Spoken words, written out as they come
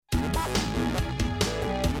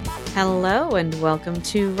Hello and welcome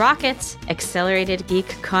to Rocket Accelerated Geek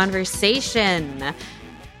Conversation.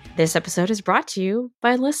 This episode is brought to you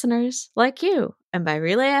by listeners like you and by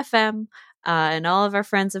Relay FM and all of our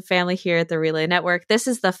friends and family here at the Relay Network. This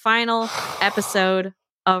is the final episode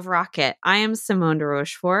of Rocket. I am Simone de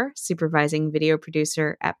Rochefort, supervising video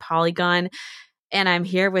producer at Polygon, and I'm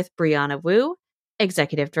here with Brianna Wu,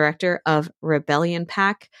 Executive Director of Rebellion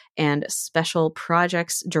Pack and Special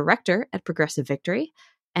Projects Director at Progressive Victory,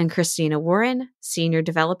 and Christina Warren, Senior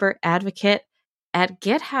Developer Advocate at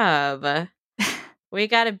GitHub. We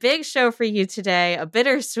got a big show for you today, a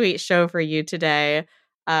bittersweet show for you today.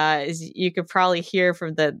 As you could probably hear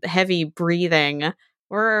from the heavy breathing,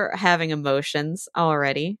 we're having emotions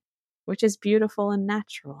already, which is beautiful and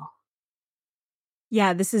natural.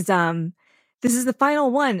 Yeah, this is the final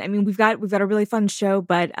one. I mean, we've got a really fun show,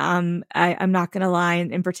 but I'm not gonna lie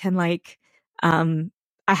and pretend like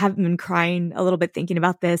I have been crying a little bit thinking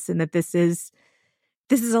about this, and that this is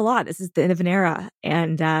a lot. This is the end of an era,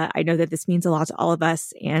 and I know that this means a lot to all of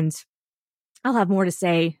us. And I'll have more to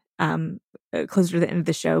say closer to the end of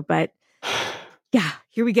the show. But yeah,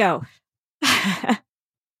 here we go.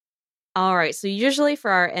 All right. So usually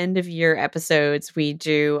for our end of year episodes, we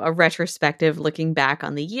do a retrospective looking back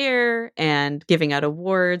on the year and giving out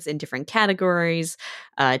awards in different categories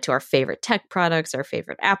to our favorite tech products, our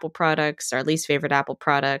favorite Apple products, our least favorite Apple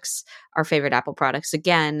products, our favorite Apple products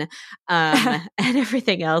again, and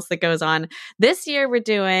everything else that goes on. This year, we're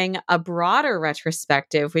doing a broader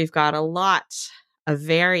retrospective. We've got a lot of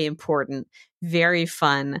very important, very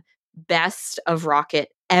fun, best of Rocket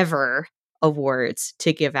ever awards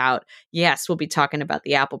to give out. Yes, we'll be talking about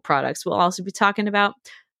the Apple products. We'll also be talking about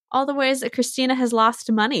all the ways that Christina has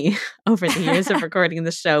lost money over the years of recording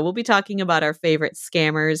the show. We'll be talking about our favorite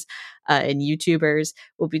scammers and YouTubers.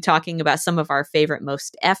 We'll be talking about some of our favorite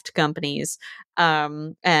most effed companies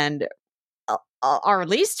and our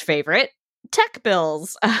least favorite tech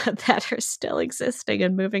bills that are still existing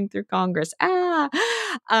and moving through Congress.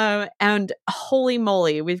 And holy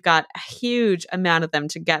moly, we've got a huge amount of them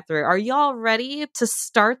to get through. Are y'all ready to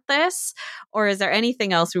start this? Or is there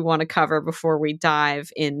anything else we want to cover before we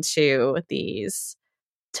dive into these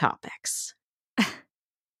topics?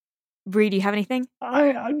 Bree, do you have anything?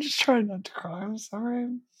 I'm just trying not to cry. I'm sorry.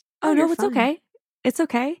 Oh no, it's okay. It's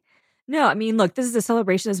okay. No, I mean, look, this is a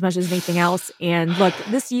celebration as much as anything else. And look,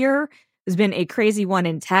 this year has been a crazy one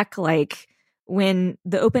in tech. Like, when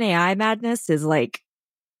the OpenAI madness is like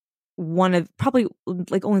one of probably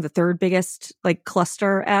like only the third biggest like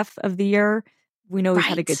cluster F of the year, we know we've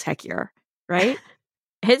had a good tech year, right?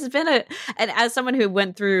 It's been and as someone who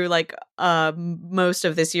went through like most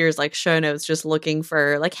of this year's like show notes, just looking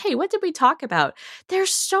for like, hey, what did we talk about?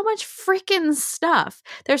 There's so much freaking stuff.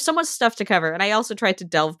 There's so much stuff to cover. And I also tried to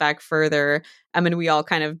delve back further. I mean, we all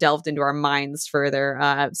kind of delved into our minds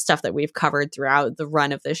further, stuff that we've covered throughout the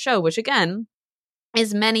run of this show, which again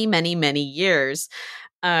is many, many, many years.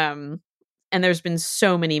 And there's been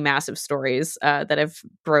so many massive stories that have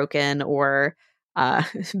broken or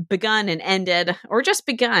begun and ended, or just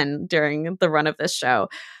begun during the run of this show.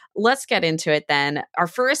 Let's get into it then. Our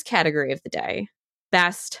first category of the day,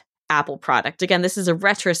 best Apple product. Again, this is a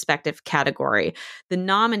retrospective category. The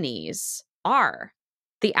nominees are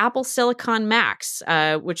the Apple Silicon Macs,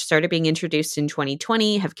 which started being introduced in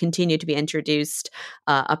 2020, have continued to be introduced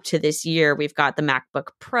up to this year. We've got the MacBook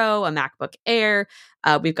Pro, a MacBook Air.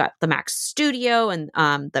 We've got the Mac Studio and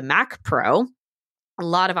the Mac Pro. A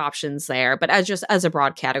lot of options there, but as a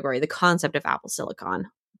broad category, the concept of Apple Silicon,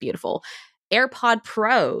 beautiful. AirPod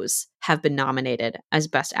Pros have been nominated as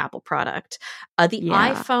best Apple product. The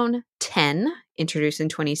iPhone 10, introduced in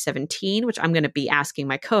 2017, which I'm going to be asking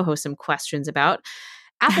my co-host some questions about.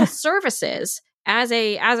 Apple services as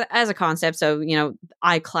a concept, so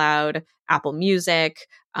iCloud, Apple Music,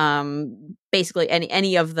 basically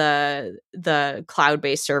any of the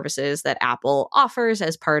cloud-based services that Apple offers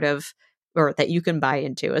as part of, or that you can buy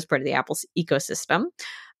into as part of the Apple ecosystem.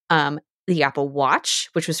 The Apple Watch,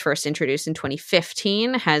 which was first introduced in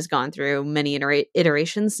 2015, has gone through many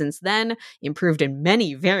iterations since then, improved in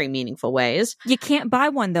many very meaningful ways. You can't buy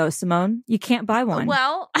one, though, Simone. You can't buy one.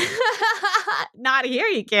 Well, not here,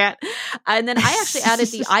 you can't. And then I actually added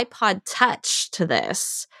the iPod Touch to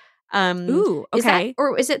this. Ooh, okay.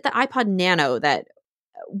 Is it the iPod Nano that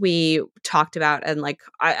we talked about? And like,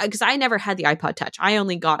 because I never had the iPod Touch. I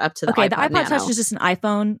only got up to the iPod Nano. The iPod Touch is just an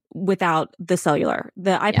iPhone without the cellular.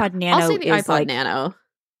 The iPod Nano I'll say the is iPod Nano.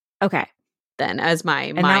 Okay. Then as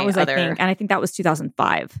my that was, other... I think that was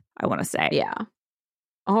 2005, I want to say. Yeah.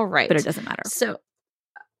 All right. But it doesn't matter. So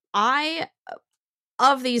I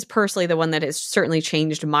of these, personally, the one that has certainly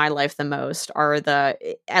changed my life the most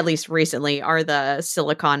at least recently, are the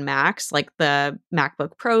Silicon Macs, like the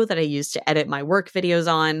MacBook Pro that I use to edit my work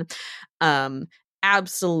videos on.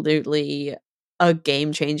 Absolutely a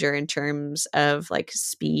game changer in terms of like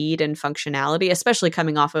speed and functionality, especially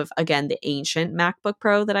coming off of, again, the ancient MacBook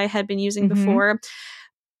Pro that I had been using before.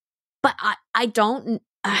 But I don't,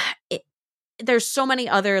 there's so many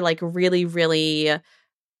other like really, really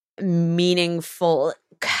meaningful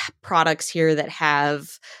products here that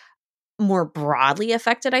have more broadly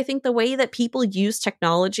affected, I think, the way that people use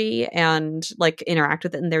technology and like interact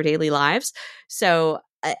with it in their daily lives. So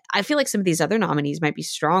I feel like some of these other nominees might be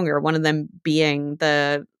stronger. One of them being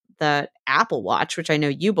the Apple Watch, which I know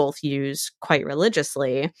you both use quite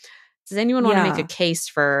religiously. Does anyone want to make a case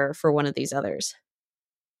for one of these others?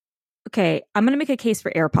 Okay, I'm going to make a case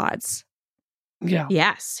for AirPods. Yeah.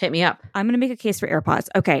 Yes, hit me up. I'm going to make a case for AirPods.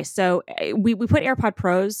 Okay, so we put AirPod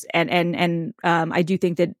Pros, and I do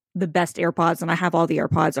think that the best AirPods, and I have all the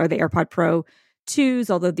AirPods, are the AirPod Pro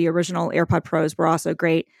 2s, although the original AirPod Pros were also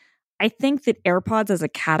great. I think that AirPods as a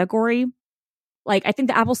category, like I think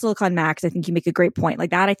the Apple Silicon Macs, I think you make a great point. Like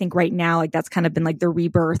that, I think right now, like that's kind of been like the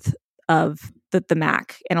rebirth of the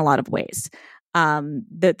Mac in a lot of ways.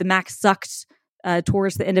 The Mac sucked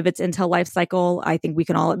towards the end of its Intel life cycle. I think we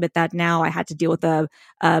can all admit that now. I had to deal with a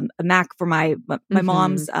Mac for my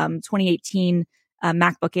mom's 2018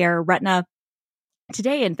 MacBook Air Retina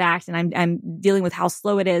today, in fact, and I'm dealing with how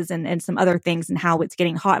slow it is and some other things and how it's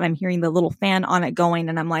getting hot. And I'm hearing the little fan on it going,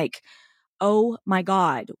 and I'm like, oh my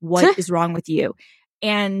God, what is wrong with you?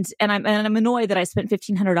 And I'm annoyed that I spent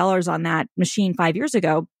 $1,500 on that machine 5 years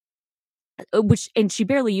ago, and she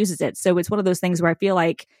barely uses it. So it's one of those things where I feel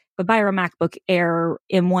like if I buy her a MacBook Air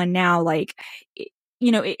M1 now, like,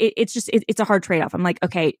 it's a hard trade-off. I'm like,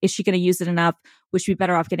 okay, is she going to use it enough? Would she be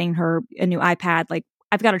better off getting her a new iPad? Like,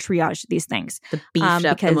 I've got to triage these things. The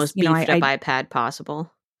most beefed up iPad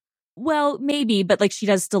possible. Well, maybe, but like she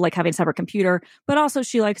does still like having a separate computer, but also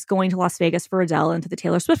she likes going to Las Vegas for Adele and to the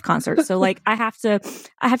Taylor Swift concert. So like I have to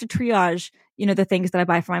triage, the things that I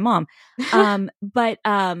buy for my mom. But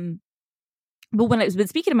when I've been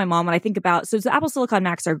speaking to my mom, when I think about, so the Apple Silicon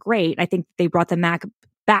Macs are great. I think they brought the Mac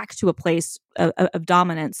back to a place of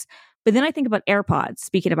dominance. But then I think about AirPods,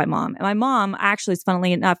 speaking of my mom. And my mom, actually,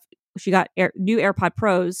 funnily enough, she got new AirPod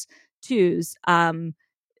Pros 2s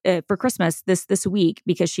for Christmas this week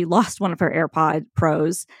because she lost one of her AirPod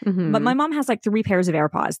Pros. Mm-hmm. But my mom has like 3 pairs of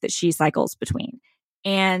AirPods that she cycles between.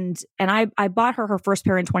 And I bought her first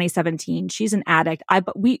pair in 2017. She's an addict.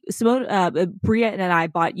 Simone, Bria and I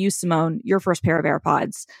bought you, Simone, your first pair of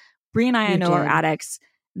AirPods. Bria and I know, are addicts.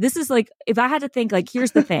 This is like, if I had to think, like,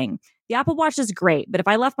 here's the thing. The Apple Watch is great, but if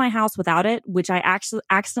I left my house without it, which I actually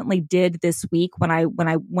accidentally did this week when I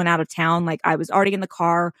went out of town, like I was already in the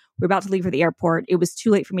car, we were about to leave for the airport. It was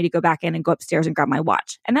too late for me to go back in and go upstairs and grab my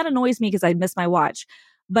watch. And that annoys me because I missed my watch,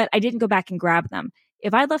 but I didn't go back and grab them.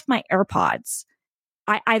 If I left my AirPods,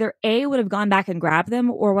 I either A, would have gone back and grabbed them,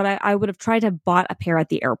 or I would have tried to have bought a pair at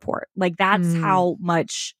the airport. Like that's how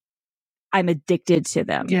much I'm addicted to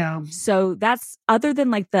them. Yeah. So that's, other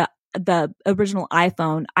than like the original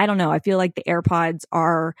iPhone, I don't know. I feel like the AirPods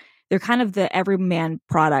they're kind of the everyman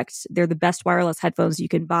product. They're the best wireless headphones you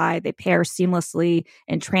can buy. They pair seamlessly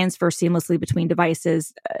and transfer seamlessly between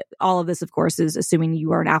devices. All of this, of course, is assuming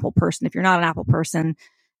you are an Apple person. If you're not an Apple person,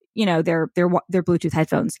 they're Bluetooth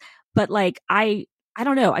headphones. But like, I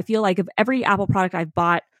don't know. I feel like of every Apple product I've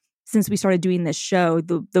bought since we started doing this show,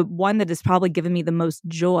 the one that has probably given me the most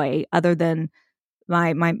joy, other than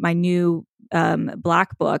my new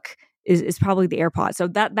Black Book, is probably the AirPods. So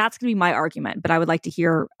that's going to be my argument, but I would like to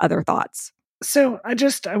hear other thoughts. So I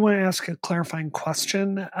want to ask a clarifying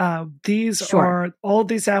question. These Sure. are all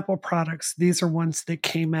these Apple products. These are ones that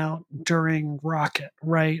came out during Rocket,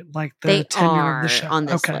 right? Like the tenure of the show. On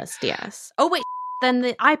this list, yes. Oh wait, then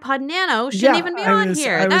the iPod Nano shouldn't even be on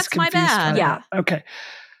here. That's my bad. Yeah. Okay.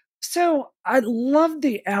 So I love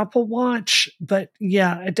the Apple Watch, but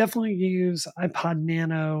yeah, I definitely use iPod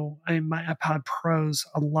Nano and my iPod Pros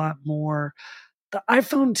a lot more. The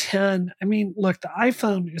iPhone 10, I mean, look, the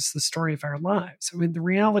iPhone is the story of our lives. I mean, the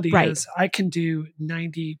reality is I can do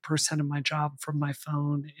 90% of my job from my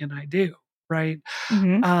phone, and I do, right?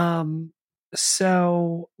 Mm-hmm.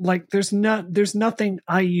 So like there's nothing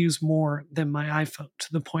I use more than my iPhone, to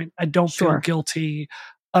the point I don't feel guilty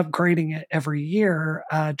upgrading it every year,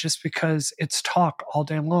 just because it's talk all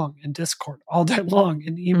day long, and Discord all day long,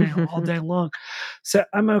 and email all day long. So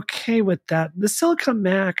I'm okay with that. The Silicon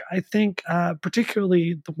Mac, I think,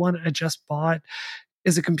 particularly the one I just bought,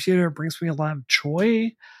 is a computer that brings me a lot of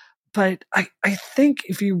joy. But I think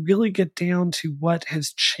if you really get down to what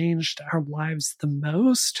has changed our lives the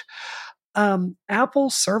most, Apple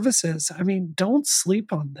services, I mean, don't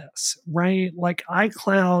sleep on this, right? Like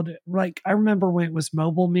iCloud, like I remember when it was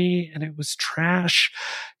Mobile Me and it was trash.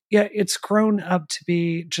 Yeah, it's grown up to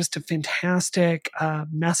be just a fantastic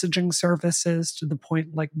messaging services to the point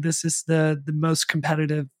like this is the most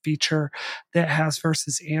competitive feature that it has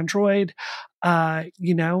versus Android.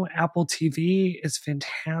 Apple TV is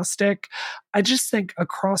fantastic. I just think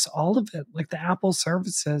across all of it, like the Apple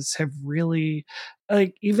services have really,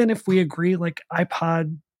 like, even if we agree, like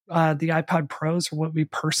the iPod Pros are what we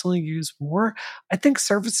personally use more, I think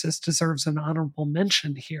services deserves an honorable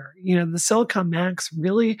mention here. The Silicon Macs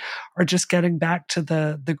really are just getting back to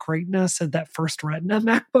the greatness of that first Retina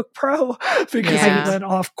MacBook Pro because it went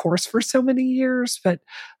off course for so many years. But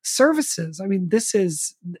services, I mean, this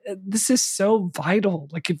is so vital.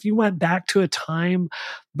 Like if you went back to a time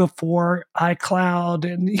before iCloud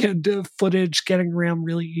and the footage getting around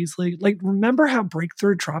really easily, like remember how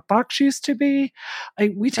breakthrough Dropbox used to be?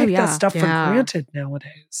 We take that stuff for granted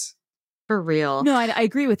nowadays. For real. No, I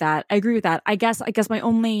agree with that. I guess my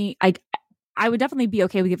only I would definitely be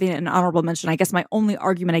okay with giving it an honorable mention. I guess my only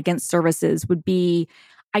argument against services would be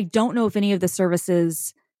I don't know if any of the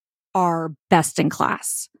services are best in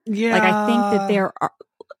class. Yeah. Like I think that there are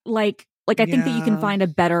I think that you can find a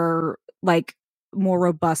better, like more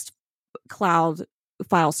robust cloud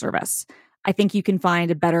file service. I think you can find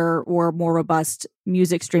a better or more robust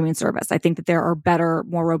music streaming service. I think that there are better,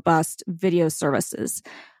 more robust video services.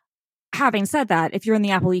 Having said that, if you're in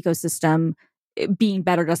the Apple ecosystem, being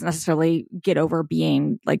better doesn't necessarily get over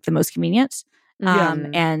being like the most convenient.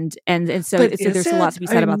 And so there's a lot to be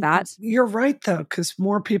said about that. You're right though, because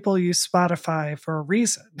more people use Spotify for a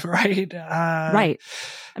reason, right? Right.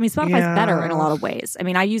 I mean, Spotify's better in a lot of ways. I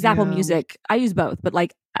mean, I use Apple Music. I use both, but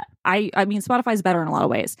like, I mean, Spotify's better in a lot of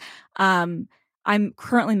ways. I'm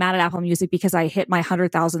currently mad at Apple Music because I hit my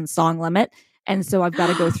 100,000 song limit. And so I've got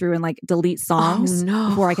to go through and like delete songs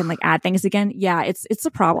before I can like add things again. Yeah, it's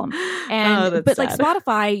a problem. And but like sad.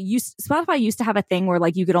 Spotify used to have a thing where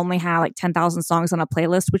like you could only have like 10,000 songs on a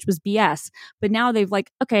playlist, which was BS. But now they've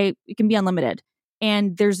like, okay, it can be unlimited.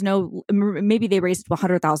 And there's no, maybe they raised it to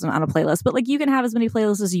 100,000 on a playlist, but like you can have as many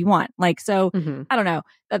playlists as you want. Like, so I don't know.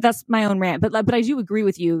 That's my own rant. But I do agree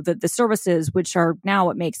with you that the services, which are now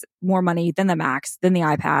what makes more money than the Macs, than the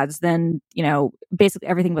iPads, than, basically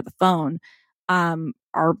everything but the phone,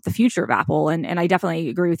 are the future of Apple. And I definitely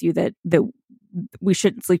agree with you that we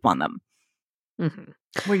shouldn't sleep on them. What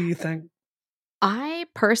do you think? I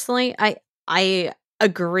personally, I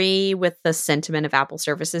agree with the sentiment of Apple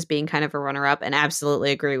services being kind of a runner-up, and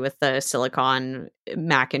absolutely agree with the Silicon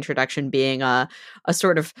Mac introduction being a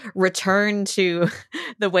sort of return to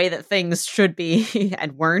the way that things should be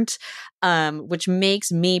and weren't, which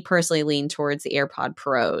makes me personally lean towards the AirPod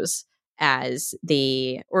Pros as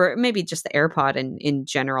or maybe just the AirPod in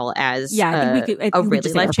general as a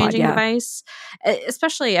really life-changing device.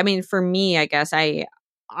 Especially, I mean, for me, I guess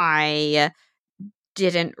I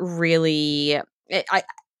didn't really,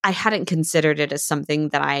 I hadn't considered it as something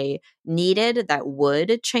that I needed that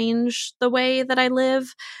would change the way that I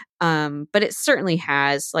live. But it certainly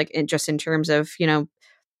has, like, just in terms of,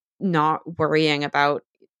 not worrying about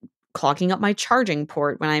clogging up my charging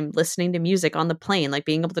port when I'm listening to music on the plane, like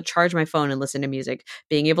being able to charge my phone and listen to music,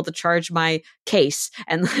 being able to charge my case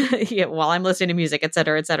and while I'm listening to music, et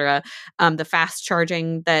cetera, et cetera. The fast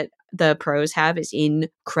charging that the Pros have is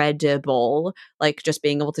incredible. Like just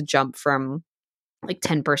being able to jump from like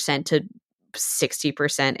 10% to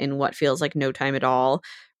 60% in what feels like no time at all.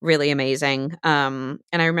 Really amazing. And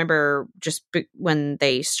I remember just when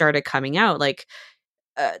they started coming out, like,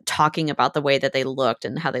 talking about the way that they looked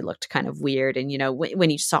and how they looked kind of weird. And,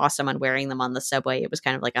 when you saw someone wearing them on the subway, it was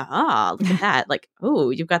kind of like, look at that. Like,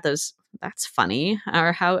 oh, you've got those. That's funny.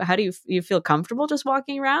 Or how do you feel comfortable just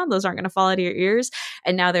walking around? Those aren't going to fall out of your ears.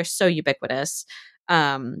 And now they're so ubiquitous.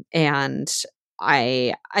 And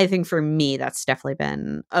I think for me, that's definitely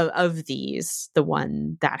been of these, the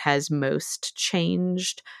one that has most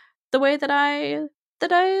changed the way that I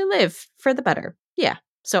live for the better. Yeah.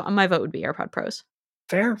 So my vote would be AirPod Pros.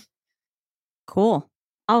 Fair. Cool.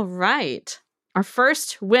 All right. Our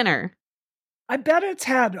first winner. I bet it's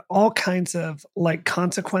had all kinds of like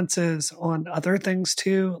consequences on other things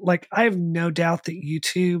too. Like I have no doubt that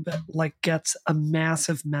YouTube like gets a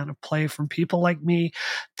massive amount of play from people like me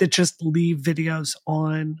that just leave videos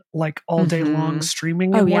on like all day long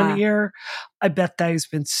streaming in 1 year. I bet that has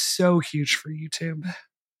been so huge for YouTube.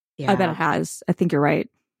 Yeah. I bet it has. I think you're right.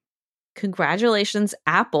 congratulations,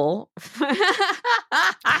 Apple,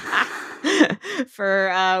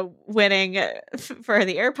 for winning, for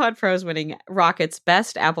the AirPod Pros winning Rocket's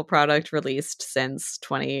best Apple product released since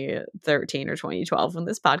 2013 or 2012 when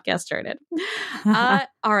this podcast started.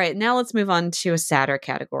 All right, now let's move on to a sadder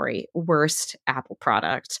category, worst Apple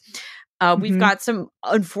product. We've got some,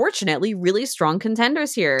 unfortunately, really strong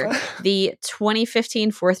contenders here. The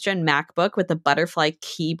 2015 4th gen MacBook with the butterfly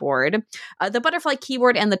keyboard. The butterfly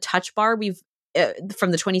keyboard and the touch bar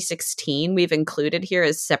from the 2016 we've included here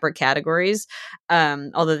as separate categories,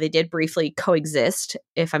 although they did briefly coexist,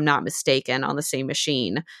 if I'm not mistaken, on the same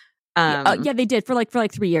machine. Yeah, they did for like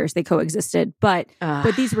 3 years. They coexisted, but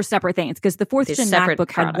these were separate things because the 4th gen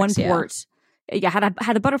MacBook had one port. Yeah,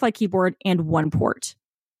 had a butterfly keyboard and one port.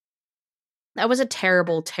 That was a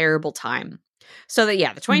terrible, terrible time. So the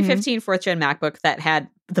 2015 4th gen MacBook that had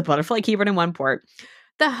the butterfly keyboard and one port,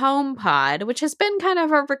 the HomePod, which has been kind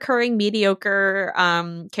of a recurring mediocre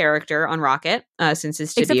character on Rocket since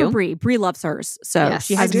its debut. Except for Brie. Brie loves hers, so yes,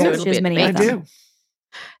 she has many of them.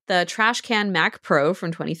 The Trash Can Mac Pro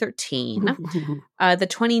from 2013. The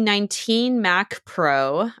 2019 Mac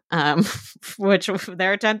Pro, which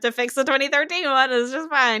their attempt to fix the 2013 one is just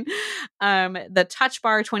fine. The Touch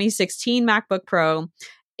Bar 2016 MacBook Pro.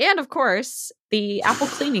 And, of course, the Apple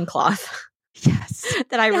cleaning cloth. Yes.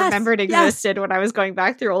 That I remembered existed when I was going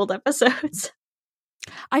back through old episodes.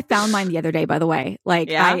 I found mine the other day, by the way.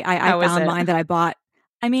 Like, I found mine that I bought.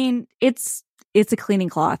 I mean, it's a cleaning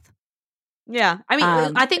cloth. Yeah. I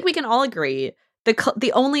mean, I think we can all agree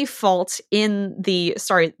the only fault in the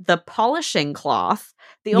polishing cloth,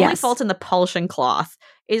 only fault in the polishing cloth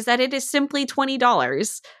is that it is simply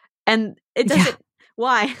 $20 and it doesn't,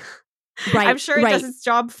 why? Right. I'm sure it does its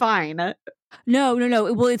job fine. No.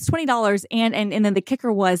 Well, it's $20, and then the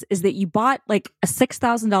kicker is that you bought like a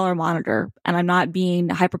 $6,000 monitor, and I'm not being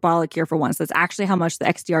hyperbolic here for once. That's actually how much the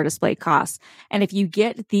XDR display costs. And if you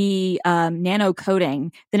get the nano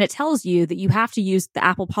coating, then it tells you that you have to use the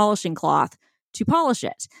Apple polishing cloth to polish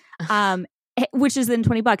it, which is then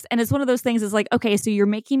 $20. And it's one of those things. Is like, okay, so you're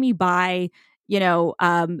making me buy, spend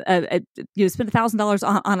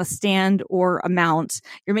 $1,000 on a stand or a mount.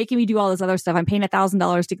 You're making me do all this other stuff. I'm paying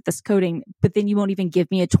 $1,000 to get this coating, but then you won't even give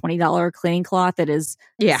me a $20 cleaning cloth that is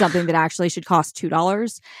something that actually should cost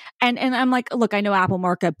 $2. And I'm like, look, I know Apple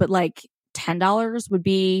markup, but like $10 would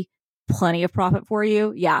be plenty of profit for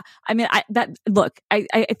you. Yeah, I mean, I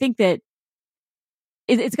think that.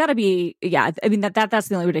 It's got to be, I mean, that's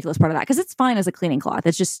the only ridiculous part of that, because it's fine as a cleaning cloth.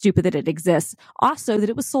 It's just stupid that it exists. Also, that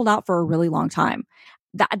it was sold out for a really long time.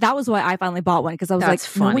 That was why I finally bought one, because I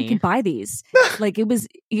was no one can buy these. Like it was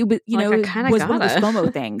it was one of those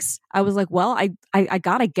FOMO things. I was like, well, I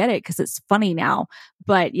gotta get it because it's funny now.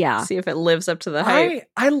 But yeah, see if it lives up to the hype.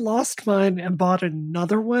 I lost mine and bought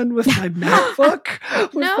another one with my MacBook,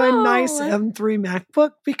 my nice M3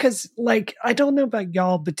 MacBook, because like, I don't know about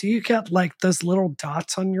y'all, but do you get like those little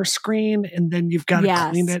dots on your screen and then you've got to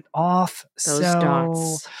clean it off? Those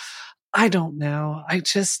dots. I don't know. I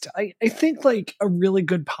think like a really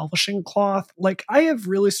good polishing cloth, like I have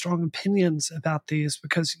really strong opinions about these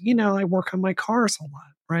because, I work on my cars a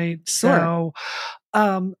lot, right? Sure. So,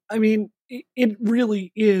 I mean, it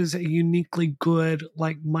really is a uniquely good,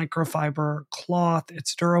 like microfiber cloth.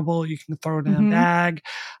 It's durable. You can throw it in a bag.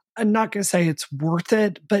 I'm not going to say it's worth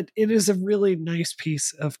it, but it is a really nice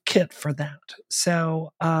piece of kit for that.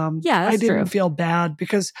 So, I didn't feel bad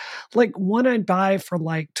because like one I'd buy for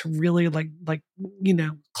like to really like,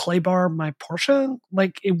 clay bar my Porsche,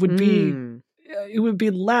 like it would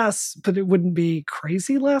be less, but it wouldn't be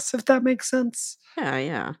crazy less, if that makes sense.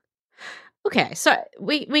 Yeah. Okay. So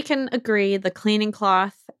we can agree the cleaning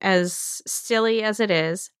cloth, as silly as it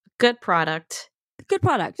is, good product. Good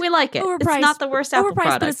product. We like it. Overpriced. It's not the worst Apple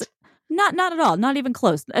product. But it's not at all. Not even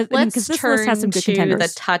close. Let's this turn list has some good to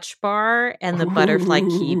contenders. the touch bar and the butterfly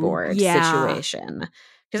keyboard situation.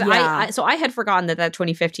 Because I had forgotten that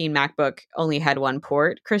 2015 MacBook only had one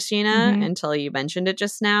port, Christina, until you mentioned it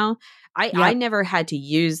just now. I never had to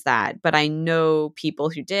use that, but I know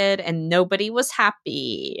people who did, and nobody was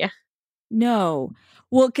happy. No.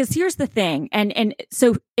 Well, because here's the thing. And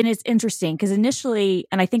it's interesting because initially,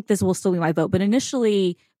 and I think this will still be my vote, but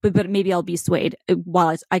initially, but maybe I'll be swayed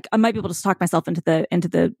while I might be able to talk myself into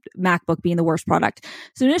the MacBook being the worst product.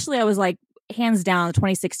 So initially I was like, hands down, the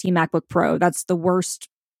 2016 MacBook Pro, that's the worst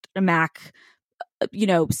Mac,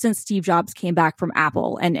 since Steve Jobs came back from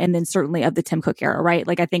Apple, and then certainly of the Tim Cook era, right?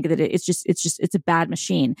 Like I think that it's a bad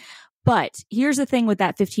machine. But here's the thing with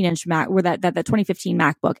that 15-inch Mac, or that 2015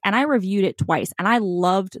 MacBook, and I reviewed it twice, and I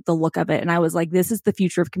loved the look of it, and I was like, this is the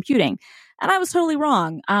future of computing. And I was totally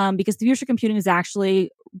wrong, because the future of computing is actually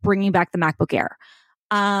bringing back the MacBook Air.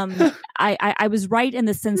 I was right in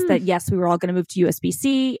the sense that yes, we were all going to move to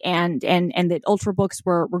USB-C and that Ultrabooks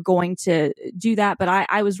were going to do that. But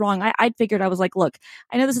I was wrong. I figured, I was like, look,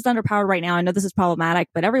 I know this is underpowered right now. I know this is problematic,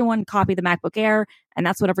 but everyone copy the MacBook Air, and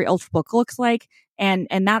that's what every Ultrabook looks like. And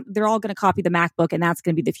that they're all going to copy the MacBook, and that's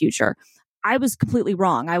going to be the future. I was completely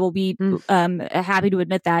wrong. I will be happy to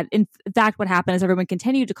admit that. In fact, what happened is everyone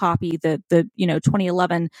continued to copy the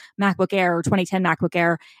 2011 MacBook Air or 2010 MacBook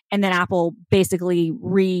Air, and then Apple basically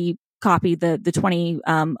recopied the 2010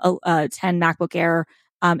 MacBook Air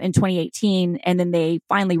in 2018, and then they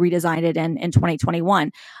finally redesigned it in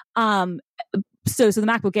 2021. So the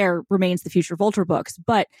MacBook Air remains the future of Ultrabooks,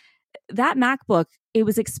 but that MacBook, it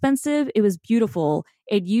was expensive, it was beautiful,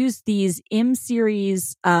 it used these M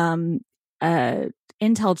series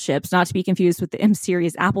Intel chips, not to be confused with the M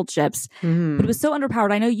series Apple chips, but it was so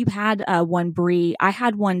underpowered. I know you had one, Brie. I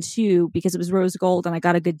had one too because it was rose gold and I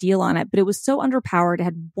got a good deal on it, but it was so underpowered. It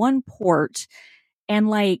had one port, and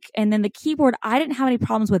then the keyboard, I didn't have any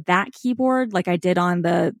problems with that keyboard like I did on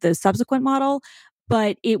the subsequent model,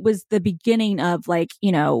 but it was the beginning of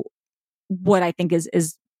what I think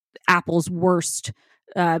is Apple's worst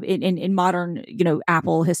in modern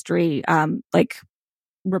Apple history,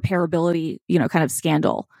 repairability, kind of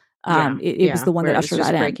scandal. It was the one that ushered that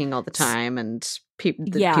in. It was just breaking all the time, and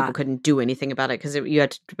people couldn't do anything about it because you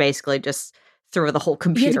had to basically just throw the whole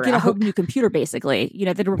computer out. You had to get a whole new computer, basically. They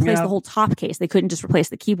had to replace the whole top case. They couldn't just replace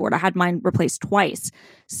the keyboard. I had mine replaced twice.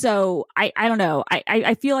 So I don't know.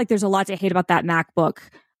 I feel like there's a lot to hate about that MacBook.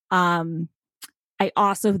 I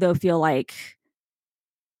also, though, feel like,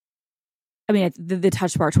 the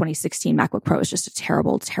Touch Bar 2016 MacBook Pro is just a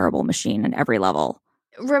terrible, terrible machine on every level.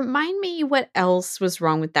 Remind me what else was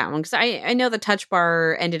wrong with that one, because I know the Touch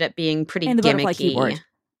Bar ended up being pretty and the gimmicky. Butterfly keyboard.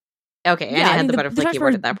 Okay, and it had the butterfly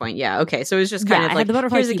keyboard at that point. Yeah, okay, so it was just kind of like,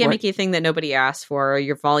 here's a gimmicky thing that nobody asked for.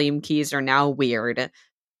 Your volume keys are now weird,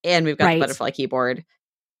 and we've got the butterfly keyboard.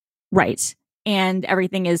 Right, and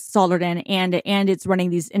everything is soldered in, and it's running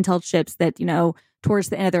these Intel chips that towards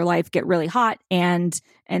the end of their life get really hot and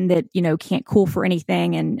that can't cool for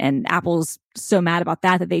anything, and Apple's so mad about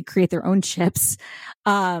that they create their own chips.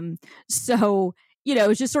 So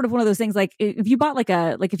it's just sort of one of those things, like if you bought a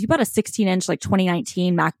 16-inch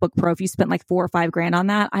 2019 MacBook Pro, if you spent $4,000 or $5,000 on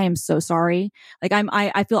that, I am so sorry.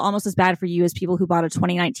 I feel almost as bad for you as people who bought a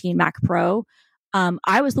 2019 Mac Pro.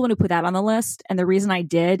 I was the one who put that on the list, and the reason I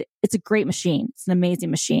did, it's a great machine. It's an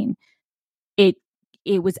amazing machine.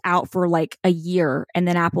 It was out for a year, and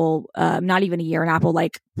then Apple, not even a year, and Apple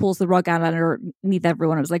pulls the rug out underneath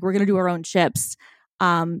everyone. It was like, we're going to do our own chips.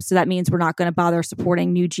 So that means we're not going to bother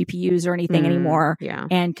supporting new GPUs or anything anymore. Yeah.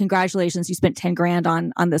 And congratulations, you spent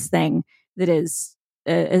 $10,000 on this thing that is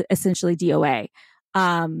essentially DOA.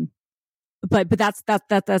 But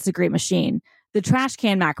that's a great machine. The trash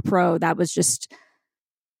can Mac Pro, that was just.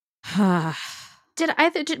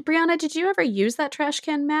 Brianna, did you ever use that trash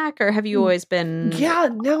can Mac, or have you always been? Yeah,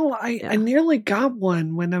 no, I nearly got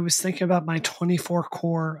one when I was thinking about my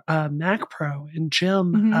 24-core Mac Pro, and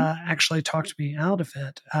Jim actually talked me out of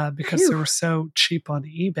it because they were so cheap on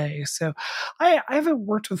eBay. So I haven't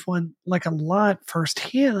worked with one a lot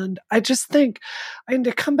firsthand. I just think,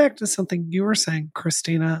 to come back to something you were saying,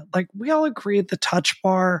 Christina, we all agreed the Touch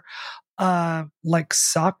Bar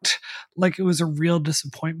sucked. It was a real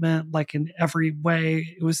disappointment. In every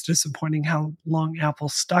way, it was disappointing how long Apple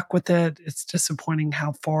stuck with it. It's disappointing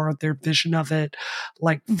how far their vision of it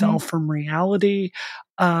fell from reality.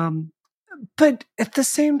 But at the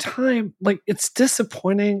same time, it's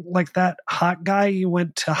disappointing, that hot guy you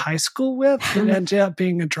went to high school with and ended up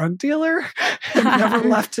being a drug dealer and never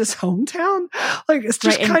left his hometown. It's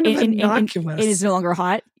just kind of innocuous. It is no longer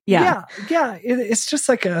hot. Yeah. It's just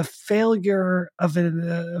a failure of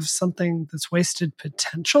something that's wasted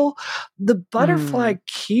potential. The butterfly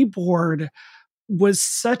keyboard was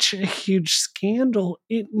such a huge scandal.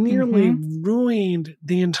 It nearly ruined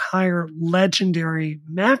the entire legendary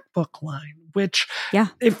MacBook line, which,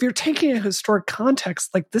 if you're taking a historic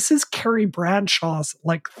context, this is Carrie Bradshaw's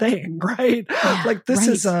thing, right? Yeah, this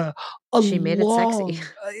is a she made it sexy.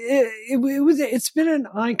 It's been an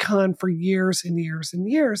icon for years and years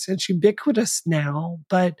and years. It's ubiquitous now,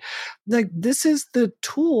 but this is the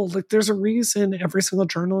tool. There's a reason every single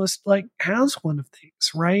journalist has one of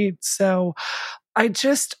these, right? So I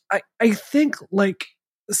think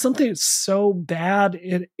something that's so bad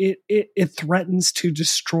it threatens to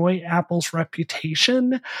destroy Apple's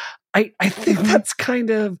reputation. I think that's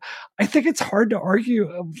I think it's hard to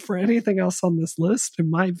argue for anything else on this list, in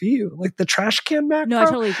my view. Like the trash can Mac No, Pro, I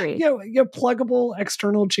totally agree. Pluggable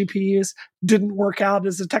external GPUs didn't work out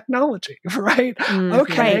as a technology, right? Mm-hmm.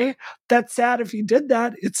 Okay, right. that's sad if you did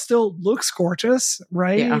that. It still looks gorgeous,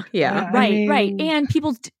 right? Yeah. Right. And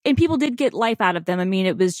people did get life out of them. I mean,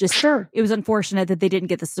 it was just, it was unfortunate that they didn't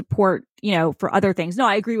get the support, for other things. No,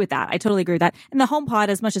 I agree with that. I totally agree with that. And the HomePod,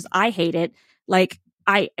 as much as I hate it, like,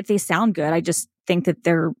 they sound good. I just think that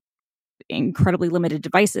they're incredibly limited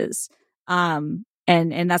devices. And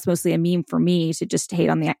that's mostly a meme for me to just hate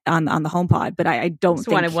on the HomePod. But I don't just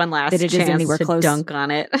think wanted one last that it chance is anywhere to close. dunk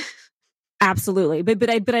on it. Absolutely. But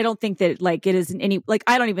I don't think that like it isn't any, like,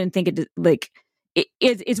 I don't even think it like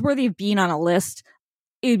it's worthy of being on a list.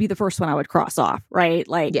 It would be the first one I would cross off, right?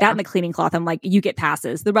 Like that and the cleaning cloth. I'm like, you get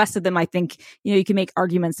passes. The rest of them, I think, you can make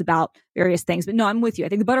arguments about various things. But no, I'm with you. I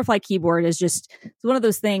think the butterfly keyboard is just, it's one of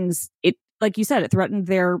those things. It, like you said, it threatened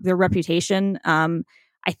their reputation.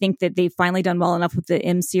 I think that they've finally done well enough with the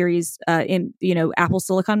M series, Apple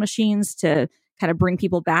Silicon machines to kind of bring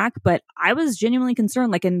people back. But I was genuinely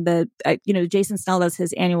concerned, like in the, Jason Snell does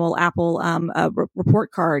his annual Apple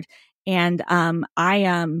report card, and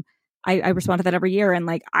I respond to that every year. And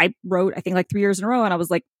like I wrote, I think like 3 years in a row, and I was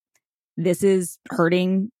like, this is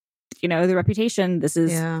hurting, the reputation. This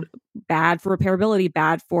is bad for repairability,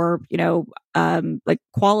 bad for, like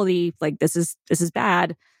quality. Like this is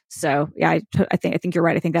bad. So yeah, I think you're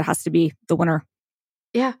right. I think that has to be the winner.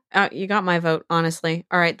 Yeah, you got my vote, honestly.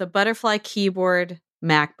 All right, the butterfly keyboard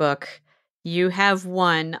MacBook. You have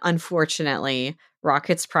won, unfortunately,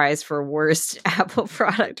 Rocket's prize for worst Apple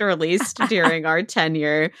product released during our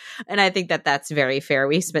tenure. And I think that that's very fair.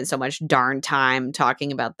 We spent so much darn time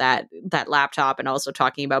talking about that laptop, and also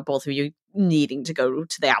talking about both of you needing to go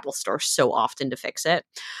to the Apple Store so often to fix it.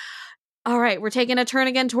 All right, we're taking a turn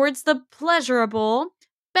again towards the pleasurable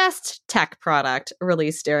best tech product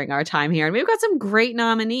released during our time here. And we've got some great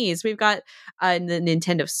nominees. We've got the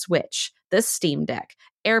Nintendo Switch, the Steam Deck,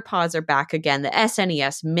 AirPods are back again, the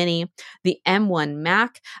SNES Mini, the M1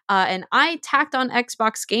 Mac, and I tacked on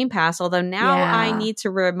Xbox Game Pass, although now I need to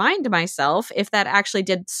remind myself if that actually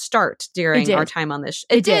did start during our time on this.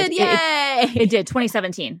 It did. Yay! It did.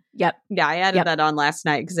 2017. Yep. Yeah, I added that on last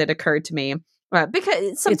night because it occurred to me.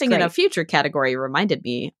 Because something in a future category reminded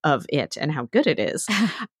me of it and how good it is.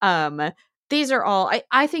 These are all,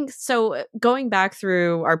 I think, so going back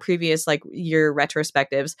through our previous year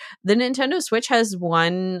retrospectives, the Nintendo Switch has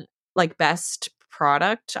won best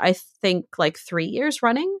product, I think 3 years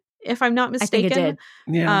running, if I'm not mistaken. I think it did.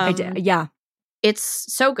 Yeah. I did. Yeah. It's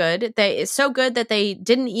so good. It's so good that they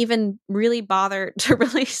didn't even really bother to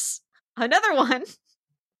release another one.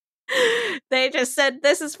 They just said,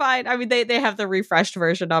 this is fine. I mean, they have the refreshed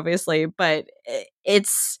version, obviously, but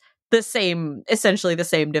it's essentially the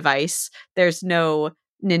same device. There's no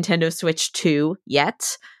Nintendo Switch 2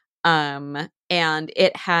 yet. And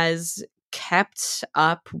it has kept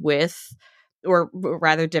up with, or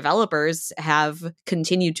rather developers have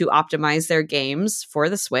continued to optimize their games for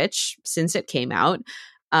the Switch since it came out.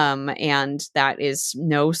 And that is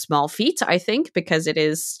no small feat, I think, because it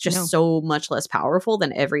is just so much less powerful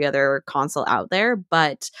than every other console out there.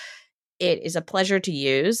 But it is a pleasure to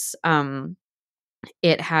use.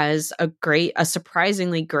 It has a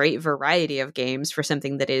surprisingly great variety of games for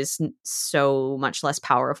something that is so much less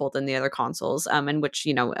powerful than the other consoles. And which,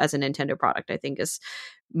 as a Nintendo product, I think is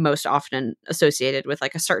most often associated with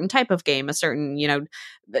a certain type of game, a certain,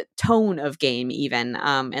 tone of game even.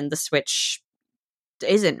 And the Switch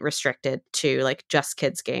isn't restricted to just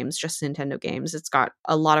kids games, just Nintendo games. It's got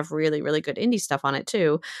a lot of really, really good indie stuff on it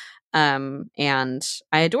too. And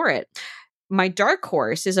I adore it. My dark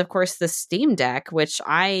horse is, of course, the Steam Deck, which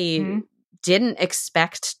I didn't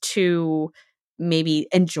expect to maybe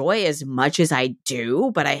enjoy as much as I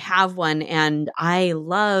do, but I have one and I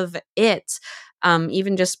love it.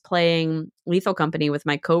 Even just playing Lethal Company with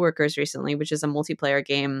my coworkers recently, which is a multiplayer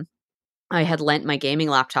game. I had lent my gaming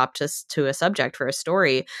laptop to a subject for a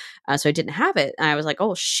story, so I didn't have it. And I was like,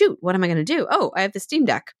 oh, shoot, what am I going to do? Oh, I have the Steam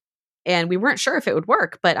Deck. And we weren't sure if it would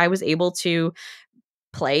work, but I was able to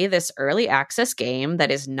play this early access game that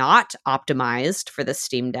is not optimized for the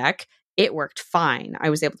Steam Deck. It worked fine. I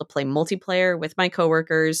was able to play multiplayer with my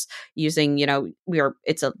coworkers using,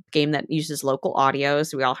 it's a game that uses local audio.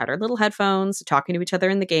 So we all had our little headphones talking to each other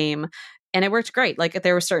in the game. And it worked great.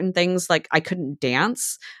 There were certain things I couldn't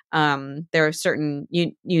dance. There are certain,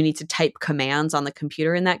 you need to type commands on the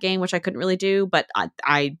computer in that game, which I couldn't really do. But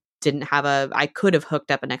I didn't have I could have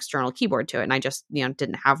hooked up an external keyboard to it. And I just,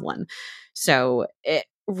 didn't have one. So it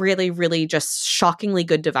really, really just shockingly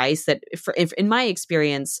good device that, in my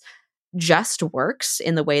experience, just works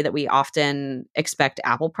in the way that we often expect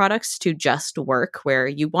Apple products to just work, where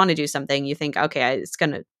you want to do something, you think, okay,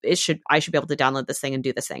 I should be able to download this thing and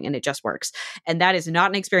do this thing, and it just works. And that is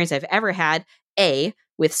not an experience I've ever had, A,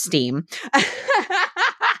 with Steam,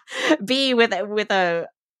 B, with a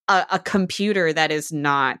computer that is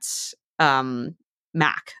not a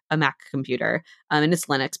Mac computer, and it's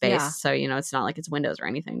Linux based. Yeah. So, it's not like it's Windows or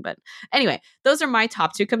anything. But anyway, those are my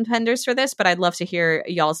top 2 contenders for this. But I'd love to hear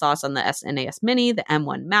y'all's thoughts on the SNES Mini, the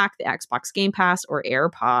M1 Mac, the Xbox Game Pass, or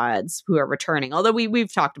AirPods, who are returning. Although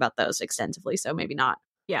we've talked about those extensively, so maybe not.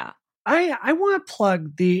 Yeah. I want to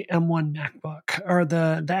plug the M1 MacBook, or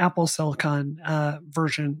the Apple Silicon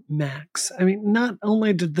version Macs. I mean, not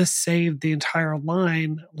only did this save the entire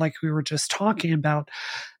line, like we were just talking about,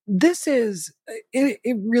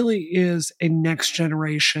 it really is a next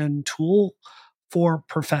generation tool for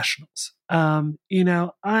professionals. I'm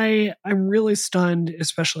really stunned,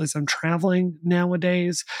 especially as I'm traveling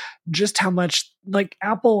nowadays, just how much, like,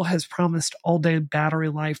 Apple has promised all day battery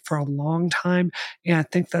life for a long time. And I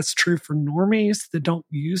think that's true for normies that don't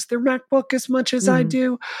use their MacBook as much as I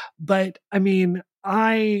do. But I mean,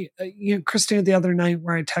 Christina, the other night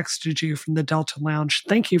where I texted you from the Delta Lounge,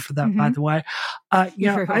 thank you for that, by the way.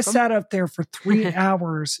 I sat up there for 3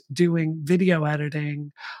 hours doing video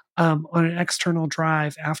editing on an external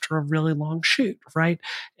drive after a really long shoot, right?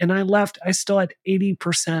 And I still had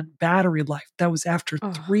 80% battery life. That was after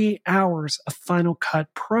 3 hours of Final Cut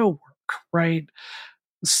Pro work, right?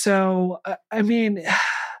 So, I mean,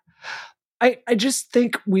 I just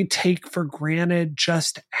think we take for granted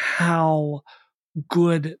just how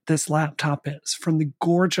good this laptop is, from the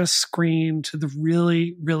gorgeous screen to the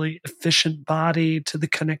really, really efficient body to the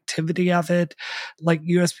connectivity of it. Like,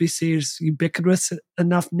 USB-C is ubiquitous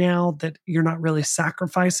enough now that you're not really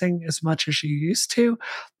sacrificing as much as you used to.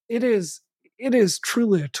 It is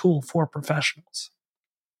truly a tool for professionals.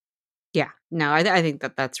 Yeah, no, I think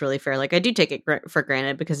that's really fair. Like, I do take it for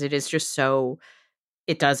granted because it is just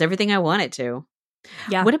it does everything I want it to.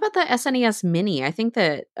 Yeah. What about the SNES Mini? I think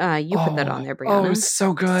that you put that on there, Brianna. Oh, it was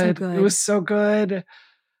so good. It was so good.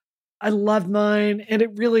 I love mine. And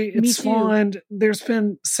it spawned, there's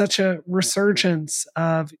been such a resurgence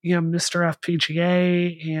of, Mr.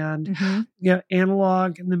 FPGA and,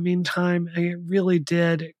 analog in the meantime. And it really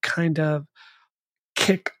did kind of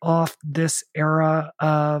kick off this era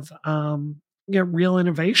of, real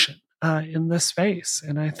innovation in this space.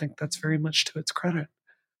 And I think that's very much to its credit.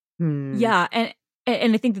 Yeah.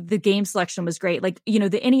 And I think that the game selection was great. Like,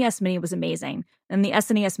 the NES Mini was amazing. And the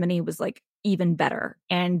SNES Mini was like even better.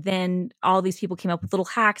 And then all these people came up with little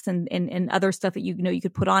hacks and other stuff that you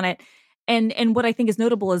could put on it. And what I think is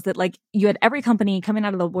notable is that, like, you had every company coming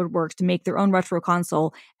out of the woodworks to make their own retro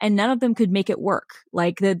console, and none of them could make it work.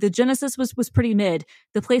 Like, the Genesis was pretty mid.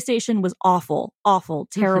 The PlayStation was awful,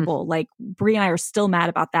 terrible. Like, Brie and I are still mad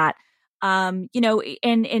about that. And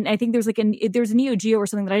I think there's a Neo Geo or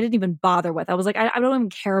something that I didn't even bother with. I was like, I don't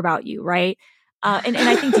even care about you, right? And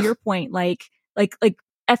I think to your point, like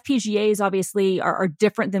FPGAs obviously are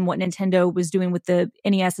different than what Nintendo was doing with the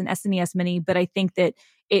NES and SNES Mini, but I think that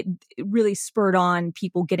it really spurred on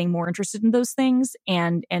people getting more interested in those things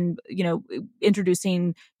and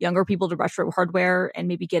introducing younger people to retro hardware and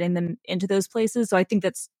maybe getting them into those places. So I think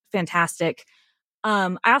that's fantastic.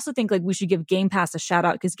 I also think, like, we should give Game Pass a shout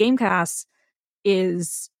out, because Game Pass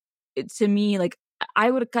is, to me, like,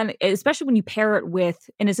 I would kind of, especially when you pair it with,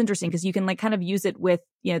 and it's interesting because you can, like, kind of use it with,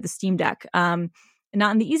 the Steam Deck, not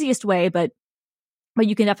in the easiest way, but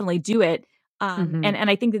you can definitely do it. And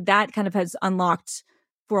I think that kind of has unlocked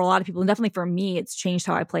for a lot of people, and definitely for me, it's changed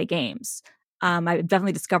how I play games. I've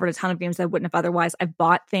definitely discovered a ton of games that I wouldn't have otherwise. I've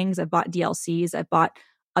bought things, I've bought DLCs, I've bought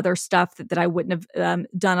other stuff that I wouldn't have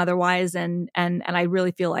done otherwise. And I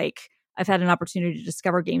really feel like I've had an opportunity to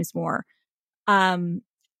discover games more.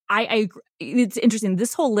 It's interesting.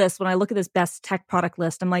 This whole list, when I look at this best tech product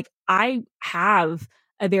list, I'm like, I have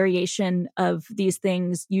a variation of these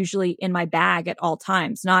things usually in my bag at all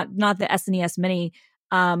times. Not the SNES Mini,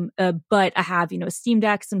 but I have, a Steam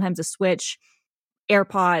Deck, sometimes a Switch,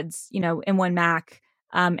 AirPods, M1 Mac,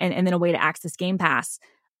 and then a way to access Game Pass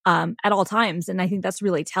at all times. And I think that's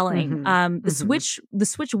really telling. The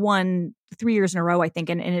Switch won 3 years in a row, I think,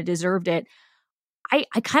 and it deserved it. I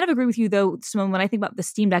kind of agree with you, though, Simone, when I think about the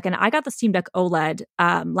Steam Deck. And I got the Steam Deck OLED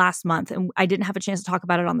last month, and I didn't have a chance to talk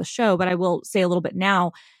about it on the show, but I will say a little bit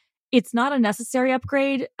now. It's not a necessary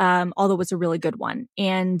upgrade, although it's a really good one.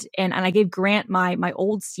 And I gave Grant my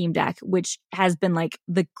old Steam Deck, which has been like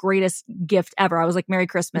the greatest gift ever. I was like, Merry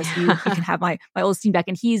Christmas, you can have my old Steam Deck.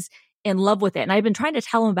 And he's in love with it. And I've been trying to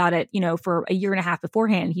tell him about it, for a year and a half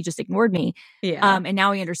beforehand. He just ignored me. Yeah. And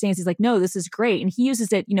now he understands. He's like, no, this is great. And he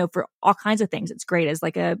uses it, for all kinds of things. It's great as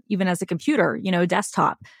even as a computer,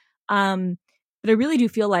 desktop. But I really do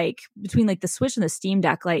feel like between like the Switch and the Steam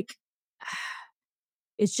Deck, like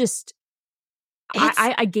it's just,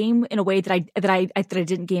 I game in a way that I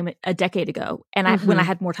didn't game a decade ago. And when I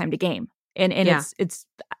had more time to game. And it's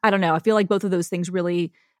I don't know. I feel like both of those things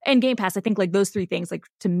really, and Game Pass, I think like those three things, like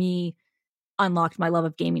to me, unlocked my love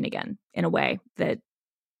of gaming again in a way that,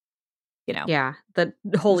 Yeah, the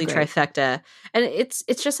holy trifecta. And it's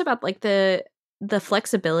just about like the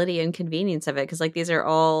flexibility and convenience of it, because like these are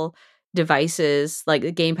all devices.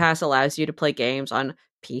 Like Game Pass allows you to play games on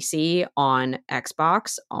PC, on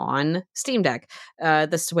Xbox, on Steam Deck.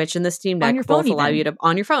 The Switch and the Steam Deck both allow you to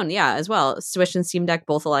on your phone, as well. Switch and Steam Deck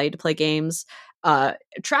both allow you to play games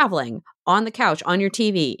traveling, on the couch, on your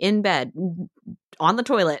TV, in bed, on the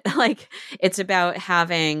toilet. Like it's about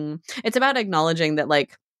acknowledging that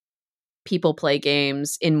like people play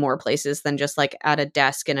games in more places than just like at a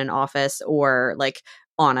desk in an office or like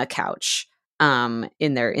on a couch in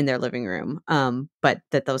their living room, but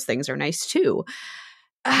that those things are nice too.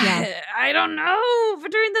 I don't know,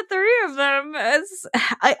 between the three of them,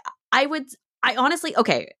 I honestly,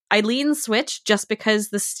 okay, I lean Switch just because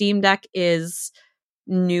the Steam Deck is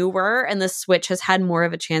newer and the Switch has had more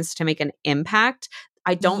of a chance to make an impact.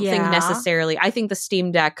 I don't think necessarily, I think the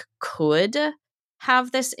Steam Deck could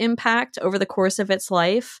have this impact over the course of its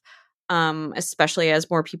life, especially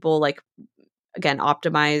as more people like, again,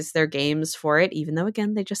 optimize their games for it, even though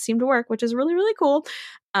again they just seem to work, which is really, really cool.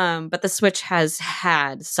 But the Switch has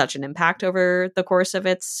had such an impact over the course of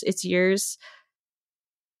its years.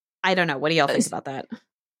 I don't know. What do y'all think about that?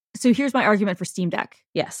 So here's my argument for Steam Deck.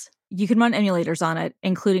 Yes. You can run emulators on it,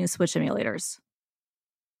 including Switch emulators.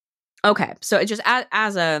 Okay. So it just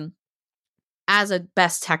as a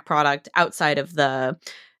best tech product outside of the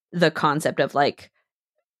concept of like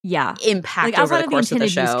impact like over the course of the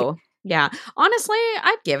show. Yeah, honestly,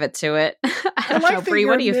 I'd give it to it. I don't know, Bree.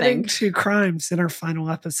 What do you think? Two crimes in our final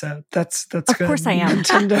episode. That's good. Of course I am.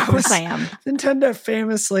 Of course I am. Nintendo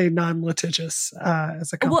famously non-litigious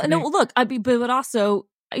as a company. Well, no, look, but also,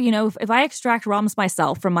 if I extract ROMs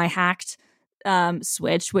myself from my hacked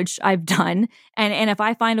Switch, which I've done, and if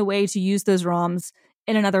I find a way to use those ROMs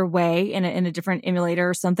in another way, in a different emulator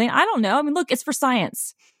or something, I don't know. I mean, look, it's for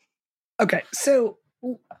science. Okay, so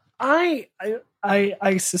I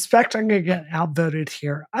suspect I'm going to get outvoted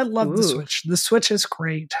here. I love the Switch. The Switch is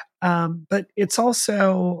great, but it's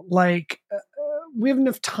also like we have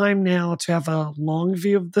enough time now to have a long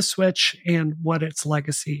view of the Switch and what its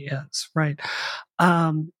legacy is, right?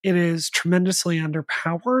 It is tremendously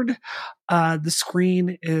underpowered. The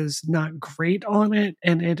screen is not great on it,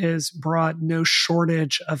 and it has brought no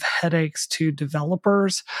shortage of headaches to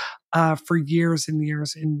developers for years and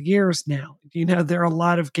years and years now. There are a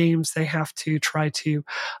lot of games they have to try to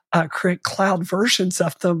create cloud versions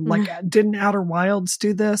of them. Like, didn't Outer Wilds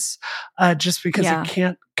do this? Just because it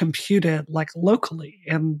can't compute it like locally,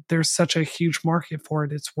 and there's such a huge market for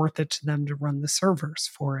it, it's worth it to them to run the servers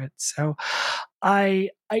for it. So, I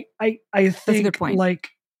think like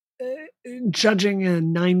judging a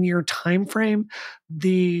 9-year time frame,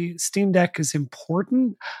 the Steam Deck is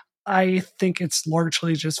important. I think it's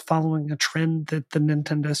largely just following a trend that the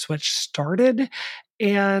Nintendo Switch started.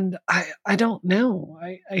 And I don't know.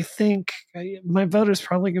 I think my vote is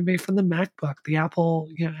probably going to be for the MacBook, the Apple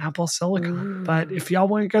Silicon. But if y'all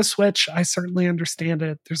want to go Switch, I certainly understand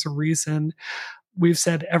it. There's a reason we've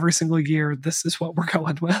said every single year, this is what we're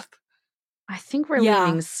going with. I think we're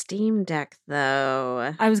leaving Steam Deck,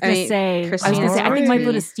 though. I was going to say, I think my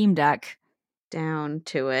vote is Steam Deck. Down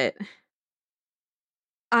to it.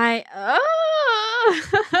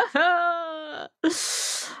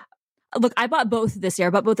 Look, I bought both this year.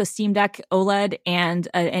 I bought both a Steam Deck OLED and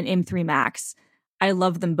an M3 Max. I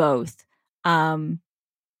love them both. If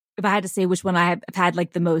I had to say which one I've had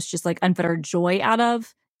like the most just like unfettered joy out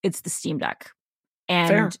of, it's the Steam Deck. And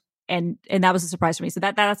fair. And that was a surprise for me. So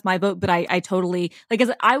that's my vote. But I totally like,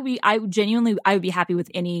 I would be happy with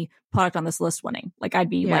any product on this list winning. Like I'd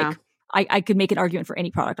be like, I could make an argument for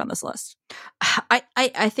any product on this list.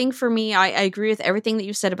 I think for me, I agree with everything that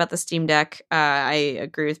you said about the Steam Deck. I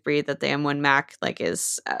agree with Bree that the M1 Mac like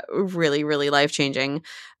is really, really life changing.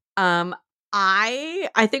 I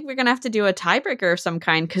think we're gonna have to do a tiebreaker of some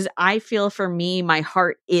kind, because I feel for me, my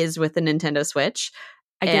heart is with the Nintendo Switch.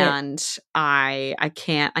 I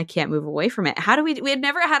can't move away from it. How do we had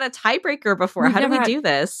never had a tiebreaker before. How do we do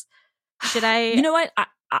this? Should I? You know what?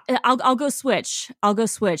 I'll go Switch. I'll go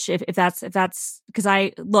Switch if that's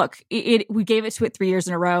because we gave it to it 3 years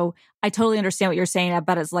in a row. I totally understand what you're saying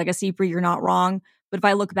about its legacy, Brie. You're not wrong. But if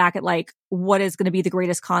I look back at like what is going to be the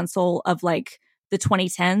greatest console of like the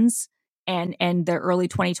 2010s and the early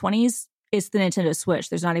 2020s, it's the Nintendo Switch.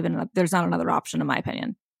 There's not another option in my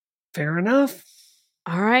opinion. Fair enough.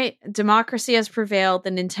 All right, democracy has prevailed.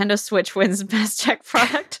 The Nintendo Switch wins best tech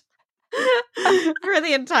product for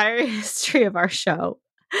the entire history of our show.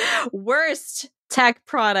 Worst tech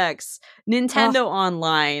products, Nintendo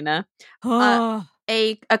Online.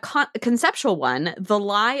 A conceptual one, the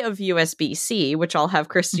lie of USB-C, which I'll have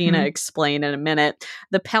Christina explain in a minute.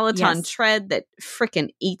 The Peloton Tread that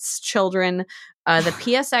frickin' eats children. The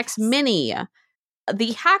PSX Mini.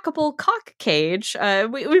 The hackable cock cage.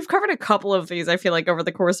 We've covered a couple of these, I feel like, over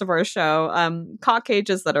the course of our show. Cock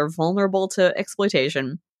cages that are vulnerable to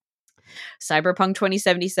exploitation. Cyberpunk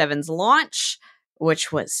 2077's launch,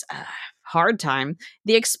 which was a hard time.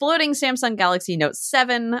 The exploding Samsung Galaxy Note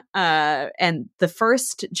 7, and the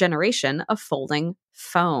first generation of folding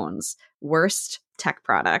phones. Worst tech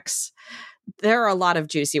products. There are a lot of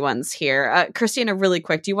juicy ones here. Christina, really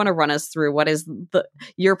quick, do you want to run us through what is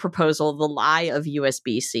your proposal, the lie of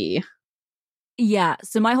USB-C? Yeah.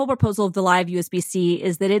 So my whole proposal of the live USB-C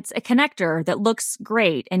is that it's a connector that looks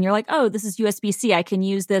great. And you're like, oh, this is USB-C. I can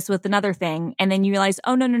use this with another thing. And then you realize,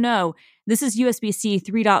 oh, no. This is USB-C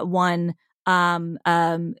 3.1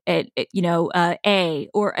 A,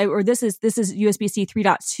 or this is USB-C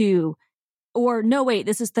 3.2. Or no, wait,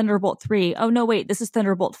 this is Thunderbolt 3. Oh, no, wait, this is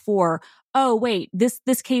Thunderbolt 4. Oh, wait, this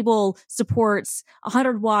cable supports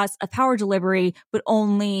 100 watts of power delivery, but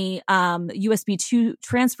only USB 2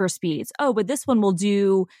 transfer speeds. Oh, but this one will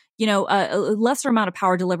do, a lesser amount of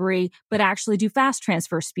power delivery, but actually do fast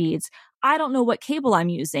transfer speeds. I don't know what cable I'm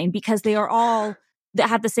using because they are all that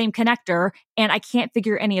have the same connector, and I can't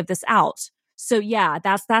figure any of this out. So yeah,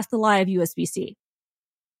 that's the lie of USB-C.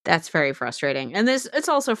 That's very frustrating. And it's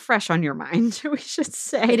also fresh on your mind, we should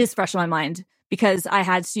say. It is fresh on my mind because I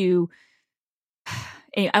had to,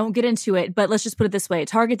 I won't get into it, but let's just put it this way.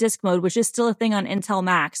 Target disk mode, which is still a thing on Intel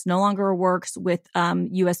Macs, no longer works with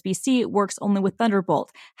USB-C. It works only with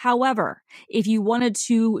Thunderbolt. However, if you wanted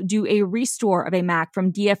to do a restore of a Mac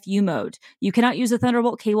from DFU mode, you cannot use a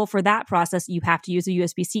Thunderbolt cable for that process. You have to use a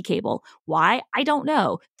USB-C cable. Why? I don't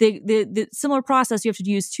know. The similar process, you have to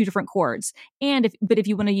use two different cords. But if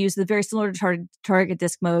you want to use the very similar to Target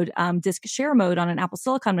disk mode, disk share mode on an Apple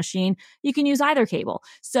Silicon machine, you can use either cable.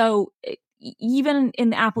 So even in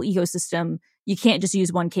the Apple ecosystem, you can't just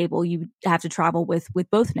use one cable. You have to travel with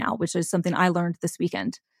both now, which is something I learned this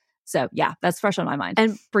weekend. So yeah, that's fresh on my mind.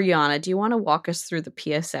 And Brianna, do you want to walk us through the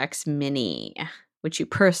PSX Mini, which you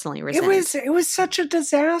personally resent? It was such a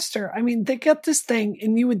disaster. I mean, they got this thing,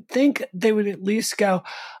 and you would think they would at least go,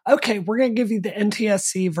 okay, we're going to give you the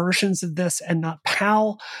NTSC versions of this and not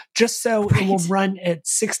PAL, just so it will run at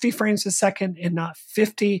 60 frames a second and not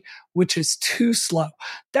 50, which is too slow.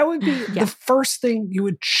 That would be the first thing you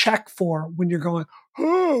would check for when you're going,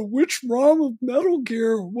 oh, which ROM of Metal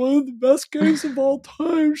Gear, one of the best games of all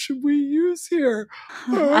time, should we use here?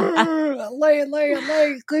 Like,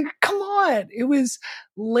 come on. It was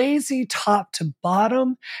lazy top to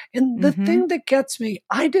bottom. And the thing that gets me,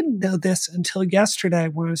 I didn't know this until yesterday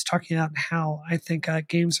when I was talking about how I think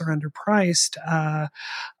games are underpriced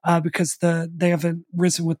because they haven't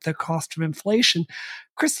risen with the cost of inflation.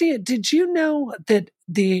 Christina, did you know that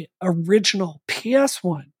the original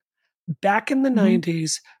PS1 back in the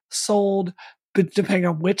 90s sold, but depending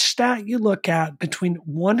on which stat you look at, between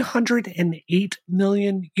 108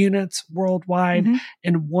 million units worldwide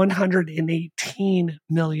and 118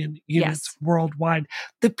 million units worldwide.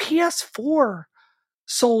 The PS4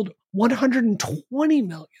 sold 120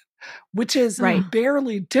 million, which is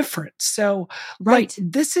barely different. So like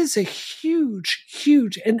this is a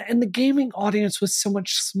huge, and the gaming audience was so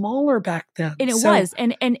much smaller back then. And it was.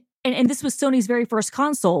 And this was Sony's very first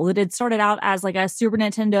console. It had started out as like a Super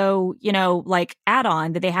Nintendo, like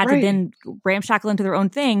add-on that they had to then ramshackle into their own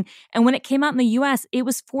thing. And when it came out in the US, it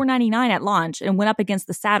was $4.99 at launch and went up against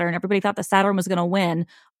the Saturn. Everybody thought the Saturn was going to win.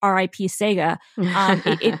 R.I.P. Sega.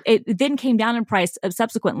 It then came down in price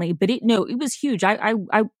subsequently, but it was huge. I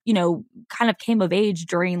kind of came of age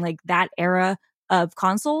during like that era of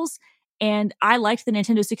consoles. And I liked the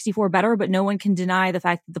Nintendo 64 better, but no one can deny the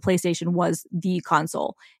fact that the PlayStation was the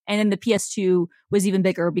console. And then the PS2 was even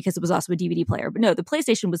bigger because it was also a DVD player. But no, the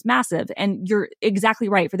PlayStation was massive. And you're exactly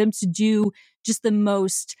right. For them to do just the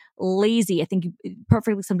most lazy, I think you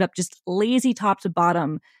perfectly summed up, just lazy top to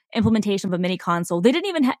bottom implementation of a mini console. They didn't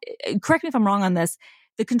even correct me if I'm wrong on this,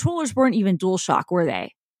 the controllers weren't even DualShock, were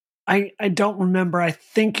they? I don't remember. I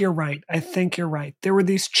think you're right. There were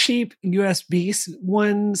these cheap USB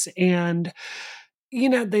ones, and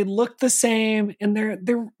they look the same, and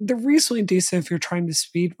they're reasonably decent if you're trying to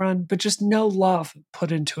speed run, but just no love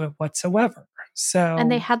put into it whatsoever. So, and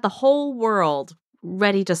they had the whole world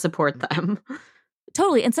ready to support them.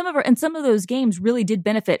 Totally. And some of those games really did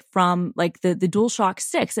benefit from like the DualShock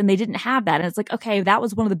 6, and they didn't have that. And it's like, okay, that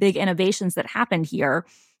was one of the big innovations that happened here.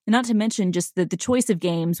 And not to mention just the choice of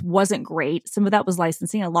games wasn't great. Some of that was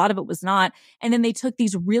licensing, a lot of it was not. And then they took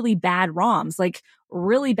these really bad ROMs, like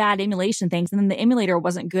really bad emulation things, and then the emulator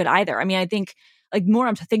wasn't good either. I mean, I think like more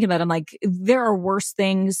I'm thinking about it, I'm like, there are worse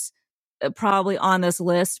things probably on this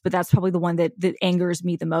list, but that's probably the one that angers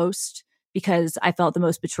me the most because I felt the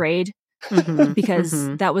most betrayed.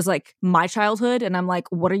 Because that was like my childhood, and I'm like,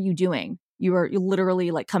 what are you doing? You're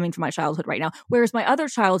literally like coming from my childhood right now. Whereas my other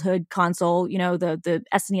childhood console, the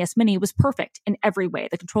SNES Mini, was perfect in every way.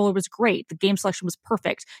 The controller was great. The game selection was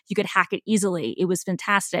perfect. You could hack it easily. It was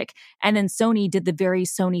fantastic. And then Sony did the very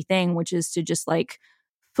Sony thing, which is to just like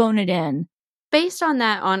phone it in. Based on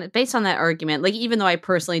that argument, like even though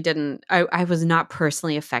I was not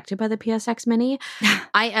personally affected by the PSX Mini,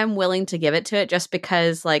 I am willing to give it to it just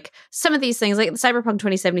because like some of these things, like Cyberpunk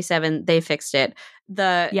 2077, they fixed it.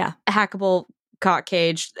 The hackable cock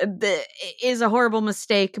cage is a horrible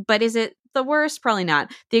mistake, but is it the worst? Probably not.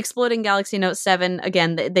 The exploding Galaxy Note 7,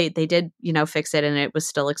 again, they did fix it and it was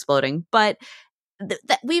still exploding, but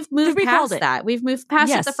we've moved past that. We've moved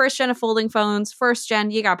past it. The first gen of folding phones, first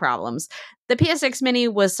gen, you got problems. The PSX Mini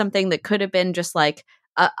was something that could have been just like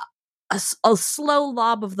a slow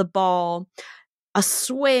lob of the ball, a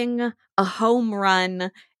swing, a home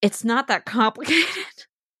run. It's not that complicated.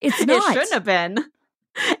 It's not. It shouldn't have been.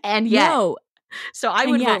 And yet. No. So I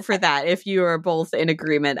would vote for that if you are both in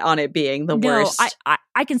agreement on it being the worst.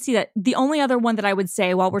 I can see that. The only other one that I would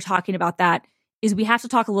say while we're talking about that is we have to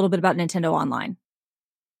talk a little bit about Nintendo Online.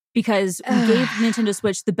 Because we gave Nintendo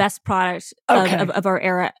Switch the best product of our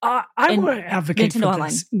era. I want to advocate Nintendo for Online.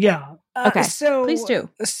 this. Yeah. Okay. So please do.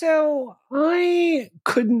 So I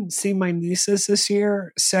couldn't see my nieces this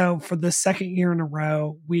year. So for the second year in a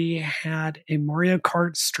row, we had a Mario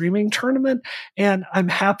Kart streaming tournament. And I'm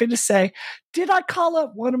happy to say, did I call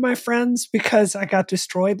up one of my friends because I got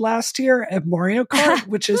destroyed last year at Mario Kart,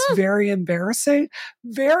 which is very embarrassing.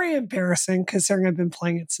 Very embarrassing considering I've been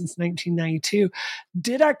playing it since 1992.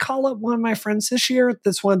 Did I call up one of my friends this year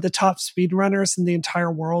that's one of the top speedrunners in the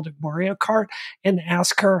entire world at Mario Kart and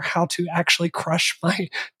ask her how to actually crush my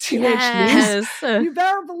teenage niece? You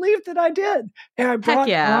better believe that I did. And I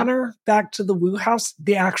brought Honor back to the Woo House,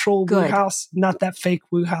 the actual Woo House, not that fake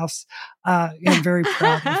Woo House. I'm very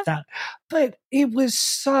proud of that. But it was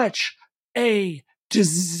such a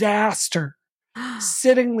disaster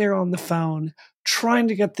sitting there on the phone trying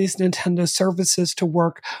to get these Nintendo services to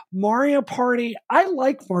work. Mario Party, I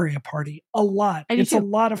like Mario Party a lot. It's a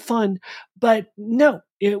lot of fun, but no,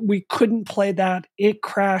 we couldn't play that. It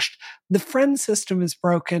crashed. The friend system is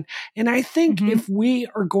broken. And I think if we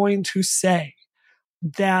are going to say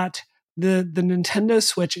that the Nintendo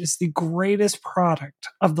Switch is the greatest product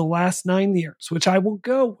of the last 9 years, which I will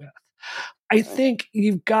go with, I think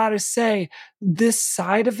you've got to say this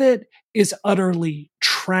side of it is utterly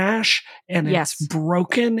trash and it's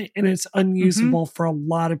broken and it's unusable for a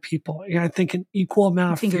lot of people. And I think an equal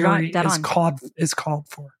amount of fury is called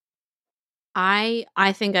for. I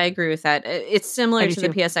think I agree with that. It's similar to the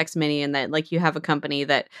PSX Mini in that like you have a company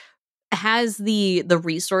that has the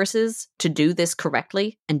resources to do this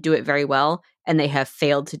correctly and do it very well, and they have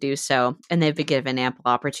failed to do so, and they've been given ample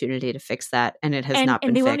opportunity to fix that, and it has not been fixed.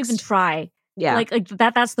 And they won't even try. Yeah. Like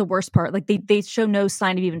that's the worst part. Like they show no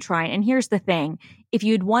sign of even trying. And here's the thing. If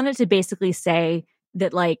you'd wanted to basically say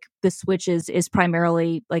that like the Switch is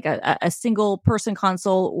primarily like a single person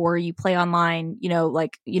console, or you play online,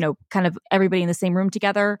 kind of everybody in the same room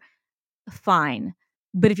together, fine.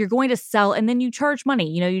 But if you're going to sell and then you charge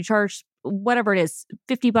money, you charge whatever it is,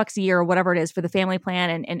 $50 a year or whatever it is for the family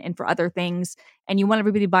plan and for other things, and you want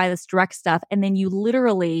everybody to buy this direct stuff, and then you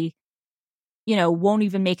literally won't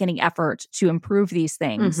even make any effort to improve these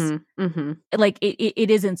things. Like it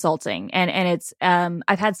is insulting. And it's,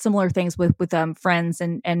 I've had similar things with friends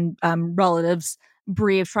and relatives,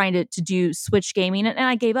 Brie, of trying to do Switch gaming. And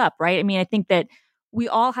I gave up, right? I mean, I think that we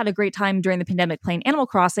all had a great time during the pandemic playing Animal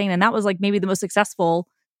Crossing. And that was like maybe the most successful,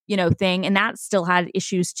 thing. And that still had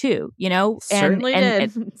issues too, Certainly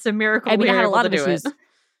did. It's a miracle. I mean, it had a lot of issues.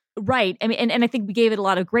 Right. I mean, and I think we gave it a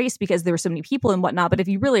lot of grace because there were so many people and whatnot. But if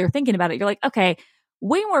you really are thinking about it, you're like, okay,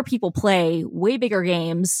 way more people play way bigger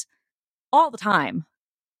games all the time.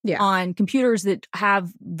 on computers that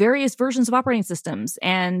have various versions of operating systems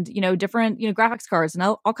and, different, graphics cards and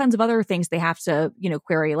all kinds of other things they have to,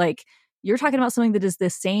 query. Like, you're talking about something that is the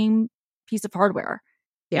same piece of hardware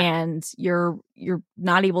and you're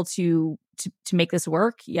not able to make this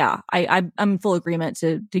work. Yeah. I'm in full agreement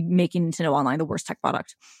to making Nintendo Online the worst tech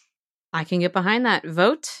product. I can get behind that.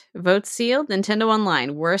 Vote sealed. Nintendo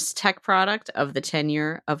Online, worst tech product of the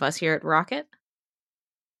tenure of us here at Rocket.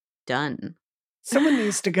 Done. Someone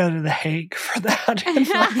needs to go to The Hague for that. They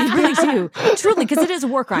really do. Truly, because it is a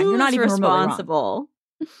war crime. You're not even responsible.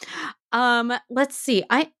 Let's see.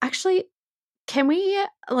 So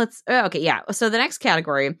the next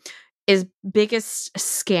category is biggest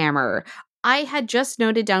scammer. I had just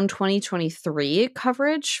noted down 2023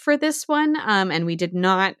 coverage for this one, and we did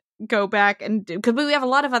not go back and because we have a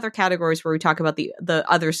lot of other categories where we talk about the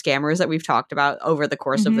other scammers that we've talked about over the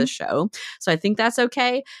course of this show. So I think that's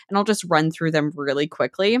okay. And I'll just run through them really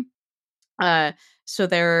quickly. So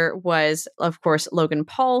there was, of course, Logan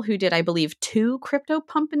Paul, who did, I believe, 2 crypto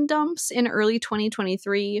pump and dumps in early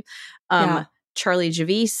 2023. Charlie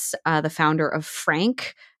Javice, the founder of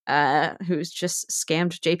Frank, who's just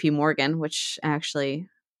scammed JP Morgan, which actually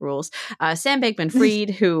rules. Sam Bankman-Fried,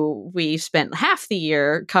 who we spent half the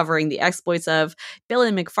year covering the exploits of. Billy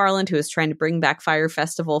McFarland, who is trying to bring back Fire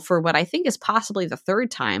Festival for what I think is possibly the 3rd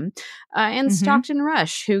time. And Stockton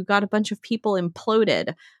Rush, who got a bunch of people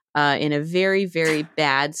imploded in a very, very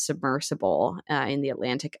bad submersible in the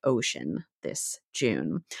Atlantic Ocean this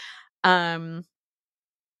June. Honestly,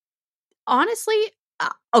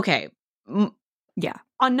 okay. Yeah.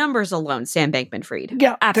 On numbers alone, Sam Bankman-Fried.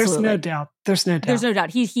 Yeah, absolutely. There's no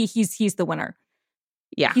doubt. He's the winner.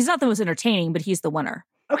 Yeah. He's not the most entertaining, but he's the winner.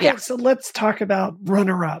 Okay, so let's talk about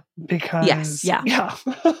runner-up because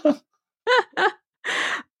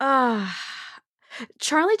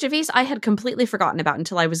Charlie Javice, I had completely forgotten about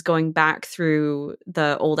until I was going back through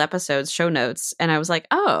the old episodes, show notes, and I was like,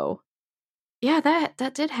 oh, yeah,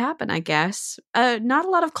 that did happen, I guess. Not a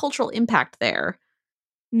lot of cultural impact there.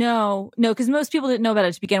 No, because most people didn't know about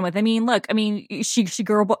it to begin with. I mean, look, she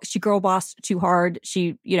girl bossed too hard.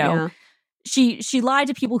 She lied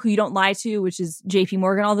to people who you don't lie to, which is JP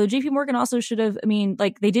Morgan. Although JP Morgan also should have,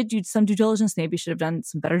 they did do some due diligence. Maybe should have done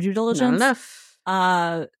some better due diligence. Not enough.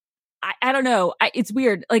 I don't know. It's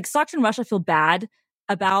weird. Like Stockton Rush, I feel bad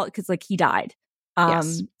about because he died.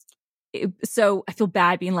 Yes. So I feel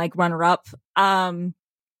bad being runner up.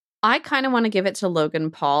 I kind of want to give it to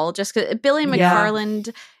Logan Paul just because Billy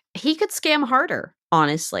McFarland, he could scam harder,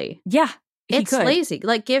 honestly. Yeah, it's lazy.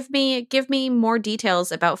 Give me more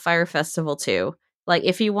details about Fire Festival 2.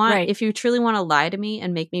 If you truly want to lie to me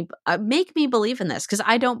and make me believe in this, because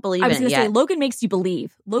I don't believe in it yet. I was going to say, Logan makes you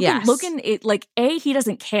believe. Logan, he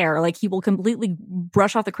doesn't care. He will completely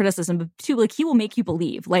brush off the criticism, but 2, he will make you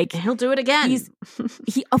believe. And he'll do it again.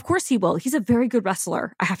 Of course he will. He's a very good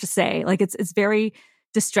wrestler, I have to say. It's very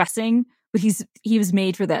distressing, but he was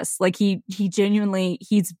made for this. He genuinely,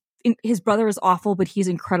 his brother is awful, but he's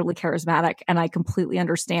incredibly charismatic, and I completely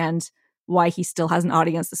understand why he still has an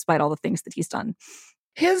audience despite all the things that he's done.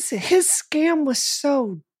 His scam was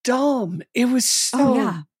so dumb. It was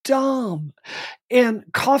so dumb. And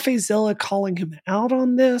CoffeeZilla calling him out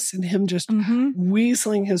on this and him just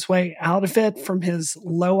weaseling his way out of it from his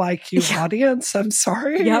low IQ audience. I'm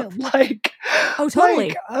sorry. Yep.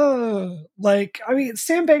 Totally. Sam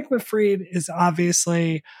Bankman-Fried is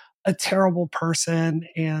obviously a terrible person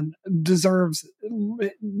and deserves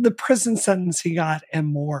the prison sentence he got and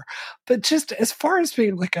more. But just as far as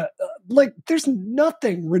being there's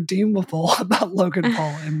nothing redeemable about Logan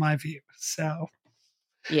Paul in my view. So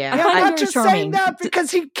yeah, I'm not just saying that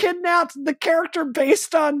because he kidnapped the character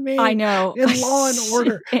based on me. I know. In Law and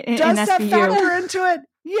Order. Does that factor into it?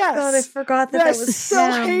 Yes. God, I forgot that was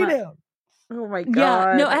still hate him. Oh my God.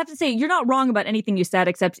 Yeah, no, I have to say, you're not wrong about anything you said,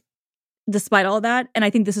 except despite all that, and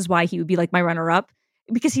I think this is why he would be my runner-up,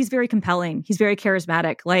 because he's very compelling. He's very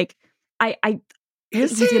charismatic.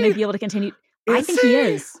 He's going to be able to continue. I think he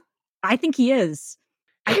is. I think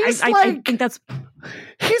I think that's...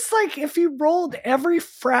 He's if you rolled every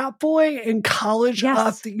frat boy in college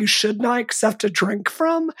up that you should not accept a drink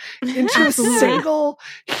from into a single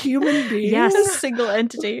human being. Yes. A single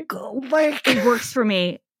entity. It works for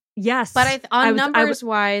me. Yes. But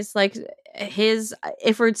numbers-wise,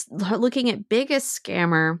 if we're looking at biggest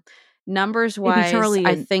scammer, numbers-wise,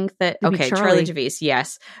 I think that... Okay, Charlie Javice,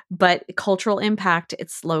 yes. But cultural impact,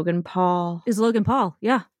 it's Logan Paul. Is Logan Paul,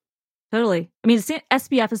 yeah. Totally.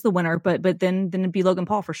 SBF is the winner, but then it'd be Logan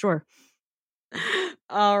Paul for sure.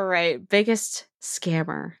 All right. Biggest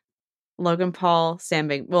scammer. Logan Paul, Sam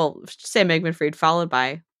Bankman-Fried, followed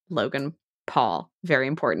by Logan Paul. Very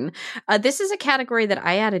important. This is a category that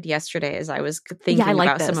I added yesterday as I was thinking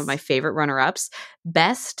about some of my favorite runner-ups.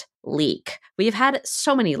 Best leak. We've had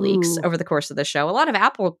so many leaks over the course of the show. A lot of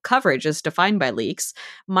Apple coverage is defined by leaks.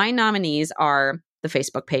 My nominees are the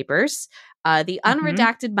Facebook papers, the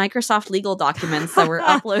unredacted Microsoft legal documents that were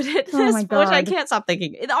uploaded, which I can't stop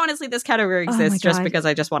thinking. Honestly, this category exists just because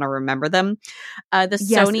I just want to remember them. The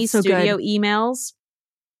Sony studio emails.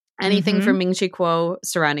 Anything from Ming-Chi Kuo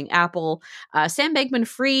surrounding Apple. Sam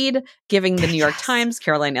Bankman-Fried giving the New York Times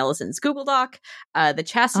Caroline Ellison's Google Doc. The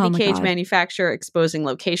Chastity Cage manufacturer exposing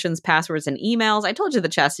locations, passwords, and emails. I told you the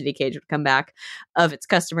Chastity Cage would come back of its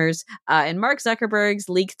customers. And Mark Zuckerberg's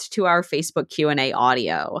leaked to our Facebook Q&A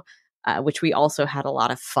audio, which we also had a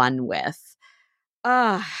lot of fun with.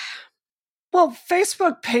 Well,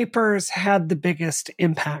 Facebook papers had the biggest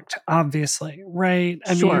impact, obviously, right?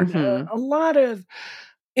 I mean, a lot of...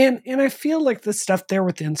 And I feel like the stuff there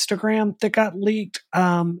with Instagram that got leaked,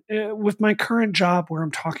 with my current job where I'm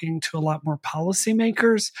talking to a lot more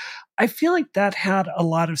policymakers, I feel like that had a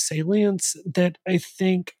lot of salience that I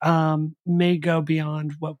think may go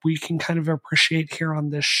beyond what we can kind of appreciate here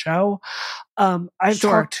on this show. I've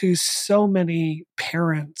talked to so many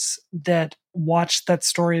parents that watched that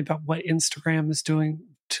story about what Instagram is doing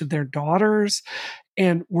to their daughters,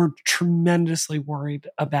 and we're tremendously worried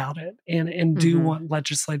about it and do want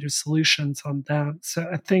legislative solutions on that. So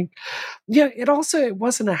I think, it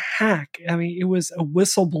wasn't a hack. I mean, it was a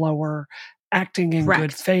whistleblower acting in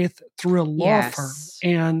good faith through a law firm.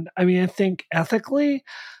 And I mean, I think ethically,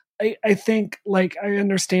 I think, like, I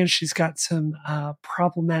understand she's got some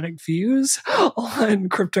problematic views on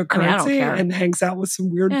cryptocurrency and hangs out with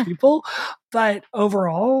some weird people. But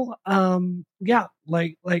overall, I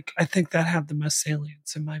think that had the most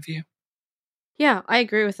salience in my view. Yeah, I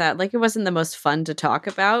agree with that. Like, it wasn't the most fun to talk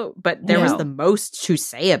about, but there was the most to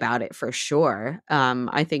say about it for sure.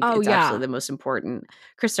 I think it's absolutely the most important.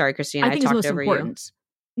 Christina, I talked over you.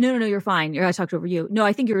 No, you're fine. I talked over you. No,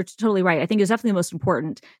 I think you're totally right. I think it's definitely the most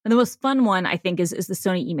important. And the most fun one, I think, is the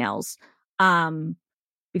Sony emails.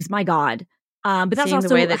 Because my God. But that's seeing also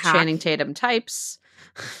the way that Channing Tatum types.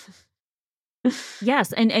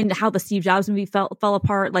 Yes, and how the Steve Jobs movie fell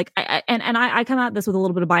apart. Like, I come at this with a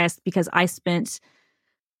little bit of bias because I spent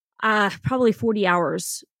probably 40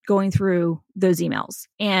 hours going through those emails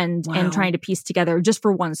and trying to piece together, just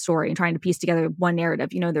for one story, and trying to piece together one narrative.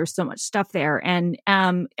 There's so much stuff there, and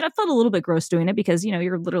I felt a little bit gross doing it because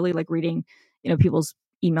you're literally like reading people's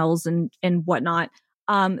emails and whatnot.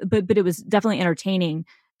 But it was definitely entertaining.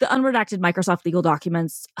 The unredacted Microsoft legal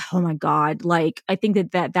documents, oh my God. Like, I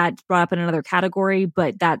think that's brought up in another category,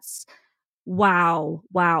 but that's wow.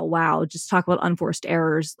 Just talk about unforced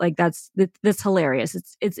errors. Like, that's hilarious.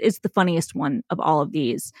 It's the funniest one of all of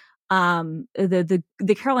these. The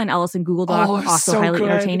Caroline Ellison Google Doc, also highly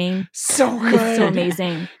entertaining. So good. It's so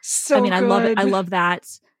amazing. I love it. I love that.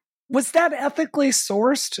 Was that ethically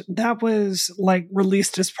sourced? That was like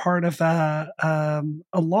released as part of a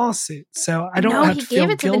lawsuit. So I don't have to feel guilty. No, he gave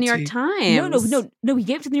it to the New York Times. No, he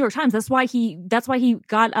gave it to the New York Times. That's why he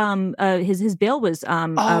got his bail was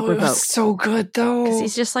revoked. It was so good though. Because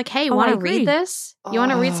he's just like, hey, want to read this? You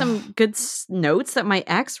want to read some good notes that my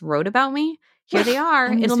ex wrote about me? Here they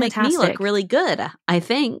are. It'll make me look really good, I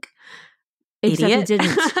think. Except Idiot. it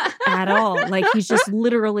didn't at all. Like, he's just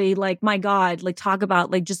literally like, my God, like, talk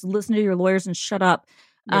about, like, just listen to your lawyers and shut up.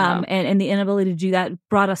 And the inability to do that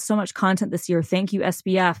brought us so much content this year. Thank you,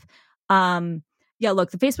 SBF.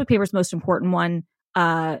 Look, the Facebook paper is the most important one.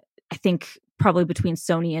 I think probably between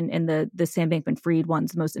Sony and the Sam Bankman-Fried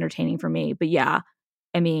one's the most entertaining for me. But I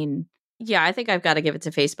think I've got to give it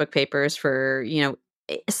to Facebook papers for,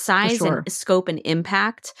 size and scope and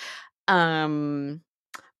impact.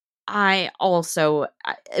 I also,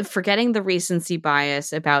 forgetting the recency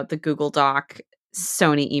bias about the Google Doc,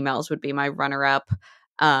 Sony emails would be my runner-up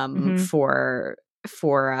for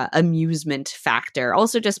amusement factor.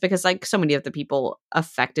 Also, just because, like, so many of the people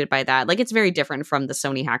affected by that, like, it's very different from the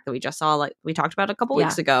Sony hack that we just saw, like we talked about a couple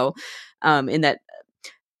weeks ago, in that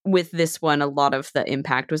with this one, a lot of the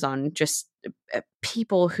impact was on just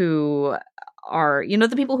people who are,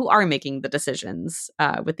 the people who are making the decisions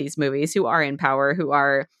with these movies, who are in power, who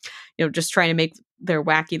are, just trying to make their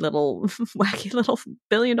wacky little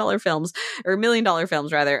billion-dollar films, or million-dollar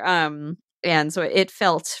films rather. And so it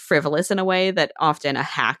felt frivolous in a way that often a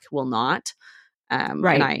hack will not.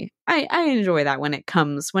 Right. And I enjoy that when it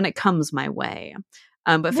comes my way.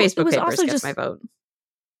 But Facebook papers gets my vote.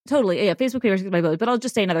 Totally. Yeah, Facebook papers gets my vote. But I'll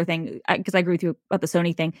just say another thing, because I agree with you about the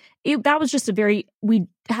Sony thing. That was just we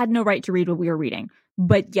had no right to read what we were reading,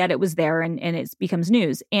 but yet it was there and it becomes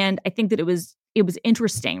news. And I think that it was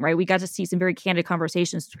interesting, right? We got to see some very candid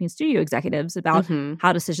conversations between studio executives about Mhm.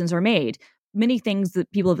 how decisions are made. Many things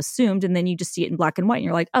that people have assumed, and then you just see it in black and white, and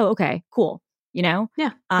you're like, oh, okay, cool, you know?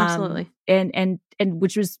 Yeah, absolutely. And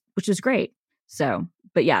which was great. So,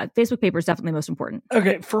 but yeah, Facebook paper is definitely most important.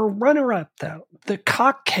 Okay, for runner-up though, the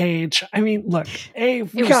cock cage. I mean, look, we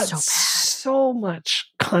got so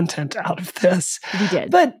much content out of this. We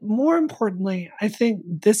did. But more importantly, I think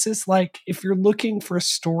this is like, if you're looking for a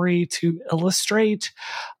story to illustrate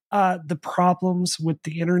the problems with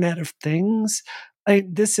the Internet of Things,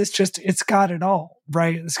 this is just, it's got it all,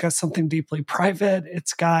 right? It's got something deeply private.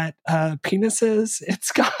 It's got penises.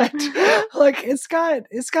 It's got it's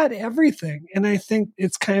got everything. And I think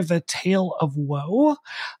it's kind of a tale of woe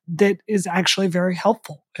that is actually very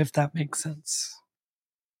helpful, if that makes sense.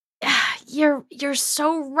 You're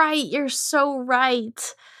so right. You're so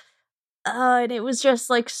right. And it was just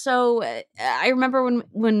like, so I remember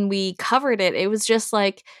when we covered it, it was just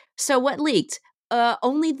like, so what leaked?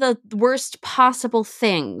 Only the worst possible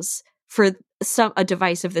things for a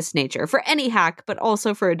device of this nature, for any hack, but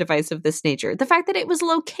also for a device of this nature. The fact that it was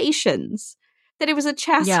locations, that it was a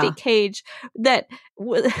chastity cage, that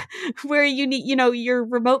where you need, you're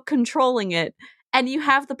remote controlling it, and you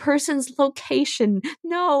have the person's location.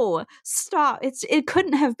 No, stop. It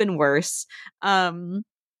couldn't have been worse.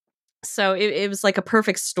 So it was like a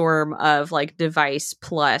perfect storm of like device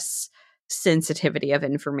plus sensitivity of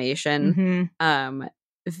information.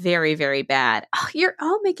 Very, very bad. Oh, you're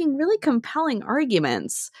all making really compelling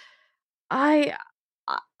arguments. I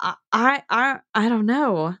don't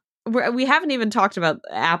know. We haven't even talked about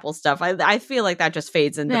Apple stuff. I feel like that just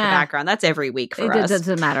fades into the background. That's every week for us. It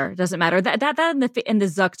doesn't matter. That in the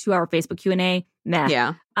Zuck 2-hour Facebook Q&A. Meh.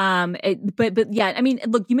 Yeah. But yeah, I mean,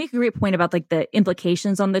 look, you make a great point about like the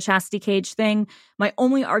implications on the chastity cage thing. My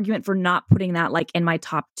only argument for not putting that like in my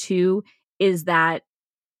top 2 is that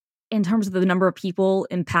in terms of the number of people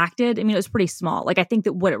impacted, I mean, it was pretty small. Like, I think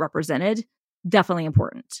that what it represented, definitely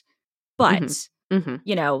important. But,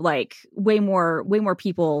 like way more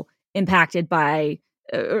people impacted by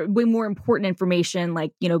way more important information,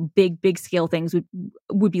 like, big scale things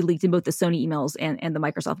would be leaked in both the Sony emails and the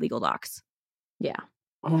Microsoft legal docs. Yeah.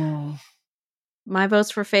 My vote's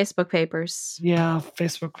for Facebook papers. Yeah,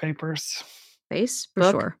 Facebook papers.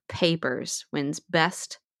 Facebook papers wins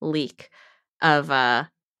best leak of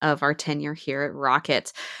our tenure here at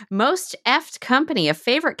Rocket. Most effed company, a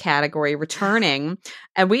favorite category returning,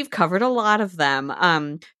 and we've covered a lot of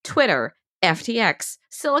them. Twitter, FTX,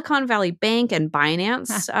 Silicon Valley Bank, and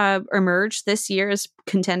Binance emerged this year as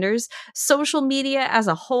contenders. Social media as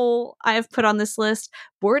a whole, I have put on this list.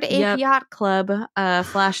 Bored Ape Yacht Club,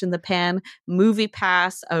 flash in the pan.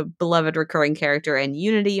 MoviePass, a beloved recurring character, and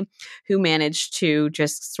Unity, who managed to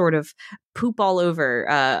just sort of poop all over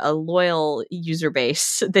a loyal user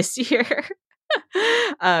base this year.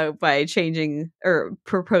 By changing or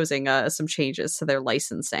proposing some changes to their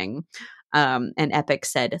licensing. And Epic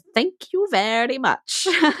said, "Thank you very much."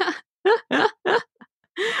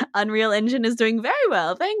 Unreal Engine is doing very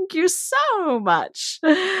well. Thank you so much.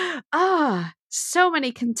 So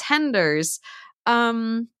many contenders.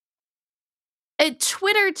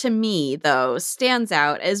 Twitter to me, though, stands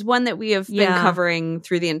out as one that we have been covering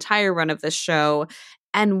through the entire run of this show,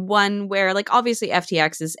 and one where, like, obviously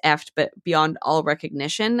FTX is effed, but beyond all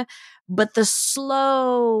recognition. But the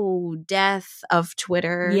slow death of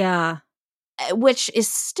Twitter, which is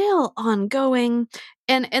still ongoing,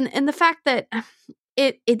 and the fact that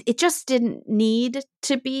it just didn't need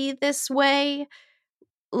to be this way.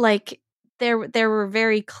 Like, there were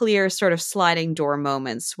very clear sort of sliding door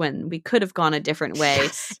moments when we could have gone a different way.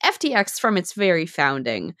 FTX from its very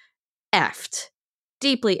founding, effed.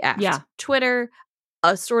 Deeply effed. Yeah. Twitter,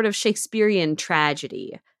 a sort of Shakespearean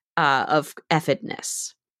tragedy of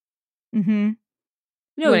effedness. No,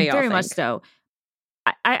 very much so.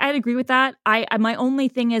 I'd agree with that. My only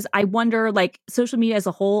thing is, I wonder, like, social media as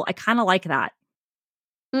a whole, I kind of like that.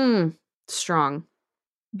 Strong.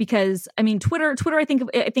 Because, I mean, Twitter, I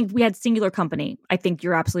think we had singular company. I think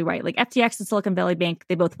you're absolutely right. Like, FTX and Silicon Valley Bank,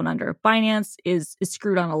 they both went under. Binance is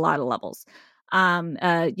screwed on a lot of levels.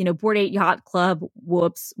 Bored Ape Yacht Club,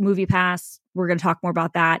 whoops. MoviePass, we're going to talk more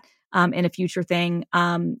about that in a future thing.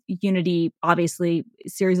 Unity, obviously,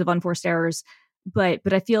 series of unforced errors. But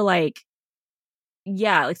I feel like,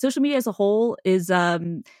 like social media as a whole is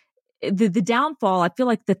the downfall. I feel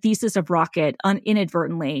like the thesis of Rocket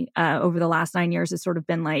inadvertently over the last 9 years has sort of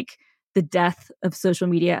been like the death of social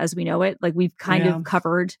media as we know it. Like, we've kind of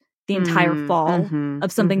covered the entire fall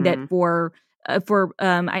of something that for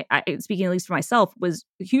I speaking at least for myself was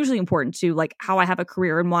hugely important to like how I have a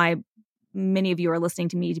career and why many of you are listening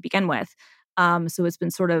to me to begin with. So it's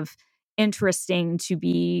been sort of interesting to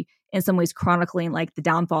be in some ways chronicling like the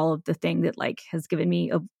downfall of the thing that like has given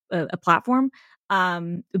me a platform.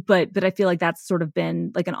 But I feel like that's sort of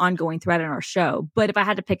been like an ongoing thread in our show. But if I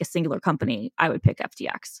had to pick a singular company, I would pick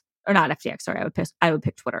FTX or not FTX. Sorry, I would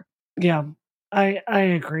pick Twitter. Yeah, I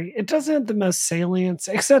agree. It doesn't have the most salience,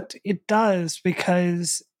 except it does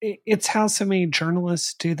because it's how so many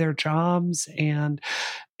journalists do their jobs, and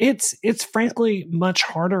it's frankly much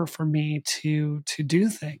harder for me to do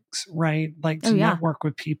things, right? Like to network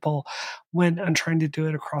with people when I'm trying to do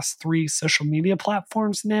it across 3 social media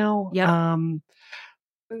platforms now. Yep.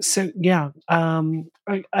 So yeah, I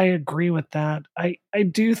agree with that. I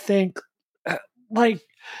do think like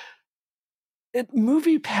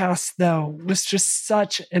Movie Pass though was just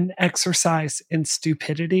such an exercise in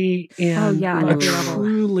stupidity in a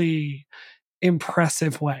truly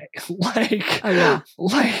impressive way. Like,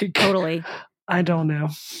 like totally. I don't know.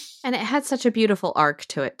 And it had such a beautiful arc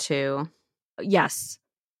to it too. Yes.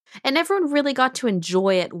 And everyone really got to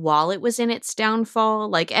enjoy it while it was in its downfall.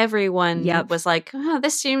 Like everyone was like, oh,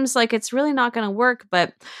 this seems like it's really not going to work,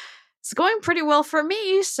 but it's going pretty well for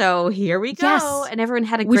me. So here we go. Yes. And everyone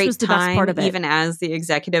had a Which great was the time, best part of it. even as the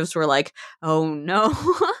executives were like, oh no.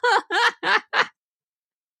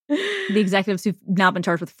 The executives who've now been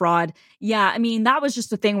charged with fraud. Yeah, I mean, that was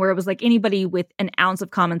just a thing where it was like anybody with an ounce of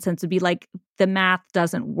common sense would be like, the math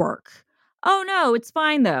doesn't work. Oh no, it's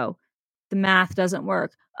fine though. The math doesn't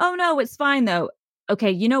work. Oh no, it's fine though.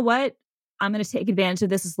 Okay, you know what? I'm going to take advantage of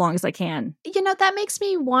this as long as I can. You know, that makes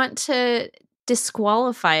me want to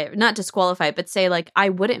not disqualify it, but say like, I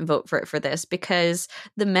wouldn't vote for it for this because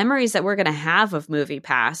the memories that we're going to have of Movie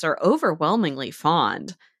Pass are overwhelmingly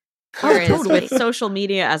fond. Whereas with social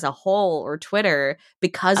media as a whole or Twitter,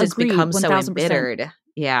 because it's become 1000%. So embittered.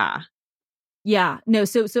 Yeah. Yeah, no.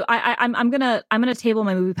 So I'm gonna table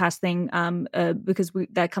my Movie Pass thing because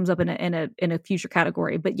that comes up in a future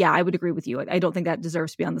category. But yeah, I would agree with you. I don't think that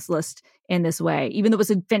deserves to be on this list in this way. Even though it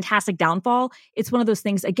was a fantastic downfall, it's one of those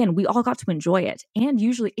things. Again, we all got to enjoy it, and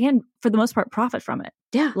for the most part, profit from it.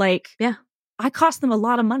 Yeah, yeah. I cost them a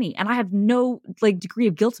lot of money, and I have no degree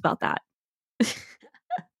of guilt about that.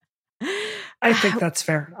 I think that's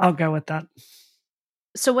fair. I'll go with that.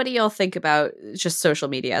 So what do y'all think about just social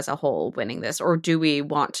media as a whole winning this? Or do we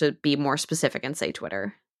want to be more specific and say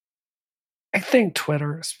Twitter? I think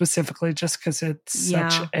Twitter specifically, just because it's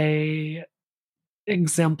such a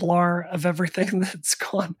exemplar of everything that's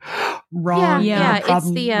gone wrong. Yeah.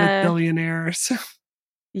 It's the with billionaires.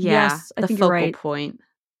 Yes, I think you're right. Point.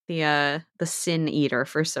 The sin eater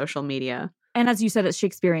for social media. And as you said, it's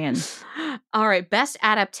Shakespearean. All right, best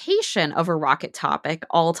adaptation of a Rocket topic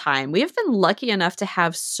all time. We have been lucky enough to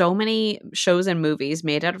have so many shows and movies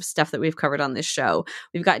made out of stuff that we've covered on this show.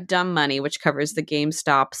 We've got Dumb Money, which covers the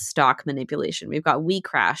GameStop stock manipulation. We've got We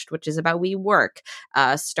Crashed, which is about WeWork,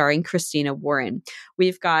 starring Christina Warren.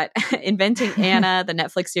 We've got Inventing Anna, the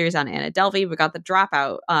Netflix series on Anna Delvey. We've got The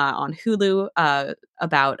Dropout on Hulu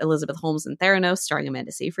about Elizabeth Holmes and Theranos, starring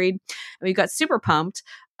Amanda Seyfried. And we've got Super Pumped,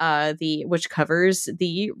 which covers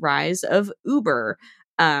the rise of Uber,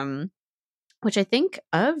 which I think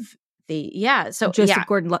of Joseph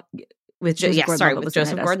Gordon-Levitt. With Joseph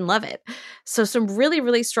Gordon-Levitt. So some really,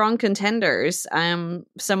 really strong contenders. Some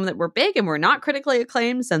that were big and were not critically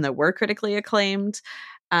acclaimed, some that were critically acclaimed.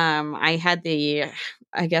 I had the,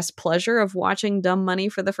 pleasure of watching Dumb Money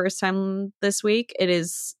for the first time this week. It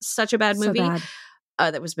is such a bad movie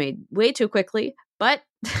that was made way too quickly, but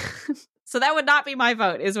so that would not be my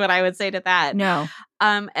vote, is what I would say to that. No.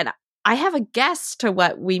 And I have a guess to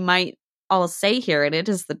what we might all say here, and it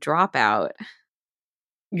is The Dropout.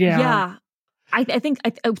 Yeah. I think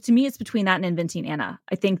to me it's between that and Inventing Anna.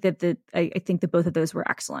 I think that I think that both of those were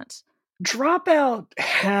excellent. Dropout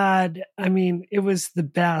it was the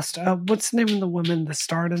best. What's the name of the woman that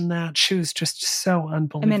starred in that? She was just so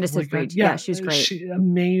unbelievable. Amanda Seyfried. Yeah, she was great.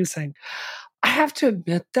 Amazing. I have to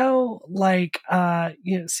admit though,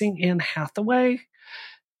 seeing Anne Hathaway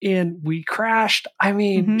in We Crashed,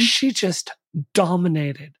 she just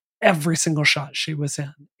dominated every single shot she was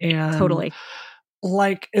in. And totally.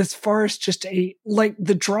 As far as just The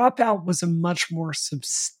Dropout was a much more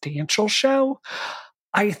substantial show.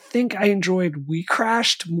 I think I enjoyed We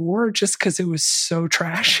Crashed more just because it was so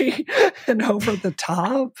trashy and over the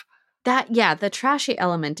top. The trashy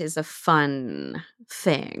element is a fun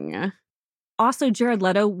thing. Also, Jared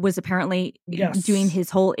Leto was apparently doing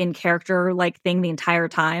his whole in character thing the entire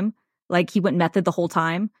time. He went method the whole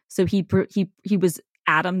time, so he was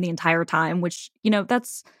Adam the entire time. Which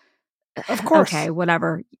that's Of course. Okay,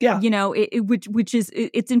 whatever. Yeah. You know,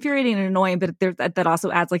 it's infuriating and annoying, but that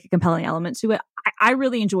also adds like a compelling element to it. I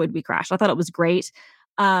really enjoyed We Crashed. I thought it was great.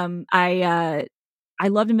 I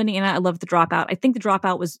loved Inventing Anna. I loved The Dropout. I think The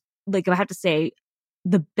Dropout was, like, if I have to say,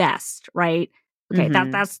 the best, right? Okay,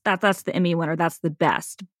 that's the Emmy winner. That's the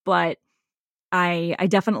best. But I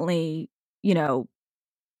definitely, I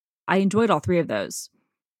enjoyed all three of those.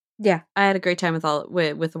 Yeah, I had a great time with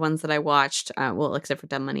the ones that I watched. Well, except for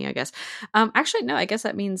Dumb Money, I guess. Actually, no, I guess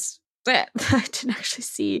that means that I didn't actually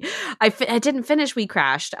see. I didn't finish We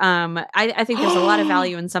Crashed. I think there's a lot of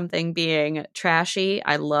value in something being trashy.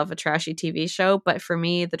 I love a trashy TV show, but for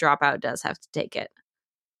me, The Dropout does have to take it.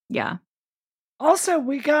 Yeah. Also,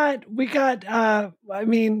 we got we got one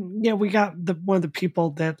of the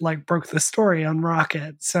people that like broke the story on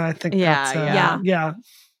Rocket. So I think yeah,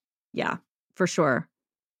 for sure.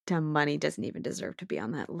 Dumb Money doesn't even deserve to be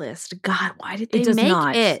on that list. God, why did they does make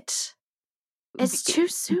not. it? It's too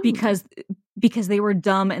soon. Because they were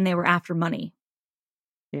dumb and they were after money.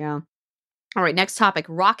 Yeah. All right, next topic.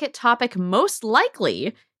 Rocket topic most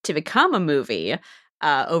likely to become a movie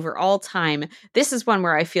over all time. This is one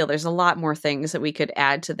where I feel there's a lot more things that we could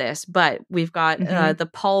add to this, but we've got the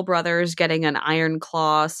Paul brothers getting an Iron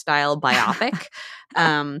Claw style biopic.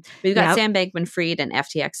 We've got Sam Bankman-Fried and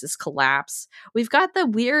FTX's collapse. We've got the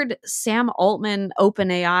weird Sam Altman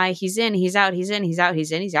OpenAI. He's in, he's out, he's in, he's out,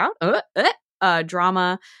 he's in, he's out.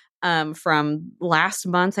 Drama from last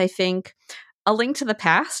month, I think. A Link to the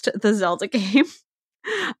Past, the Zelda game.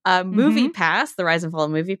 Movie Pass, the Rise and Fall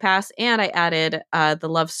of Movie Pass, and I added the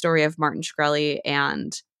love story of Martin Shkreli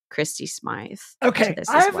and Christy Smythe. Okay,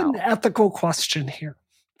 I have an ethical question here.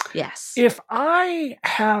 Yes. If I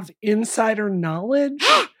have insider knowledge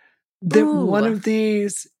that one of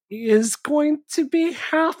these is going to be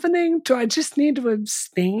happening, do I just need to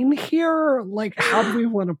abstain here? Like, how do we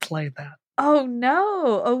want to play that? Oh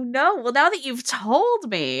no! Well, now that you've told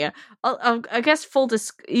me, I guess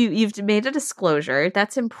you've made a disclosure.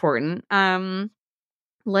 That's important.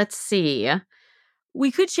 Let's see. We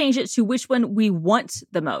could change it to which one we want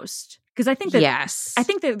the most, because I think that I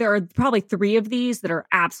think that there are probably 3 of these that are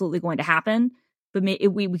absolutely going to happen. But we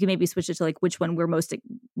can maybe switch it to like which one we're most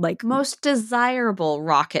desirable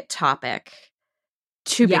rocket topic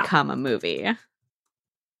to become a movie.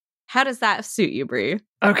 How does that suit you, Brie?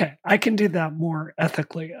 Okay, I can do that more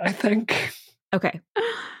ethically, I think. Okay.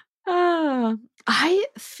 I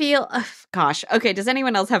feel, gosh. Okay, does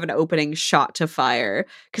anyone else have an opening shot to fire?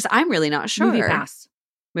 Because I'm really not sure.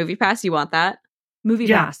 Movie Pass, you want that? Movie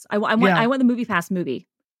Pass. I want the Movie Pass movie.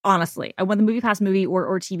 Honestly, I want the Movie Pass movie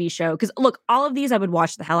or TV show. Because look, all of these I would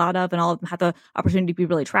watch the hell out of, and all of them have the opportunity to be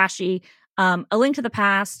really trashy. A Link to the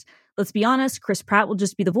Past. Let's be honest, Chris Pratt will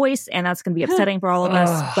just be the voice, and that's going to be upsetting for all of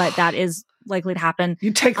us, but that is likely to happen.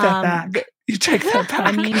 You take that back. You take that back.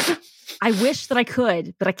 I mean, I wish that I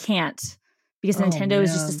could, but I can't, because Nintendo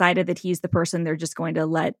has just decided that he's the person they're just going to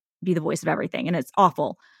let be the voice of everything, and it's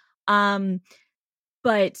awful. So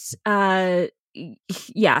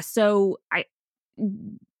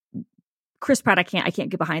Chris Pratt, I can't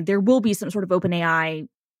get behind. There will be some sort of OpenAI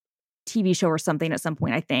TV show or something at some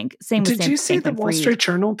point, I think. Did you see the Wall Street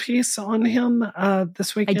Journal piece on him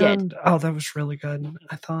this weekend? I did. Oh, that was really good.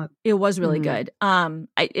 I thought it was really good.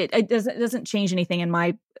 It doesn't change anything in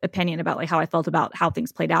my opinion about like how I felt about how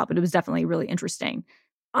things played out, but it was definitely really interesting.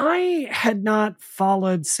 I had not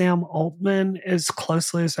followed Sam Altman as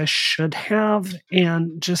closely as I should have,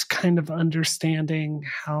 and just kind of understanding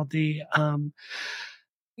how the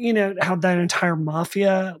how that entire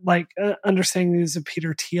mafia, understanding he was a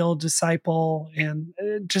Peter Thiel disciple, and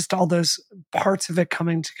just all those parts of it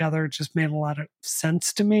coming together just made a lot of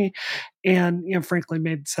sense to me. And, frankly,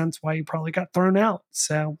 made sense why he probably got thrown out.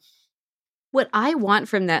 So what I want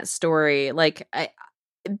from that story,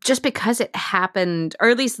 just because it happened, or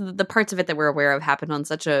at least the parts of it that we're aware of happened on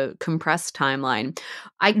such a compressed timeline,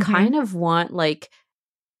 I kind of want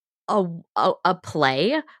a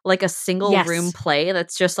play, like a single room play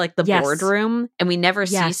that's just like the boardroom, and we never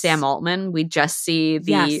see Sam Altman. We just see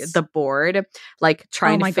the board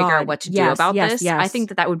trying to figure out what to do about this. I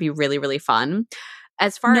think that would be really, really fun.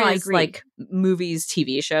 As far as movies,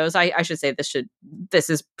 TV shows, I should say this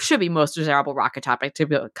should be most desirable rocket topic to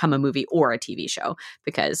become a movie or a TV show,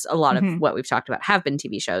 because a lot of what we've talked about have been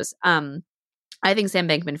TV shows. I think Sam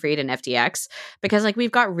Bankman-Fried and FTX, because we've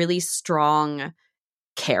got really strong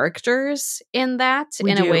characters in that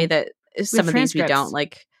a way that some of these we don't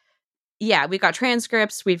like. Yeah, we've got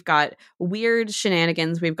transcripts, we've got weird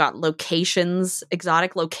shenanigans, we've got locations,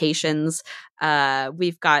 exotic locations,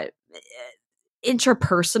 we've got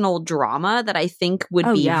interpersonal drama that I think would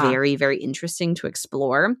be very, very interesting to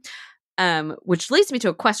explore. Which leads me to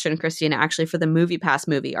a question, Christina, actually, for the Movie Pass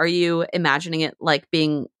movie. Are you imagining it like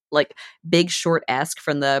being like Big Short-esque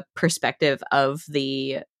from the perspective of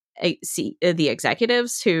the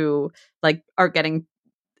executives who like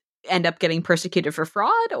end up getting persecuted for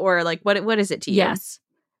fraud, or like what is it to you? Yes.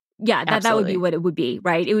 Yeah, that would be what it would be,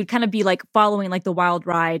 right? It would kind of be like following like the wild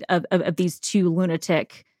ride of these two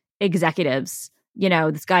lunatic executives. You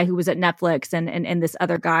know, this guy who was at Netflix and this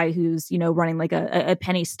other guy who's, you know, running like a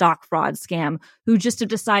penny stock fraud scam, who just have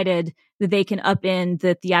decided that they can upend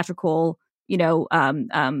the theatrical, you know,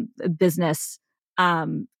 business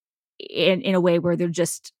in a way where they're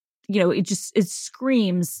just, you know, it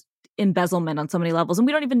screams embezzlement on so many levels, and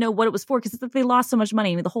we don't even know what it was for because they lost so much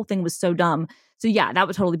money. I mean, the whole thing was so dumb. So yeah, that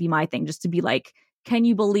would totally be my thing, just to be like, can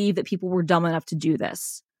you believe that people were dumb enough to do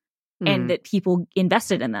this and that people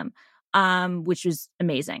invested in them, which was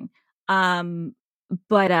amazing.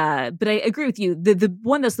 But I agree with you. The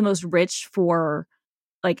one that's the most rich for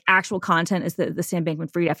like actual content is the Sam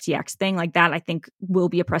Bankman-Fried FTX thing. Like that, I think will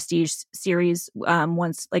be a prestige series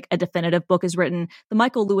once like a definitive book is written. The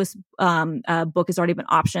Michael Lewis book has already been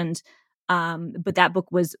optioned, but that book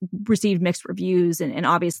received mixed reviews and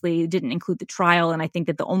obviously didn't include the trial. And I think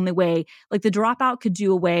that the only way, like the Dropout could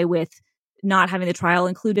do away with not having the trial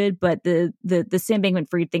included, but the Sam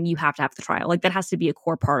Bankman-Fried thing, you have to have the trial. Like that has to be a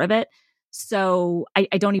core part of it. So I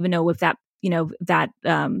don't even know if that, you know, that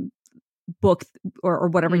book or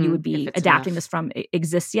whatever you would be adapting this from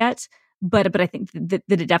exists yet, but I think that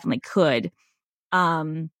it definitely could.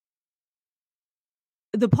 The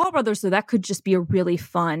Paul brothers, though, that could just be a really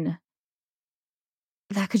fun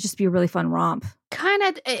romp. Kind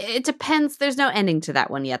of, it depends. There's no ending to that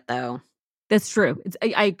one yet, though. That's true.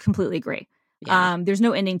 I completely agree. Yeah. There's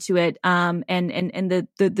no ending to it. And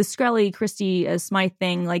the Scully Christie Smythe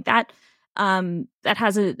thing, like that. That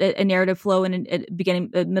has a narrative flow and a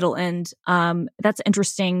beginning, a middle, end. That's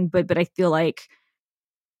interesting, but I feel like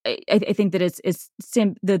I think that it's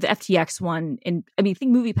the FTX one, and I mean, I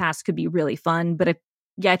think Movie Pass could be really fun, but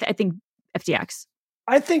I think FTX.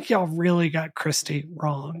 I think y'all really got Christie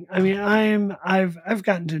wrong. I mean, I've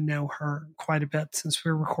gotten to know her quite a bit since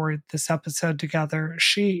we recorded this episode together.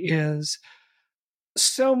 She is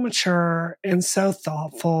so mature and so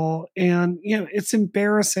thoughtful, and you know, it's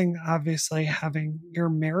embarrassing obviously having your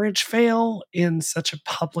marriage fail in such a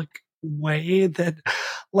public way that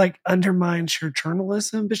like undermines your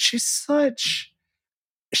journalism, but she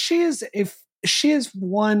is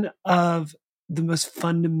one of the most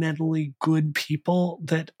fundamentally good people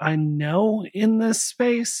that I know in this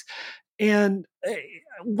space. And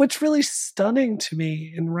what's really stunning to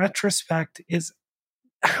me in retrospect is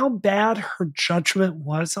how bad her judgment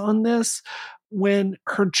was on this, when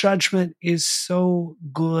her judgment is so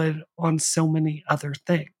good on so many other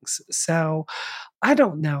things. So I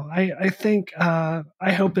don't know. I think, I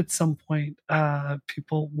hope at some point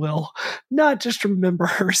people will not just remember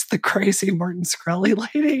her as the crazy Martin Shkreli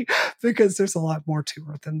lady, because there's a lot more to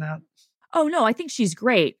her than that. Oh, no, I think she's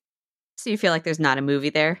great. So you feel like there's not a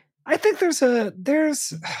movie there? I think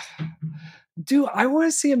do I want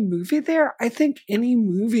to see a movie there? I think any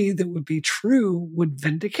movie that would be true would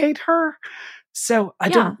vindicate her. So I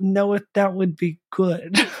don't know if that would be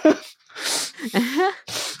good.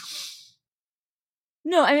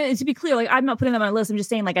 No, I mean, to be clear, like I'm not putting them on a list. I'm just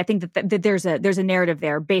saying, like, I think that there's a narrative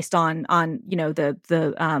there based on you know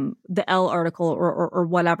the Elle article or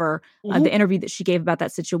whatever, the interview that she gave about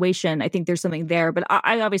that situation. I think there's something there, but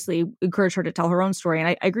I obviously encourage her to tell her own story, and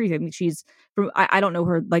I agree with you. I mean, she's I don't know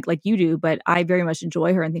her like you do, but I very much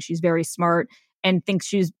enjoy her and think she's very smart and think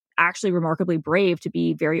she's actually remarkably brave to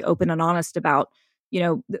be very open and honest about, you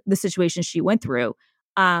know, the situation she went through.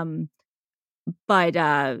 But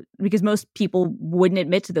because most people wouldn't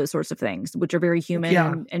admit to those sorts of things, which are very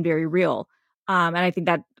human and very real. And I think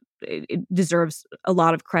that it deserves a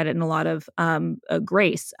lot of credit and a lot of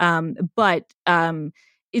grace. But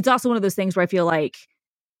it's also one of those things where I feel like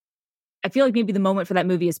maybe the moment for that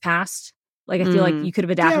movie is past. Like, I feel like you could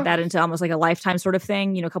have adapted that into almost like a Lifetime sort of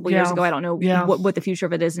thing, you know, a couple years ago. I don't know what the future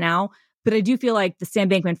of it is now. But I do feel like the Sam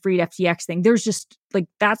Bankman-Fried FTX thing, there's just like,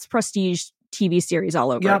 that's prestige TV series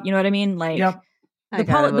all over it. You know what I mean? Like the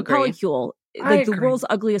polycule, like the world's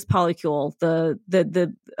ugliest polycule,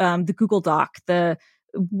 the Google Doc, the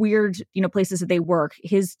weird, you know, places that they work,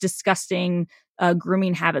 his disgusting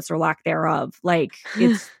grooming habits or lack thereof. Like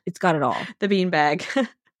it's got it all. The beanbag.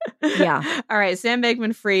 Yeah. All right. Sam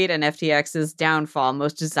Bankman-Fried and FTX's downfall,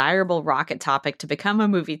 most desirable rocket topic to become a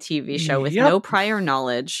movie TV show with no prior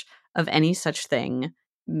knowledge of any such thing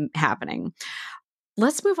happening.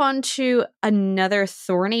 Let's move on to another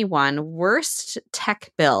thorny one, worst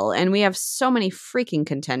tech bill. And we have so many freaking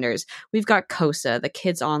contenders. We've got KOSA, the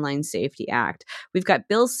Kids Online Safety Act. We've got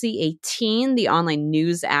Bill C-18, the Online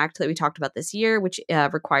News Act that we talked about this year, which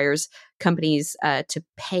requires companies to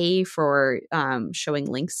pay for showing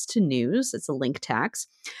links to news. It's a link tax.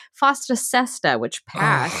 FOSTA-SESTA, which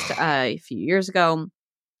passed a few years ago.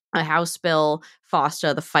 A House bill,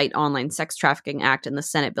 FOSTA, the Fight Online Sex Trafficking Act, and the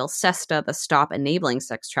Senate bill SESTA, the Stop Enabling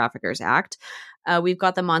Sex Traffickers Act. We've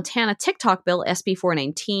got the Montana TikTok bill, SB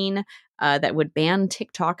 419, that would ban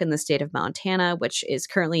TikTok in the state of Montana, which is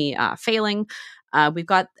currently failing. We've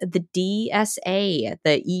got the DSA,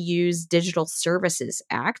 the EU's Digital Services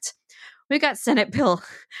Act. We got Senate Bill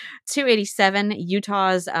 287,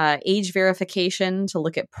 Utah's age verification to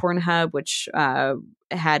look at Pornhub, which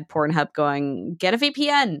had Pornhub going, get a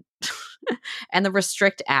VPN. And the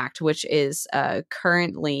Restrict Act, which is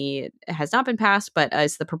currently has not been passed, but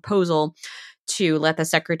is the proposal to let the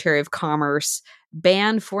Secretary of Commerce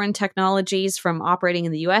ban foreign technologies from operating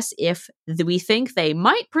in the U.S. if we think they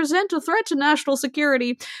might present a threat to national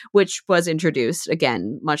security, which was introduced,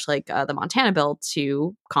 again, much like the Montana bill,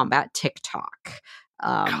 to combat TikTok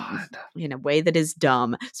in a way that is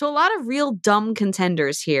dumb. So a lot of real dumb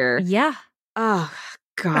contenders here. Yeah. Oh,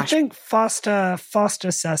 gosh. I think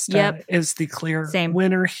FOSTA-SESTA is the clear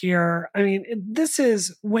winner here. I mean, this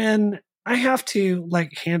is when I have to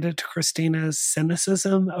hand it to Christina's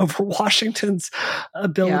cynicism over Washington's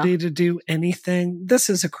ability to do anything. This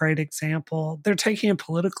is a great example. They're taking a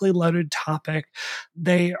politically loaded topic.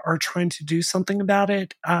 They are trying to do something about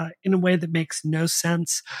it in a way that makes no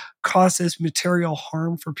sense, causes material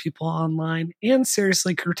harm for people online, and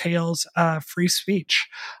seriously curtails free speech.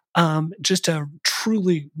 Just a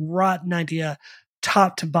truly rotten idea.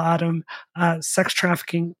 Top to bottom, sex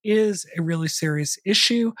trafficking is a really serious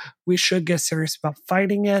issue. We should get serious about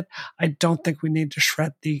fighting it. I don't think we need to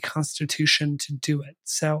shred the Constitution to do it.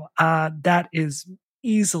 So that is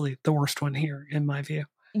easily the worst one here, in my view.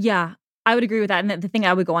 Yeah, I would agree with that. And the thing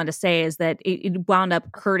I would go on to say is that it wound up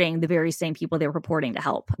hurting the very same people they were purporting to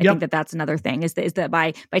help. I think that that's another thing is that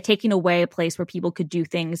by taking away a place where people could do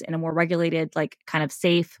things in a more regulated, kind of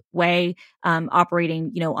safe way,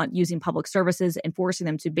 operating, using public services and forcing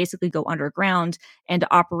them to basically go underground and to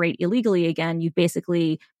operate illegally again, you've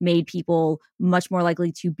basically made people much more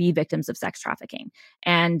likely to be victims of sex trafficking.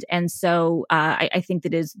 And so I think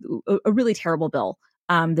that is a really terrible bill.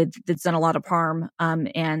 That's done a lot of harm. I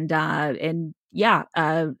think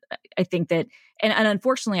that, and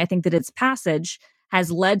unfortunately, I think that its passage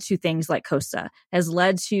has led to things like KOSA, has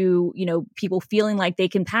led to, people feeling like they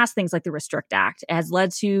can pass things like the Restrict Act, has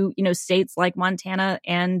led to, states like Montana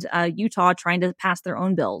and Utah trying to pass their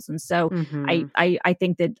own bills. And so I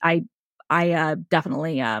think that I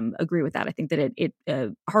definitely agree with that. I think that it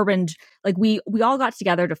harbinger, we all got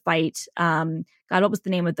together to fight. God, what was the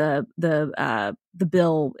name of the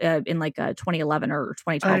bill in 2011 or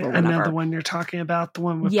 2012 or whatever? I know the one you're talking about, the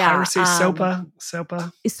one with piracy,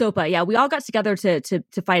 SOPA. Yeah, we all got together to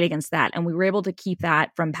fight against that, and we were able to keep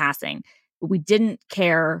that from passing. But we didn't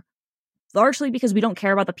care, largely because we don't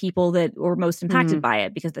care about the people that were most impacted by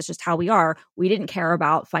it, because that's just how we are. We didn't care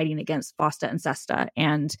about fighting against FOSTA and SESTA,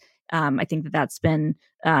 and I think that that's been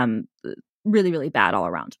really, really bad all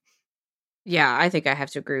around. Yeah, I think I have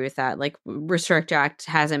to agree with that. Restrict Act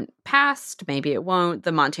hasn't passed. Maybe it won't.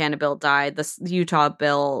 The Montana bill died. The Utah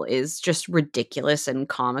bill is just ridiculous and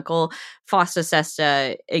comical.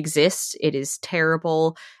 FOSTA-SESTA exists. It is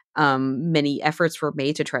terrible. Many efforts were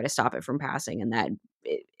made to try to stop it from passing, and that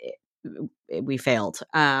we failed.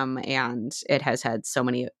 And it has had so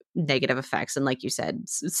many negative effects. And like you said,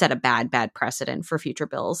 set a bad precedent for future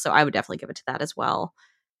bills. So I would definitely give it to that as well.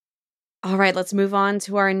 All right, let's move on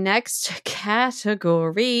to our next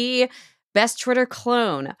category. Best Twitter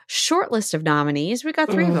clone. Short list of nominees. We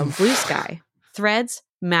got 3 of them. Blue Sky, Threads,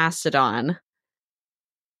 Mastodon.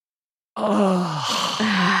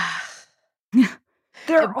 Oh.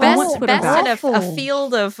 They're best in a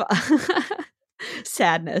field of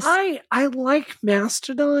sadness. I like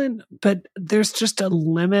Mastodon, but there's just a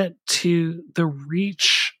limit to the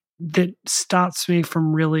reach that stops me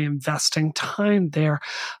from really investing time there.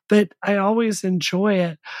 But I always enjoy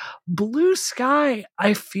it. Blue Sky,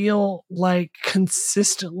 I feel like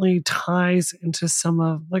consistently ties into some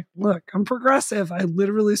of, look, I'm progressive. I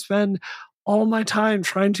literally spend all my time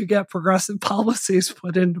trying to get progressive policies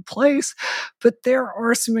put into place. But there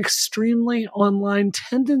are some extremely online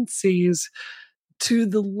tendencies to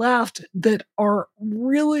the left that are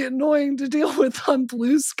really annoying to deal with on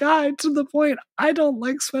Blue Sky, to the point I don't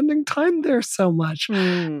like spending time there so much.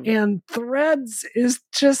 And Threads is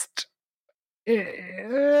just,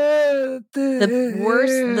 The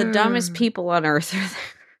worst, the dumbest people on earth are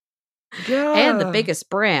there. Yeah. And the biggest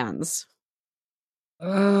brands.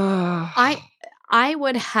 I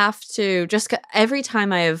would have to every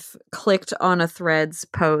time I have clicked on a Threads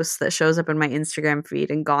post that shows up in my Instagram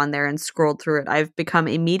feed and gone there and scrolled through it, I've become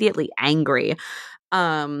immediately angry.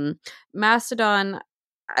 Mastodon,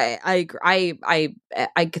 I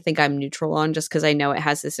think I'm neutral on, just because I know it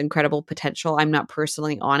has this incredible potential. I'm not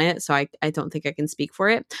personally on it, so I don't think I can speak for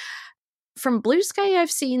it. From Blue Sky, I've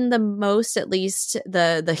seen the most, at least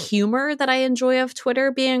the humor that I enjoy of Twitter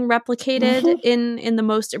being replicated in the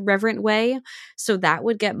most irreverent way. So that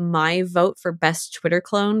would get my vote for best Twitter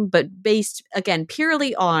clone, but based, again,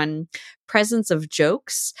 purely on presence of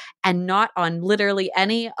jokes and not on literally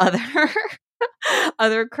any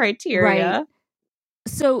other criteria. Right.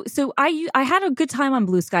 So I had a good time on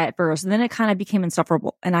Blue Sky at first, and then it kind of became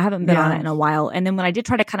insufferable, and I haven't been on it in a while. And then when I did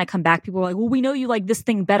try to kind of come back, people were like, "Well, we know you like this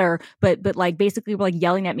thing better," but like basically were like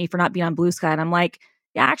yelling at me for not being on Blue Sky, and I'm like,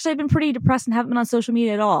 "Yeah, actually, I've been pretty depressed and haven't been on social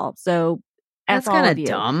media at all." So that's kind of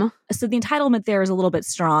dumb. So the entitlement there is a little bit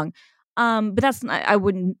strong, but that's I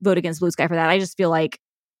wouldn't vote against Blue Sky for that. I just feel like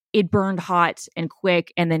it burned hot and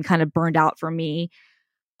quick, and then kind of burned out for me.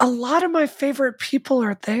 A lot of my favorite people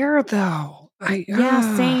are there, though.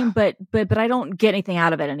 Yeah, same, but I don't get anything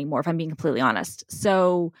out of it anymore, if I'm being completely honest.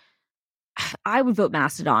 So I would vote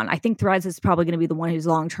Mastodon. I think Threads is probably going to be the one who's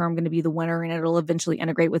long term going to be the winner, and it'll eventually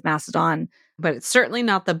integrate with Mastodon. But it's certainly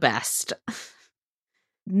not the best.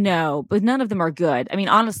 No, but none of them are good. I mean,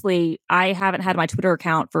 honestly, I haven't had my Twitter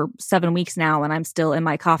account for 7 weeks now, and I'm still in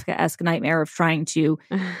my Kafka-esque nightmare of trying to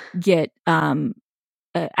get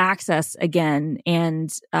access again,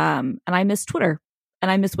 and I miss Twitter. And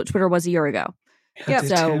I miss what Twitter was a year ago. Yeah,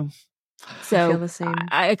 so I feel the same.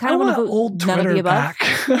 I kind of want to vote old none Twitter of the above.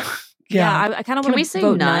 Yeah, I kind of want to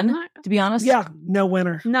vote none, to be honest. Yeah, no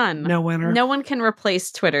winner. None. No winner. No one can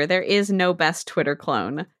replace Twitter. There is no best Twitter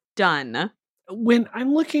clone. Done. When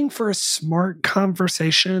I'm looking for a smart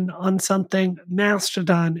conversation on something,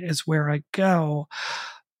 Mastodon is where I go.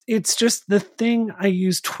 It's just the thing I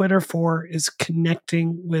use Twitter for is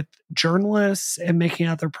connecting with journalists and making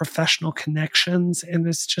other professional connections. And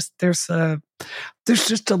it's just, there's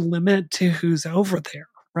just a limit to who's over there.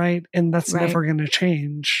 Right. And that's never going to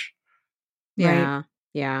change. Yeah. Right?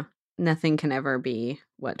 Yeah. Nothing can ever be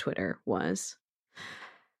what Twitter was.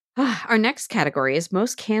 Our next category is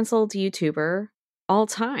most canceled YouTuber all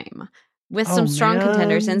time, with some strong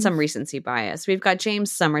contenders and some recency bias. We've got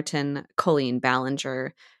James Somerton, Colleen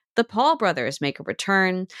Ballinger. The Paul brothers make a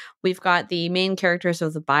return. We've got the main characters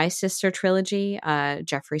of the Bi Sister trilogy,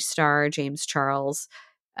 Jeffree Star, James Charles,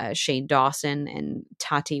 Shane Dawson, and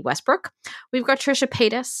Tati Westbrook. We've got Trisha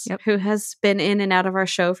Paytas, who has been in and out of our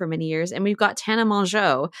show for many years. And we've got Tana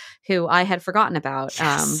Mongeau, who I had forgotten about,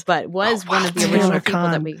 but was one of the original people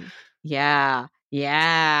that we... Yeah.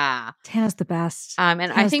 Tana's the best. And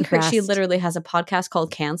Tana's I think she literally has a podcast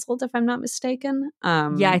called Cancelled, if I'm not mistaken.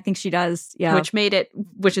 Yeah, I think she does. Yeah.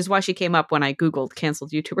 Which is why she came up when I Googled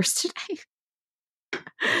canceled YouTubers today.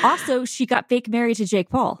 Also, she got fake married to Jake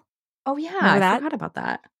Paul. Oh, yeah. I forgot about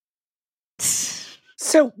that.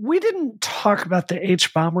 So we didn't talk about the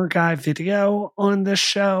H-Bomber guy video on this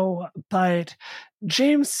show, but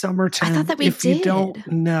James Somerton, I thought that we did. You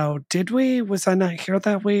don't know, did we? Was I not here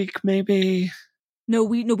that week, maybe? No,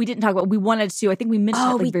 we didn't talk about it. We wanted to. I think we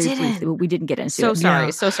mentioned it very briefly, but we didn't get into it.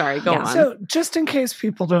 So sorry. Go on. So just in case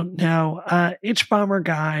people don't know, H-Bomber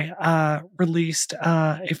guy released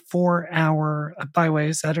a 4-hour, by the way,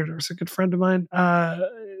 his editor is a good friend of mine,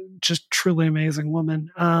 just truly amazing woman.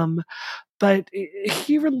 But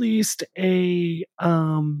he released a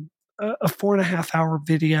 4.5-hour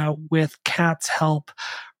video with Kat's help,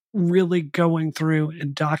 really going through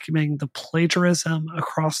and documenting the plagiarism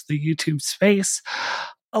across the YouTube space.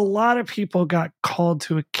 A lot of people got called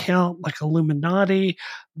to account like Illuminati,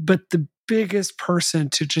 but the biggest person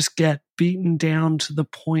to just get beaten down to the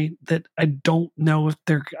point that I don't know if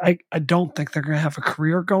I don't think they're going to have a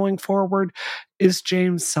career going forward is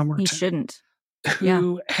James Somerton. He shouldn't.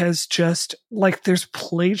 Who has just, like, there's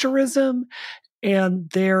plagiarism and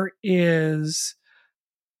there is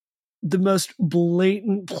the most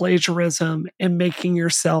blatant plagiarism and making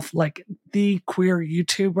yourself like the queer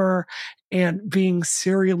YouTuber and being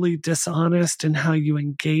serially dishonest in how you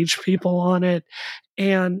engage people on it.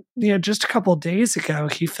 And, just a couple of days ago,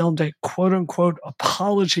 he filmed a quote unquote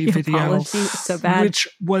apology video, so bad. which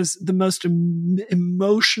was the most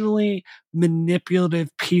emotionally manipulative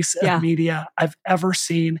piece of media I've ever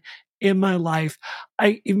seen in my life.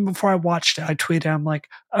 Even before I watched it, I tweeted, I'm like,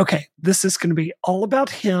 okay, this is going to be all about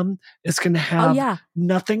him. It's going to have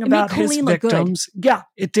nothing about his victims. Yeah,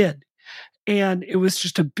 it did. And it was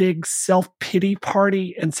just a big self-pity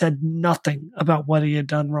party and said nothing about what he had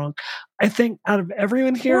done wrong. I think out of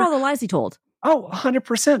everyone here... Or all the lies he told. Oh,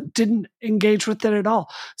 100% didn't engage with it at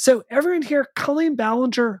all. So everyone here, Colleen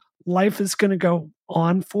Ballinger, life is going to go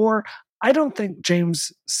on for. I don't think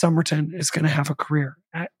James Somerton is going to have a career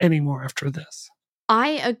anymore after this. I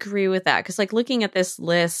agree with that because, like, looking at this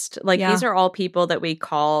list, like, these are all people that we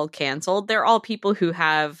call canceled. They're all people who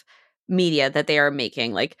have media that they are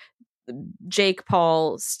making. Like, Jake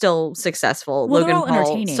Paul, still successful. Logan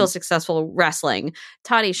Paul, still successful wrestling.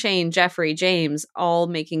 Toddy, Shane, Jeffrey, James, all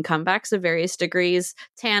making comebacks of various degrees.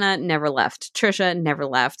 Tana never left. Trisha never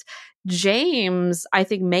left. James, I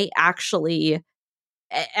think, may actually,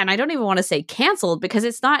 and I don't even want to say canceled because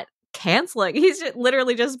it's not canceling. He's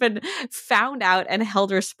literally just been found out and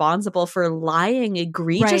held responsible for lying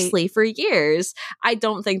egregiously for years. I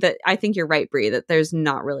think you're right, Brie, that there's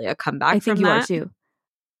not really a comeback from that. I think you are too.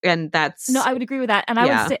 And that's... No, I would agree with that. And I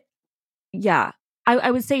would say, I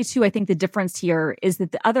would say too, I think the difference here is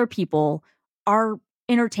that the other people are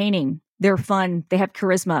entertaining. They're fun. They have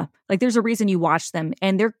charisma. Like, there's a reason you watch them,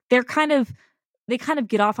 and they kind of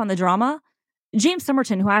get off on the drama. James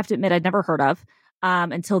Somerton, who I have to admit I'd never heard of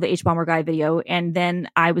until the H-Bomber Guy video, and then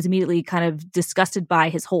I was immediately kind of disgusted by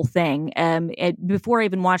his whole thing. Before I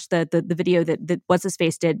even watched the video that What's His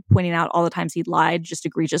Face did, pointing out all the times he'd lied just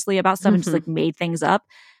egregiously about stuff and just like made things up,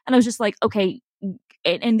 and I was just like, okay.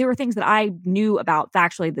 And there were things that I knew about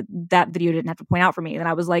factually that video didn't have to point out for me. And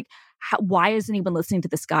I was like, why isn't anyone listening to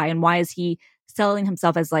this guy? And why is he selling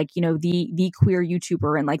himself as, like, you know, the queer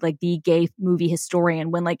YouTuber and like the gay movie historian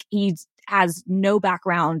when, like, he has no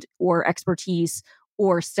background or expertise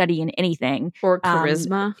or study in anything or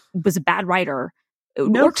charisma? Was a bad writer.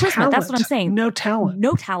 No or charisma. Talent. That's what I'm saying. No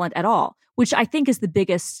talent at all, which I think is the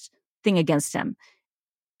biggest thing against him.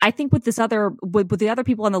 I think what the other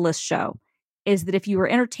people on the list show is that if you are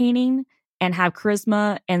entertaining and have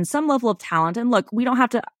charisma and some level of talent, and look, we don't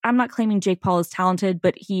have to, I'm not claiming Jake Paul is talented,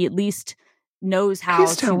 but he at least knows how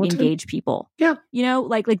to engage people. Yeah. You know,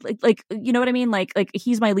 like, you know what I mean? Like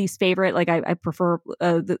he's my least favorite. Like I prefer,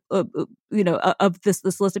 of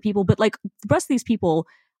this list of people, but like the rest of these people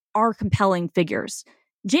are compelling figures.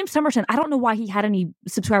 James Somerton, I don't know why he had any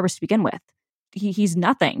subscribers to begin with. He's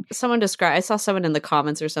nothing. I saw someone in the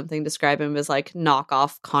comments or something describe him as like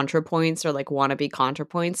knockoff ContraPoints or like wannabe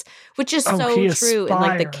ContraPoints, which is so true. And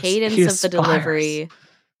like the cadence of the delivery.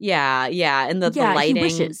 Yeah. And the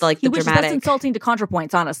lighting, like the dramatic. That's insulting to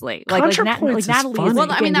ContraPoints, honestly. Like Natalie is well,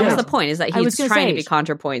 I mean, that was the point, is that he's trying to be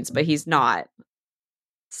ContraPoints, but he's not.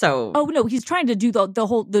 So no, he's trying to do the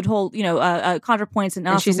whole ContraPoints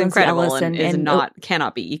and she's incredible and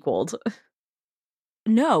cannot be equaled.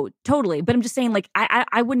 No, totally. But I'm just saying, like,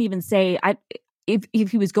 I wouldn't even say if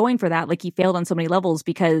he was going for that, like, he failed on so many levels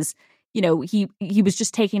because, you know, he was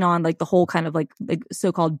just taking on like the whole kind of like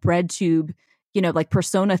so-called bread tube, you know, like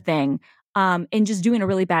persona thing, and just doing a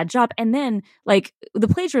really bad job. And then like the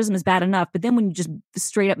plagiarism is bad enough, but then when you just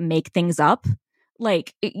straight up make things up,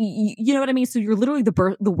 like, you know what I mean? So you're literally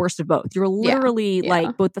the worst of both. You're literally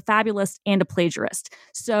like both the fabulist and a plagiarist.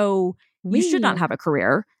 So you should not have a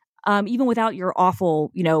career. Even without your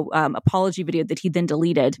awful, apology video that he then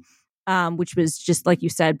deleted, which was just, like you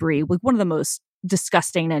said, Brie, like one of the most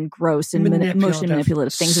disgusting and gross and emotionally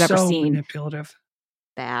manipulative things I've ever seen. Manipulative.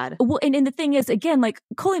 Bad. Well, and the thing is, again, like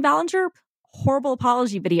Colleen Ballinger, horrible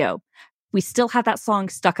apology video. We still have that song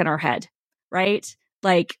stuck in our head, right?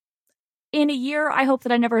 Like, in a year, I hope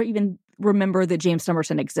that I never even remember that James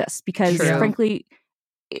Somerton exists because, frankly,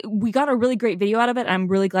 we got a really great video out of it. I'm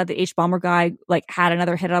really glad the H-Bomber Guy like had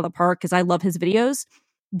another hit out of the park because I love his videos.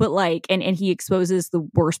 But like, and he exposes the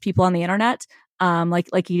worst people on the internet,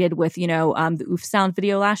 like he did with the Oof Sound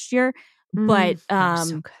video last year. But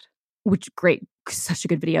so good. Which great, such a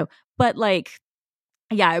good video. But like,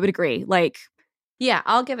 yeah, I would agree. Like, yeah,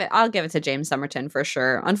 I'll give it to James Somerton for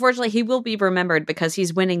sure. Unfortunately, he will be remembered because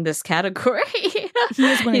he's winning this category. He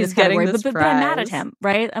is winning this category, but I'm mad at him,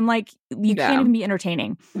 right? I'm like, you can't even be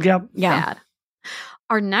entertaining. Yep. Yeah. Bad.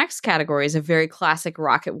 Our next category is a very classic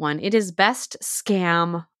Rocket one. It is Best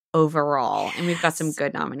Scam Overall. And we've got some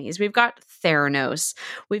good nominees. We've got Theranos.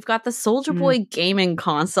 We've got the Soulja Boy gaming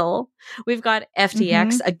console. We've got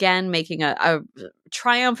FTX, again, making a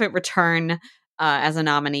triumphant return as a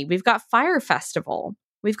nominee. We've got Fire Festival.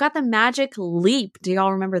 We've got the Magic Leap. Do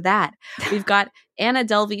y'all remember that? We've got Anna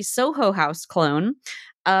Delvey's Soho House clone.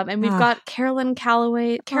 And we've got Caroline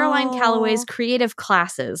Calloway's Creative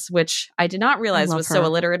Classes, which I did not realize was so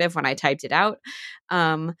alliterative when I typed it out.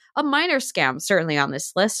 A minor scam, certainly on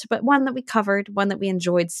this list, but one that we covered, one that we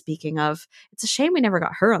enjoyed speaking of. It's a shame we never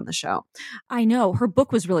got her on the show. I know. Her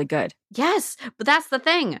book was really good. Yes, but that's the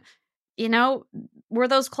thing. You know, were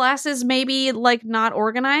those classes maybe like not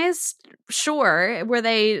organized? Sure. Were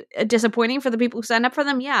they disappointing for the people who signed up for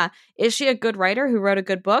them? Yeah. Is she a good writer who wrote a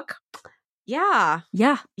good book? Yeah.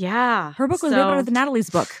 Yeah. Her book was way better than Natalie's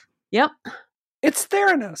book. Yep. It's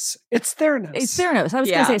Theranos. It's Theranos. I was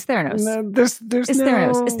going to say it's Theranos. No, there's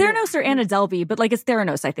Theranos. It's Theranos or Anna Delvey, but like it's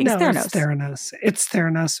Theranos, I think. No, it's Theranos. It's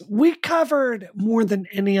Theranos. We covered more than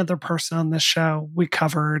any other person on this show. We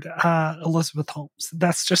covered Elizabeth Holmes.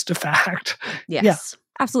 That's just a fact. Yes. Yeah.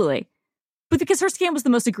 Absolutely. But because her scam was the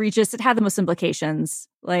most egregious, it had the most implications.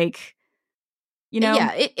 Like, you know?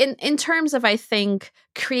 Yeah, in terms of, I think,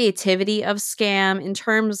 creativity of scam, in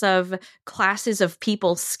terms of classes of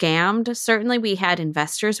people scammed, certainly we had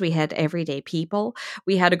investors, we had everyday people,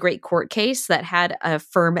 we had a great court case that had a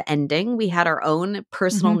firm ending, we had our own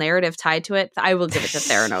personal narrative tied to it. I will give it to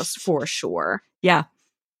Theranos for sure. Yeah,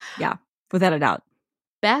 without a doubt.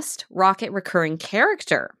 Best Rocket recurring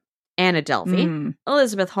character, Anna Delvey,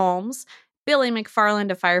 Elizabeth Holmes, Billy McFarland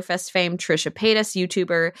of Firefest fame, Trisha Paytas,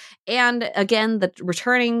 YouTuber, and again, the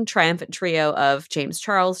returning triumphant trio of James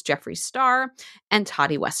Charles, Jeffree Star, and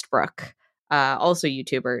Toddy Westbrook, also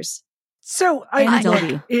YouTubers. So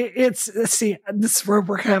see, this is where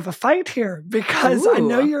we're gonna have a fight here because I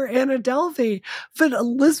know you're Anna Delvey, but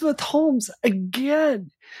Elizabeth Holmes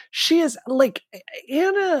again. She is like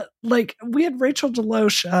Anna. Like we had Rachel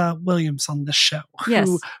Deloche Williams on this show,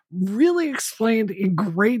 who really explained in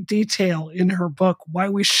great detail in her book why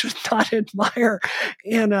we should not admire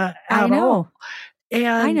Anna at all. And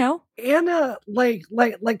I know Anna,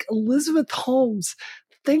 like Elizabeth Holmes.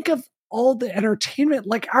 Think of all the entertainment,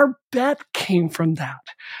 like our bet came from that.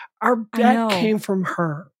 Our bet came from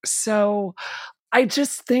her. So I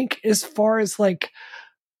just think as far as like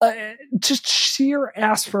just sheer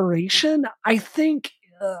aspiration, I think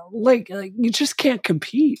like you just can't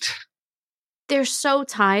compete. They're so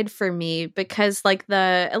tied for me because like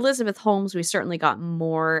the Elizabeth Holmes, we certainly got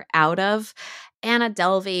more out of. Anna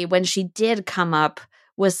Delvey, when she did come up,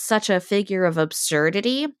 was such a figure of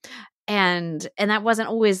absurdity. And that wasn't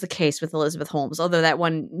always the case with Elizabeth Holmes, although that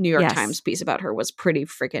one New York Times piece about her was pretty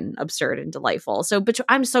freaking absurd and delightful. So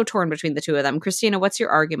I'm so torn between the two of them. Christina, what's your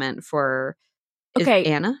argument for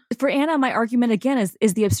Anna? For Anna, my argument again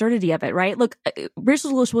is the absurdity of it, right? Look,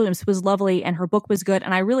 Rachel Deloche Williams was lovely and her book was good.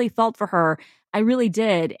 And I really felt for her. I really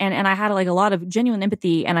did. And I had like a lot of genuine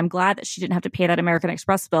empathy. And I'm glad that she didn't have to pay that American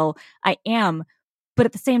Express bill. I am. But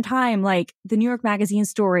at the same time, like the New York Magazine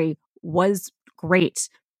story was great.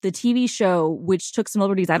 The TV show, which took some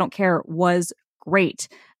liberties, I don't care, was great.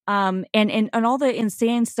 And all the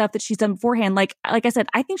insane stuff that she's done beforehand. Like I said,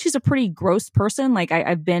 I think she's a pretty gross person. Like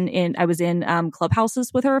I was in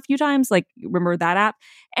clubhouses with her a few times. Like remember that app?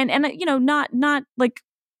 And you know, not like.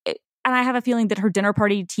 And I have a feeling that her dinner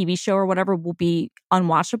party TV show or whatever will be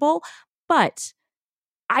unwatchable. But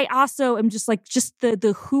I also am just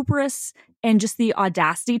the hubris and just the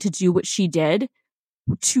audacity to do what she did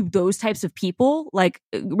to those types of people. Like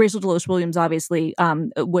Rachel Deloche Williams obviously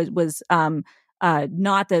was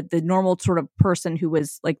not the normal sort of person who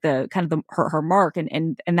was like the kind of her mark,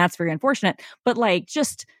 and that's very unfortunate. But like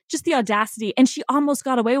just the audacity, and she almost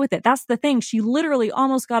got away with it. That's the thing. She literally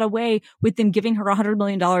almost got away with them giving her $100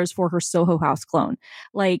 million for her Soho House clone.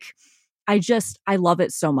 Like I love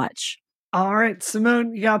it so much. All right,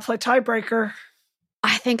 Simone, you gotta play tiebreaker.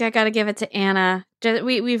 I think I got to give it to Anna.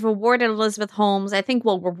 We've awarded Elizabeth Holmes. I think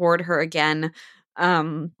we'll reward her again.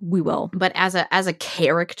 We will. But as a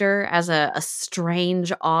character, as a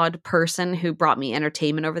strange, odd person who brought me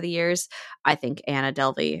entertainment over the years, I think Anna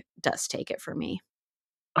Delvey does take it for me.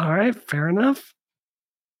 All right, fair enough.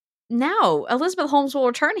 Now, Elizabeth Holmes will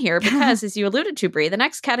return here because, as you alluded to, Brie, the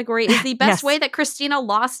next category is the best way that Christina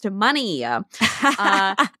lost money.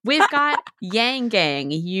 We've got Yang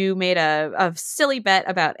Gang. You made a silly bet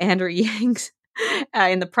about Andrew Yang's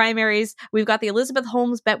in the primaries. We've got the Elizabeth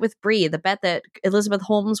Holmes bet with Brie, the bet that Elizabeth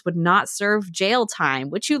Holmes would not serve jail time,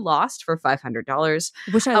 which you lost for $500.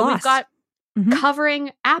 Which I lost. We've got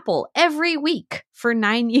covering Apple every week for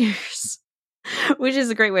 9 years. Which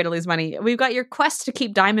is a great way to lose money. We've got your quest to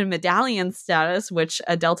keep diamond medallion status, which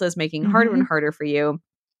Delta is making harder and harder for you.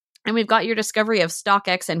 And we've got your discovery of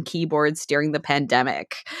StockX and keyboards during the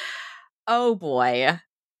pandemic. Oh boy.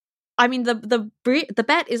 I mean, the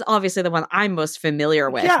bet is obviously the one I'm most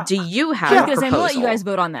familiar with. Yeah. Do you have a proposal? I'm going to let you guys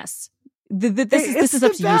vote on this. This is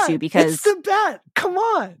up to you, Sue, because it's the bet. Come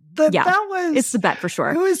on. It's the bet for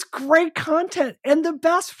sure. It was great content. And the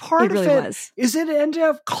best part of it is it ended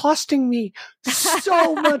up costing me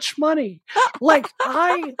so much money. Like,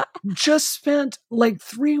 I just spent like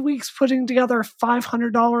 3 weeks putting together a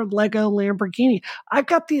 $500 Lego Lamborghini. I've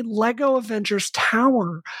got the Lego Avengers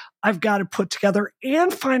Tower I've got to put together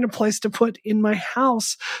and find a place to put in my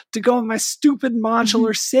house to go in my stupid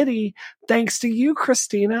modular city. Thanks to you,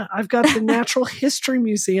 Christina. I've got the Natural History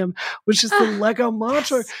Museum, which is the Lego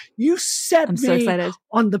modular. Yes. You set me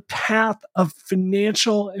on the path of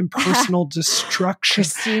financial and personal destruction.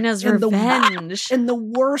 Christina's revenge. And the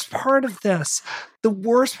worst part of this,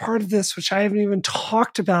 which I haven't even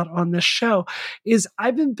talked about on this show, is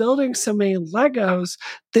I've been building so many Legos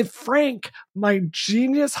that Frank, my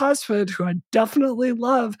genius husband, who I definitely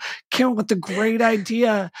love, came up with the great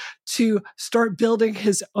idea to start building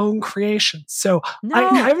his own creations. So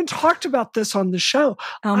I haven't talked about this on the show.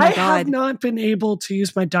 Oh my God. I have not been able to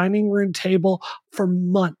use my dining room table for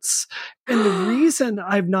months. And the reason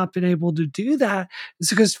I've not been able to do that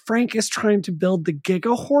is because Frank is trying to build the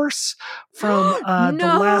Giga Horse from the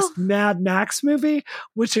last Mad Max movie,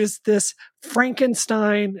 which is this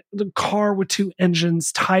Frankenstein car with two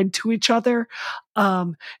engines tied to each other.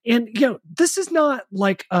 And, this is not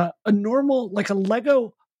like a normal, like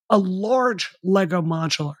a large Lego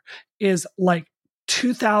modular is like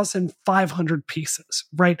 2,500 pieces,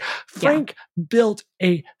 right? Frank built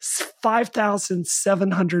a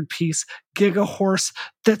 5,700 piece Giga Horse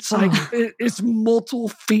that's like, it's multiple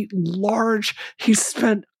feet large. He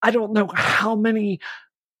spent, I don't know how many,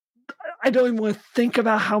 I don't even want to think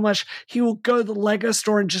about how much. He will go to the Lego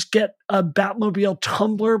store and just get a Batmobile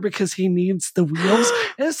tumbler because he needs the wheels.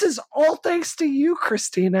 And this is all thanks to you,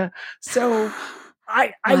 Christina. So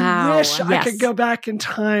I wish I could go back in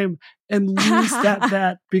time and lose that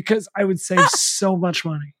bet because I would save so much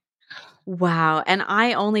money. Wow. And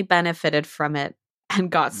I only benefited from it and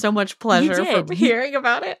got so much pleasure from hearing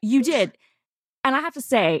about it. You did. And I have to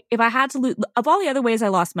say, if I had to lose, of all the other ways I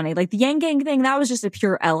lost money, like the Yang Gang thing, that was just a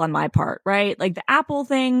pure L on my part, right? Like the Apple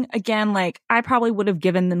thing, again, like I probably would have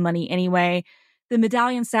given them money anyway. The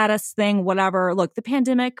medallion status thing, whatever. Look,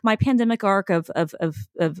 my pandemic arc of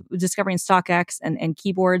discovering StockX and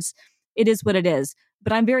keyboards, it is what it is.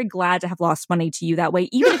 But I'm very glad to have lost money to you that way.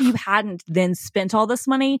 Even if you hadn't then spent all this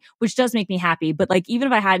money, which does make me happy. But like, even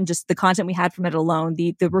if I hadn't, just the content we had from it alone,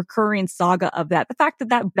 the recurring saga of that, the fact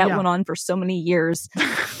that went on for so many years.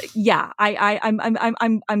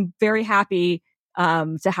 I'm very happy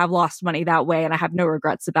to have lost money that way, and I have no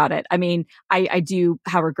regrets about it. I mean, I do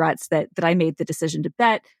have regrets that I made the decision to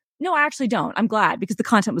bet. No, I actually don't. I'm glad because the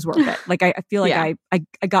content was worth it. Like I feel like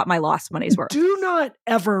I got my lost money's worth. Do not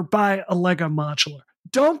ever buy a Lego modular.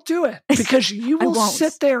 Don't do it because you will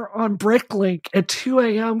sit there on Bricklink at 2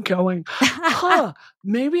 a.m. going,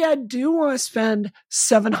 maybe I do want to spend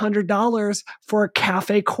 $700 for a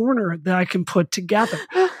cafe corner that I can put together.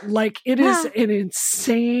 Like it is an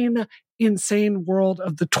insane world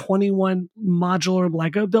of the 21 modular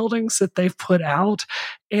Lego buildings that they've put out.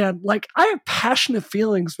 And like, I have passionate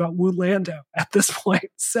feelings about Woolando at this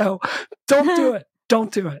point. So don't do it.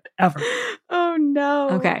 Don't do it ever. Oh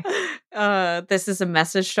no. Okay. This is a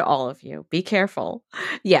message to all of you. Be careful.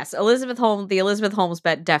 Yes, the Elizabeth Holmes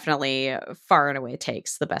bet definitely far and away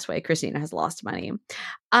takes the best way Christina has lost money.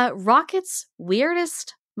 Rocket's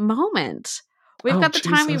weirdest moment. We've got the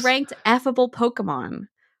time we ranked effable Pokemon.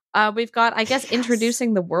 We've got, I guess,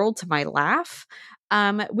 introducing the world to my laugh.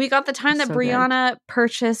 We got the time that Brianna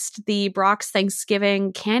purchased the Brock's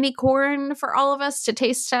Thanksgiving candy corn for all of us to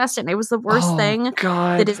taste test, and it was the worst thing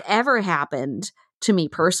that has ever happened to me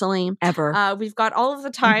personally. Ever. We've got all of the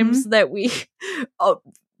times that we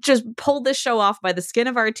just pulled this show off by the skin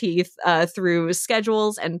of our teeth through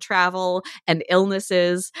schedules and travel and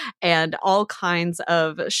illnesses and all kinds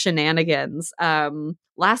of shenanigans.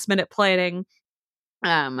 Last minute planning.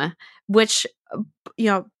 Which,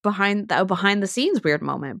 behind the scenes weird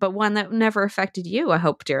moment, but one that never affected you, I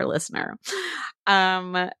hope, dear listener.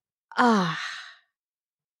 The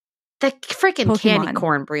freaking candy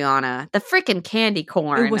corn, Brianna. The freaking candy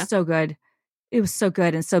corn. It was so good. It was so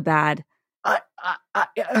good and so bad. I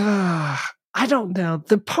don't know.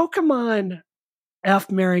 The Pokemon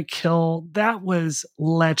F, Marry, Kill, that was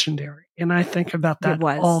legendary. And I think about that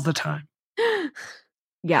all the time.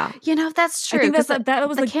 Yeah, that's true. I think that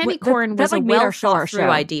was the candy corn was like a well thought through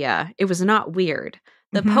idea. It was not weird.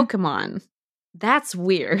 The Pokemon, that's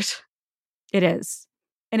weird. It is,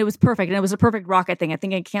 and it was perfect, and it was a perfect Rocket thing. I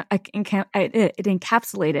think it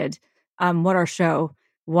encapsulated what our show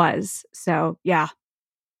was. So yeah,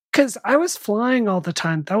 Because I was flying all the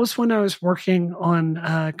time. That was when I was working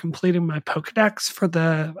on completing my Pokedex for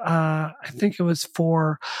the, I think it was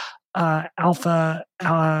for Alpha,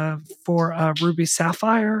 for Ruby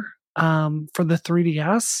Sapphire, for the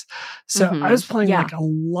 3DS. So I was playing like a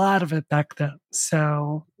lot of it back then.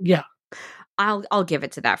 So yeah. I'll give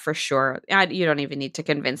it to that for sure. You don't even need to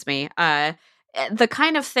convince me. The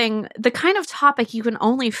kind of topic you can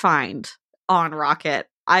only find on Rocket,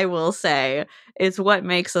 I will say, is what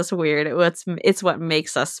makes us weird. It's what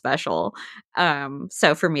makes us special.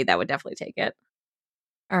 So for me, that would definitely take it.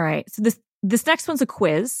 All right. So this next one's a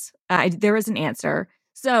quiz. There is an answer.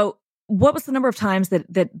 So what was the number of times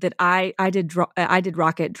that I did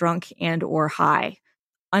Rocket drunk and or high?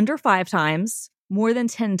 Under 5 times, more than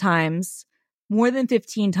 10 times, more than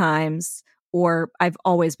 15 times, or I've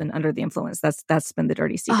always been under the influence. That's been the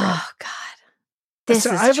dirty secret. Oh God.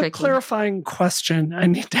 So I have a clarifying question I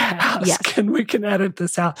need to ask. Yes. And we can edit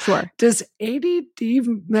this out. Sure. Does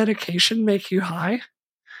ADD medication make you high?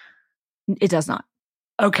 It does not.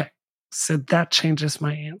 Okay. So that changes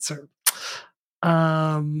my answer.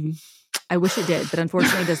 I wish it did, but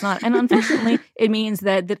unfortunately it does not. And unfortunately, it means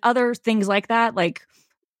that other things like that, like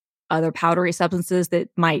other powdery substances that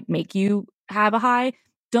might make you have a high,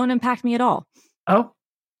 don't impact me at all. Oh.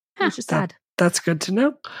 Which is sad. That's good to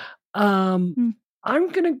know.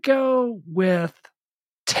 I'm going to go with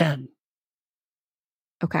 10.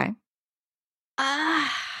 Okay.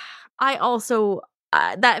 I also,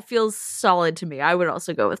 that feels solid to me. I would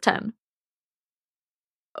also go with 10.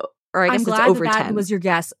 Or I guess I'm glad it's over that 10. Was your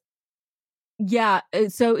guess. Yeah.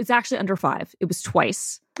 So it's actually under 5. It was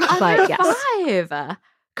twice. Under yes. 5.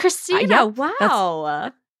 Christina,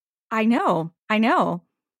 wow. I know.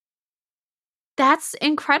 That's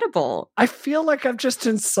incredible. I feel like I've just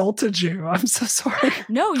insulted you. I'm so sorry.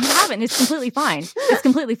 No, you haven't. It's completely fine. It's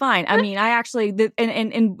completely fine. I mean, I actually,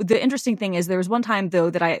 and the interesting thing is there was one time though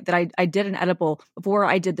that I did an edible before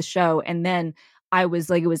I did the show. And then I was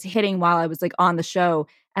like, it was hitting while I was like on the show.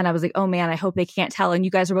 And I was like, oh man, I hope they can't tell. And you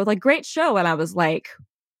guys were both like, great show. And I was like,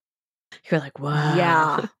 you're like, wow.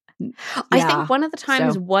 Yeah. I think one of the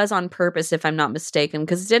times was on purpose, if I'm not mistaken,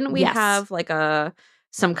 because didn't we have like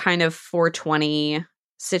some kind of 420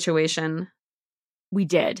 situation? We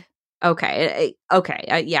did. Okay.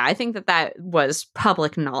 Yeah, I think that was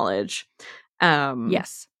public knowledge.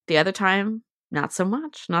 Yes. The other time, not so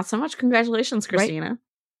much. Not so much. Congratulations, Christina.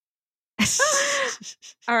 Right?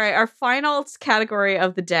 All right. Our final category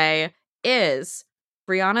of the day is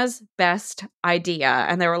Brianna's best idea.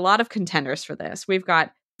 And there were a lot of contenders for this. We've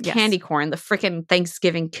got candy corn, the frickin'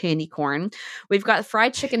 Thanksgiving candy corn. We've got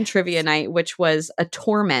fried chicken trivia night, which was a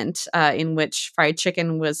torment in which fried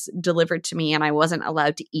chicken was delivered to me and I wasn't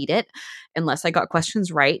allowed to eat it unless I got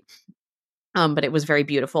questions right. But it was very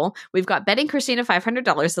beautiful. We've got betting Christina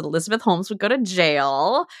 $500 that Elizabeth Holmes would go to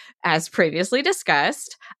jail, as previously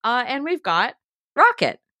discussed. And we've got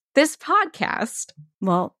Rocket, this podcast.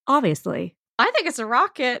 Well, obviously. I think it's a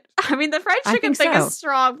rocket. I mean, the fried chicken thing is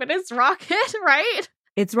strong, but it's Rocket, right?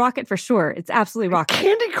 It's Rocket for sure. It's absolutely Rocket.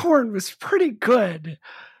 Candy corn was pretty good.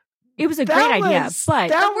 It was a great idea, but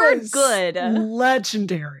that word good.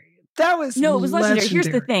 Legendary. That was it was legendary.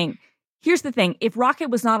 Here's the thing. If Rocket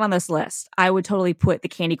was not on this list, I would totally put the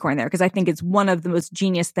candy corn there because I think it's one of the most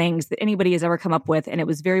genius things that anybody has ever come up with, and it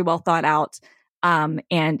was very well thought out.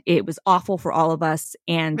 And it was awful for all of us.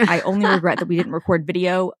 And I only regret that we didn't record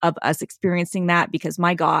video of us experiencing that because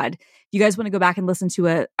my God, you guys want to go back and listen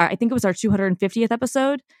to I think it was our 250th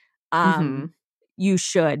episode. You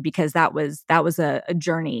should, because that was a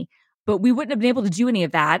journey, but we wouldn't have been able to do any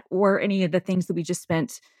of that or any of the things that we just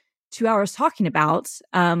spent 2 hours talking about,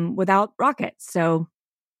 without Rocket. So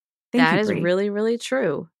that is really, really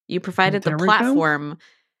true. You provided the platform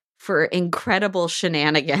for incredible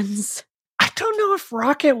shenanigans. I don't know if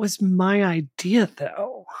Rocket was my idea,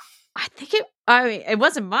 though. I think it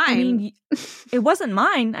wasn't mine. I mean, it wasn't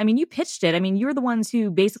mine. I mean, you pitched it. I mean, you're the ones who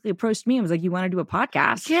basically approached me and was like, you want to do a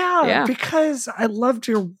podcast? Yeah, because I loved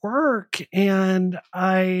your work and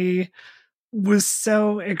I was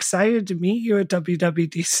so excited to meet you at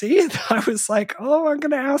WWDC that I was like, oh, I'm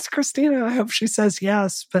going to ask Christina. I hope she says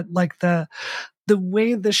yes. But like the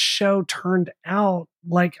way the show turned out,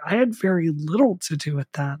 like I had very little to do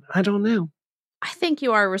with that. I don't know. I think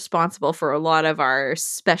you are responsible for a lot of our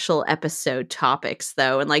special episode topics,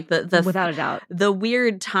 though, and like the without a doubt, the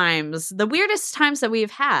weirdest times that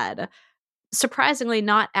we've had. Surprisingly,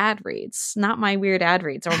 not ad reads, not my weird ad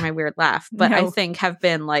reads or my weird laugh, but No. I think have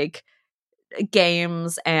been like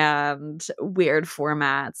games and weird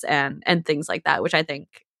formats and things like that, which I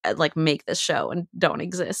think like make this show and don't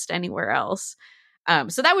exist anywhere else.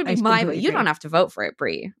 So that would be my vote. You don't have to vote for it,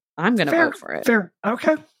 Brie. I'm going to vote for it. Fair.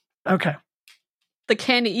 Okay. The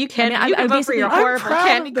candy, you can vote for your I'm horrible proud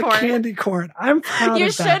candy of the corn. candy corn. I'm proud You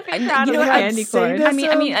of that. should be proud of know the what? candy corn.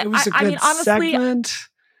 It was a good honestly, segment.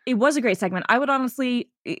 It was a great segment. I would honestly,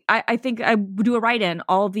 I think I would do a write-in,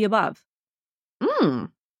 all of the above.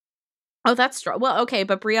 Oh, that's strong. Well, okay,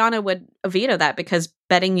 but Brianna would veto that because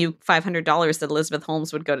betting you $500 that Elizabeth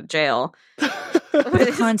Holmes would go to jail.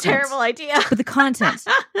 It's a terrible idea. But the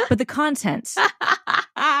content.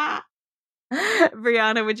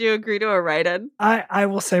 Brianna, would you agree to a write-in? I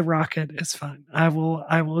will say Rocket is fine. I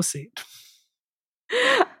will see it.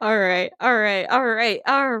 All right.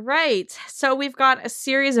 So we've got a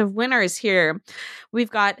series of winners here.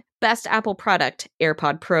 We've got Best Apple Product,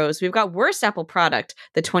 AirPod Pros. We've got Worst Apple Product,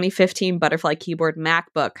 the 2015 Butterfly Keyboard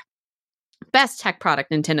MacBook. Best Tech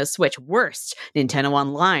Product, Nintendo Switch. Worst, Nintendo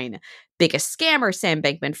Online. Biggest Scammer, Sam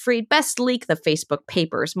Bankman-Fried. Best Leak, The Facebook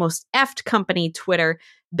Papers. Most effed Company, Twitter.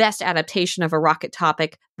 Best Adaptation of a Rocket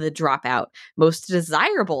Topic, The Dropout. Most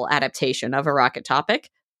Desirable Adaptation of a Rocket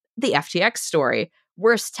Topic, The FTX Story.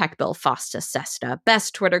 Worst Tech Bill, Fosta Sesta.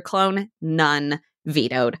 Best Twitter Clone, none.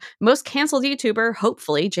 Vetoed. Most Canceled YouTuber,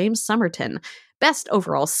 hopefully James Somerton. Best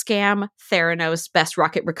Overall Scam, Theranos. Best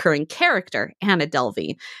Rocket Recurring Character, Anna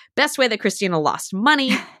Delvey. Best Way that Christina Lost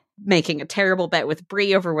Money, making a terrible bet with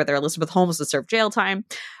Brie over whether Elizabeth Holmes would serve jail time.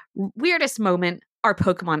 Weirdest Moment, our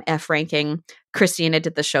Pokemon F ranking. Christina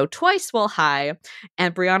did the show twice while high.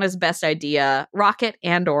 And Brianna's best idea, Rocket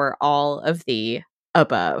and or all of the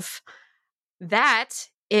above. This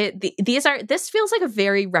feels like a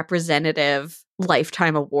very representative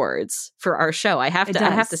Lifetime Awards for our show. I have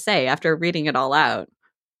to say, after reading it all out,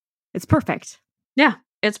 it's perfect. Yeah,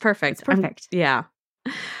 it's perfect. It's perfect. Yeah.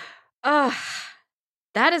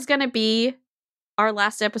 That is going to be our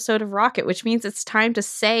last episode of Rocket, which means it's time to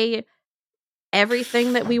say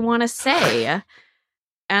everything that we want to say.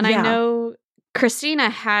 And I know Christina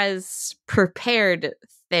has prepared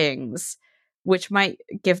things, which might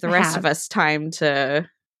give the rest of us time to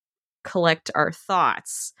collect our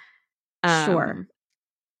thoughts. Sure.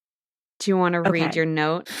 Do you want to read your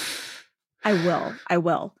note? I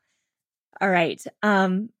will. All right.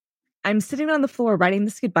 I'm sitting on the floor writing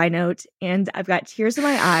this goodbye note, and I've got tears in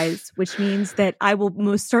my eyes, which means that I will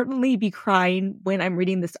most certainly be crying when I'm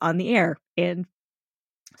reading this on the air. And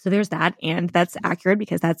so there's that. And that's accurate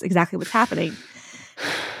because that's exactly what's happening.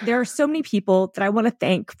 There are so many people that I want to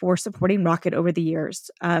thank for supporting Rocket over the years.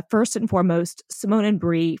 First and foremost, Simone and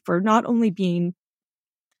Brie for not only being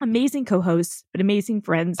amazing co-hosts, but amazing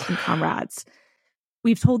friends and comrades.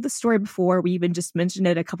 We've told this story before. We even just mentioned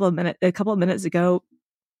it a couple of minutes ago,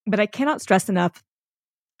 but I cannot stress enough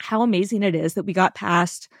how amazing it is that we got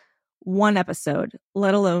past one episode,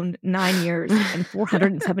 let alone 9 years and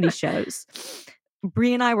 470 shows.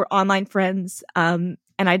 Brie and I were online friends, and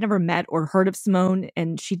I'd never met or heard of Simone,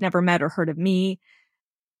 and she'd never met or heard of me.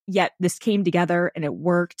 Yet this came together and it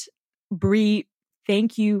worked. Brie,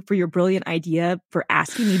 thank you for your brilliant idea, for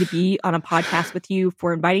asking me to be on a podcast with you,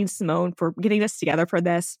 for inviting Simone, for getting us together for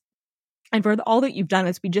this, and for all that you've done,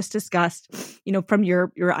 as we just discussed, from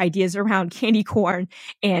your ideas around candy corn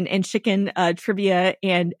and chicken trivia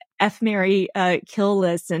and F, Mary kill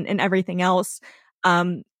lists and everything else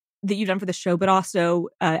that you've done for the show, but also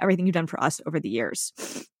everything you've done for us over the years.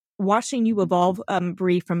 Watching you evolve,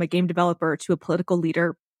 Brie, from a game developer to a political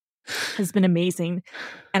leader has been amazing.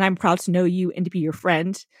 And I'm proud to know you and to be your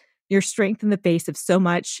friend. Your strength in the face of so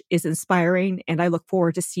much is inspiring. And I look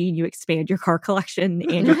forward to seeing you expand your car collection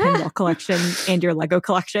and your pinball collection and your Lego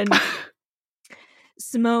collection.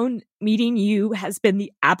 Simone, meeting you has been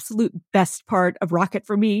the absolute best part of Rocket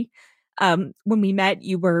for me. When we met,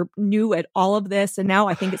 you were new at all of this. And now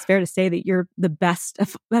I think it's fair to say that you're the best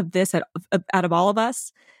of this out of all of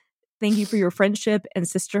us. Thank you for your friendship and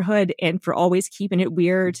sisterhood and for always keeping it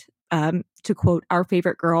weird. To quote our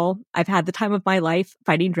favorite girl, I've had the time of my life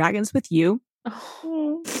fighting dragons with you.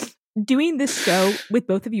 Oh. Doing this show with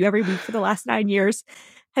both of you every week for the last 9 years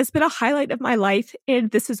has been a highlight of my life. And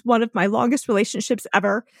this is one of my longest relationships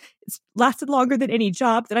ever. It's lasted longer than any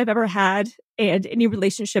job that I've ever had and any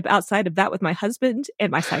relationship outside of that with my husband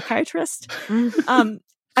and my psychiatrist.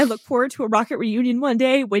 I look forward to a Rocket reunion one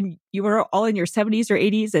day when you are all in your 70s or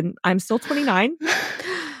 80s and I'm still 29.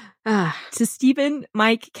 To Stephen,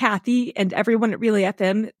 Mike, Kathy, and everyone at Relay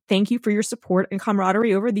FM, thank you for your support and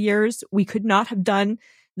camaraderie over the years. We could not have done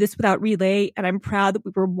this without Relay, and I'm proud that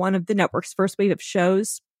we were one of the network's first wave of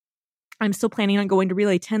shows. I'm still planning on going to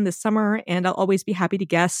Relay 10 this summer, and I'll always be happy to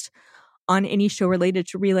guest on any show related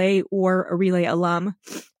to Relay or a Relay alum.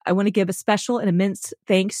 I want to give a special and immense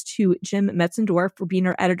thanks to Jim Metzendorf for being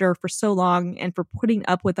our editor for so long and for putting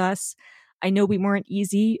up with us. I know we weren't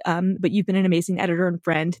easy, but you've been an amazing editor and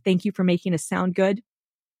friend. Thank you for making us sound good.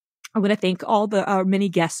 I want to thank all our many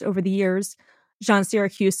guests over the years, John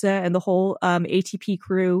Syracusa and the whole ATP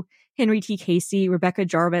crew, Henry T. Casey, Rebecca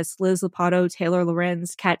Jarvis, Liz Lopato, Taylor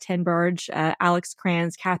Lorenz, Kat Tenbarge, Alex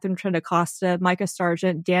Kranz, Catherine Trendacosta, Micah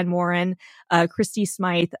Sargent, Dan Morin, Christy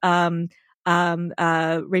Smythe, Rachel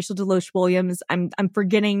Deloche Williams. I'm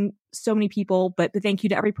forgetting so many people, but thank you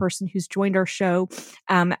to every person who's joined our show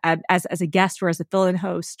as a guest or as a fill-in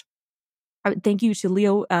host. Thank you to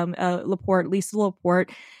Leo Laporte, Lisa Laporte,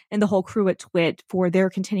 and the whole crew at Twit for their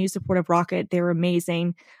continued support of Rocket. They were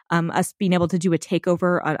amazing. Us being able to do a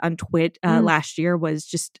takeover on Twit last year was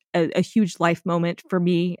just a huge life moment for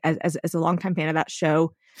me as a longtime fan of that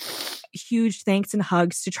show. Huge thanks and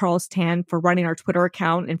hugs to Charles Tan for running our Twitter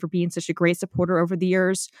account and for being such a great supporter over the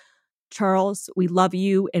years. Charles, we love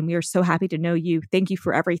you and we are so happy to know you. Thank you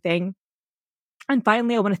for everything. And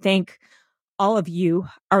finally, I want to thank all of you,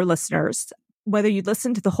 our listeners, whether you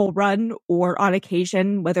listened to the whole run or on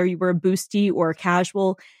occasion, whether you were a boostie or a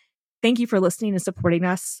casual, thank you for listening and supporting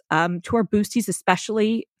us. To our boosties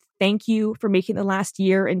especially, thank you for making the last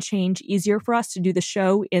year and change easier for us to do the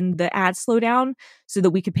show in the ad slowdown so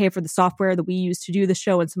that we could pay for the software that we use to do the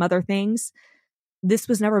show and some other things. This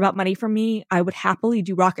was never about money for me. I would happily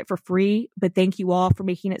do Rocket for free, but thank you all for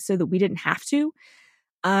making it so that we didn't have to.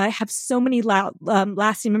 I have so many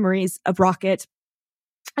lasting memories of Rocket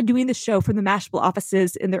doing the show from the Mashable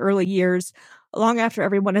offices in the early years, long after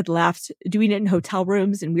everyone had left, doing it in hotel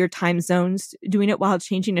rooms in weird time zones, doing it while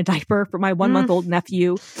changing a diaper for my 1-month-old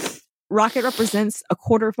nephew. Rocket represents a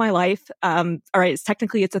quarter of my life. All right,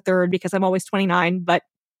 it's a third because I'm always 29, but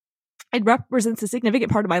it represents a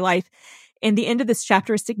significant part of my life. And the end of this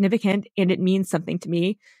chapter is significant and it means something to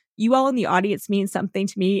me. You all in the audience mean something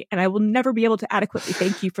to me, and I will never be able to adequately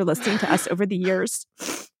thank you for listening to us over the years.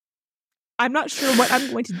 I'm not sure what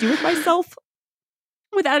I'm going to do with myself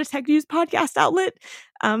without a tech news podcast outlet.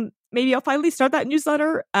 Maybe I'll finally start that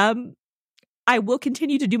newsletter. I will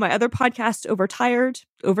continue to do my other podcast,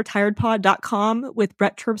 overtiredpod.com with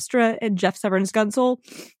Brett Terpstra and Jeff Severns Gunsel.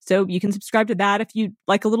 So you can subscribe to that if you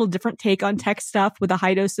like a little different take on tech stuff with a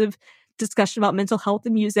high dose of discussion about mental health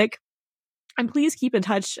and music. And please keep in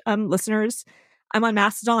touch, listeners. I'm on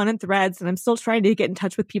Mastodon and Threads, and I'm still trying to get in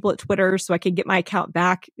touch with people at Twitter so I can get my account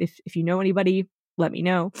back. If you know anybody, let me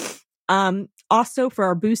know. Also, for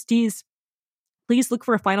our boosties, please look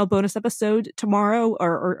for a final bonus episode tomorrow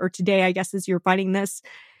or today, I guess, as you're finding this.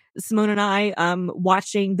 Simone and I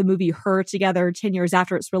watching the movie Her together 10 years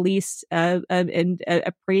after it's released and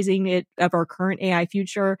appraising it of our current AI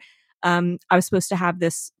future. I was supposed to have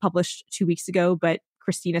this published 2 weeks ago, but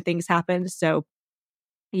Christina things happened. So,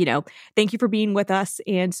 thank you for being with us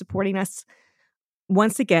and supporting us.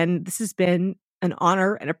 Once again, this has been an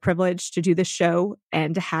honor and a privilege to do this show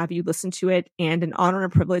and to have you listen to it, and an honor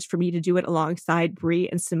and a privilege for me to do it alongside Brie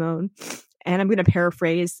and Simone. And I'm going to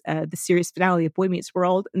paraphrase the series finale of Boy Meets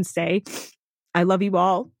World and say, I love you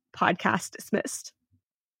all. Podcast dismissed.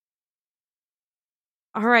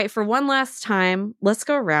 All right, for one last time, let's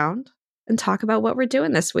go around and talk about what we're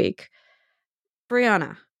doing this week.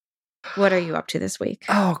 Brianna, what are you up to this week?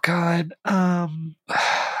 Oh, God.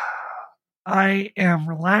 I am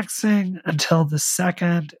relaxing until the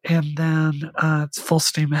 2nd, and then it's full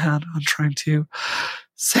steam ahead on trying to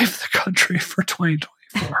save the country for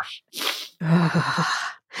 2024.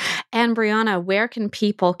 And Brianna, where can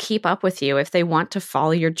people keep up with you if they want to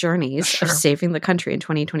follow your journeys of saving the country in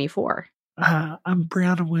 2024? I'm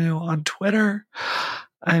Brianna Wu on Twitter.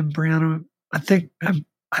 I'm Brianna.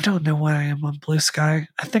 I don't know why I am on Blue Sky.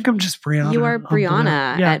 I think I'm just Brianna. You are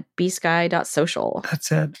Brianna at bsky.social. That's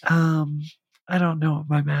it. I don't know what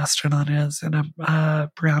my Mastodon is, and I'm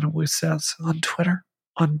Brianna Wu says on Twitter,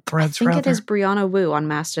 on Threads. I think it is Brianna Wu on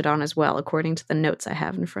Mastodon as well, according to the notes I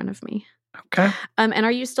have in front of me. Okay. And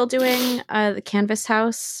are you still doing the Canvas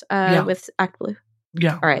House with Act Blue?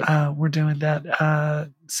 Yeah. All right. We're doing that.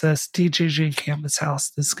 It says DGG Canvas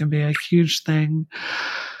House. This is going to be a huge thing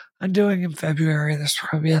I'm doing in February. There's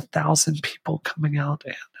probably 1,000 people coming out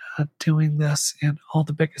and doing this, and all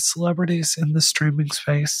the biggest celebrities in the streaming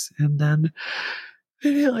space. And then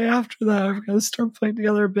immediately after that, I'm going to start putting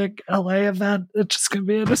together a big LA event. It's just going to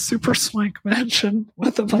be in a super swank mansion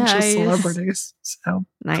with a bunch of celebrities. So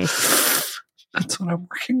nice. That's what I'm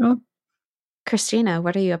working on. Christina,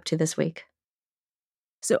 what are you up to this week?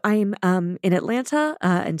 So I'm in Atlanta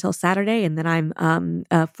until Saturday, and then I'm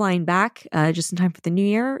flying back just in time for the new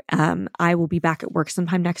year. I will be back at work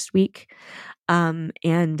sometime next week, and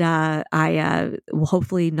I will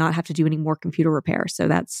hopefully not have to do any more computer repair. So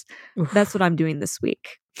that's what I'm doing this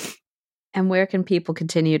week. And where can people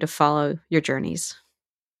continue to follow your journeys?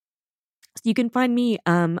 You can find me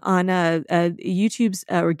on YouTube's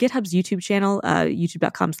or GitHub's YouTube channel,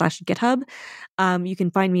 youtube.com/GitHub. You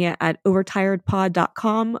can find me at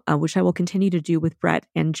overtiredpod.com, which I will continue to do with Brett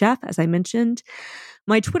and Jeff, as I mentioned.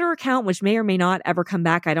 My Twitter account, which may or may not ever come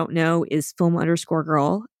back, I don't know, is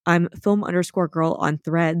film_girl. I'm film_girl on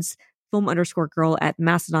Threads, film_girl at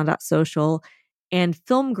mastodon.social, and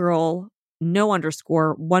filmgirl, no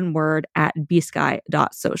underscore, one word, at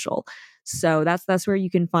bsky.social. So that's where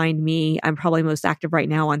you can find me. I'm probably most active right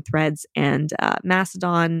now on Threads and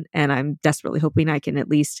Mastodon, and I'm desperately hoping I can at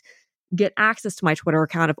least get access to my Twitter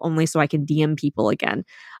account, if only so I can DM people again.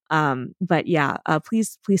 But yeah,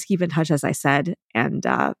 please keep in touch, as I said, and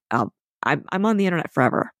I'm on the internet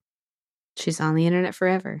forever. She's on the internet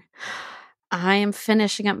forever. I am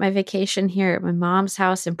finishing up my vacation here at my mom's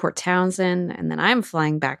house in Port Townsend, and then I'm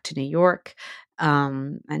flying back to New York.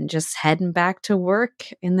 And just heading back to work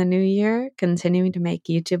in the new year, continuing to make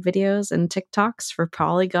YouTube videos and TikToks for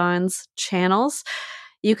Polygon's channels.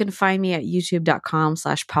 You can find me at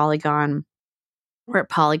youtube.com/Polygon. We're at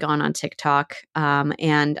Polygon on TikTok.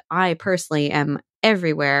 And I personally am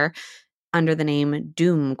everywhere under the name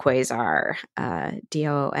Doom Quasar,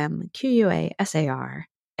 DOMQUASAR,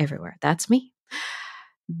 everywhere. That's me.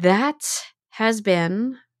 That has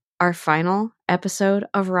been our final episode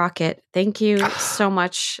of Rocket. Thank you so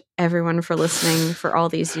much, everyone, for listening for all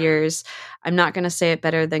these years. I'm not going to say it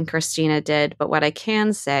better than Christina did, but what I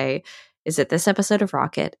can say is that this episode of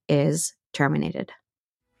Rocket is terminated.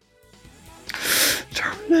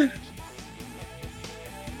 Terminated.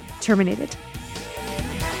 Terminated.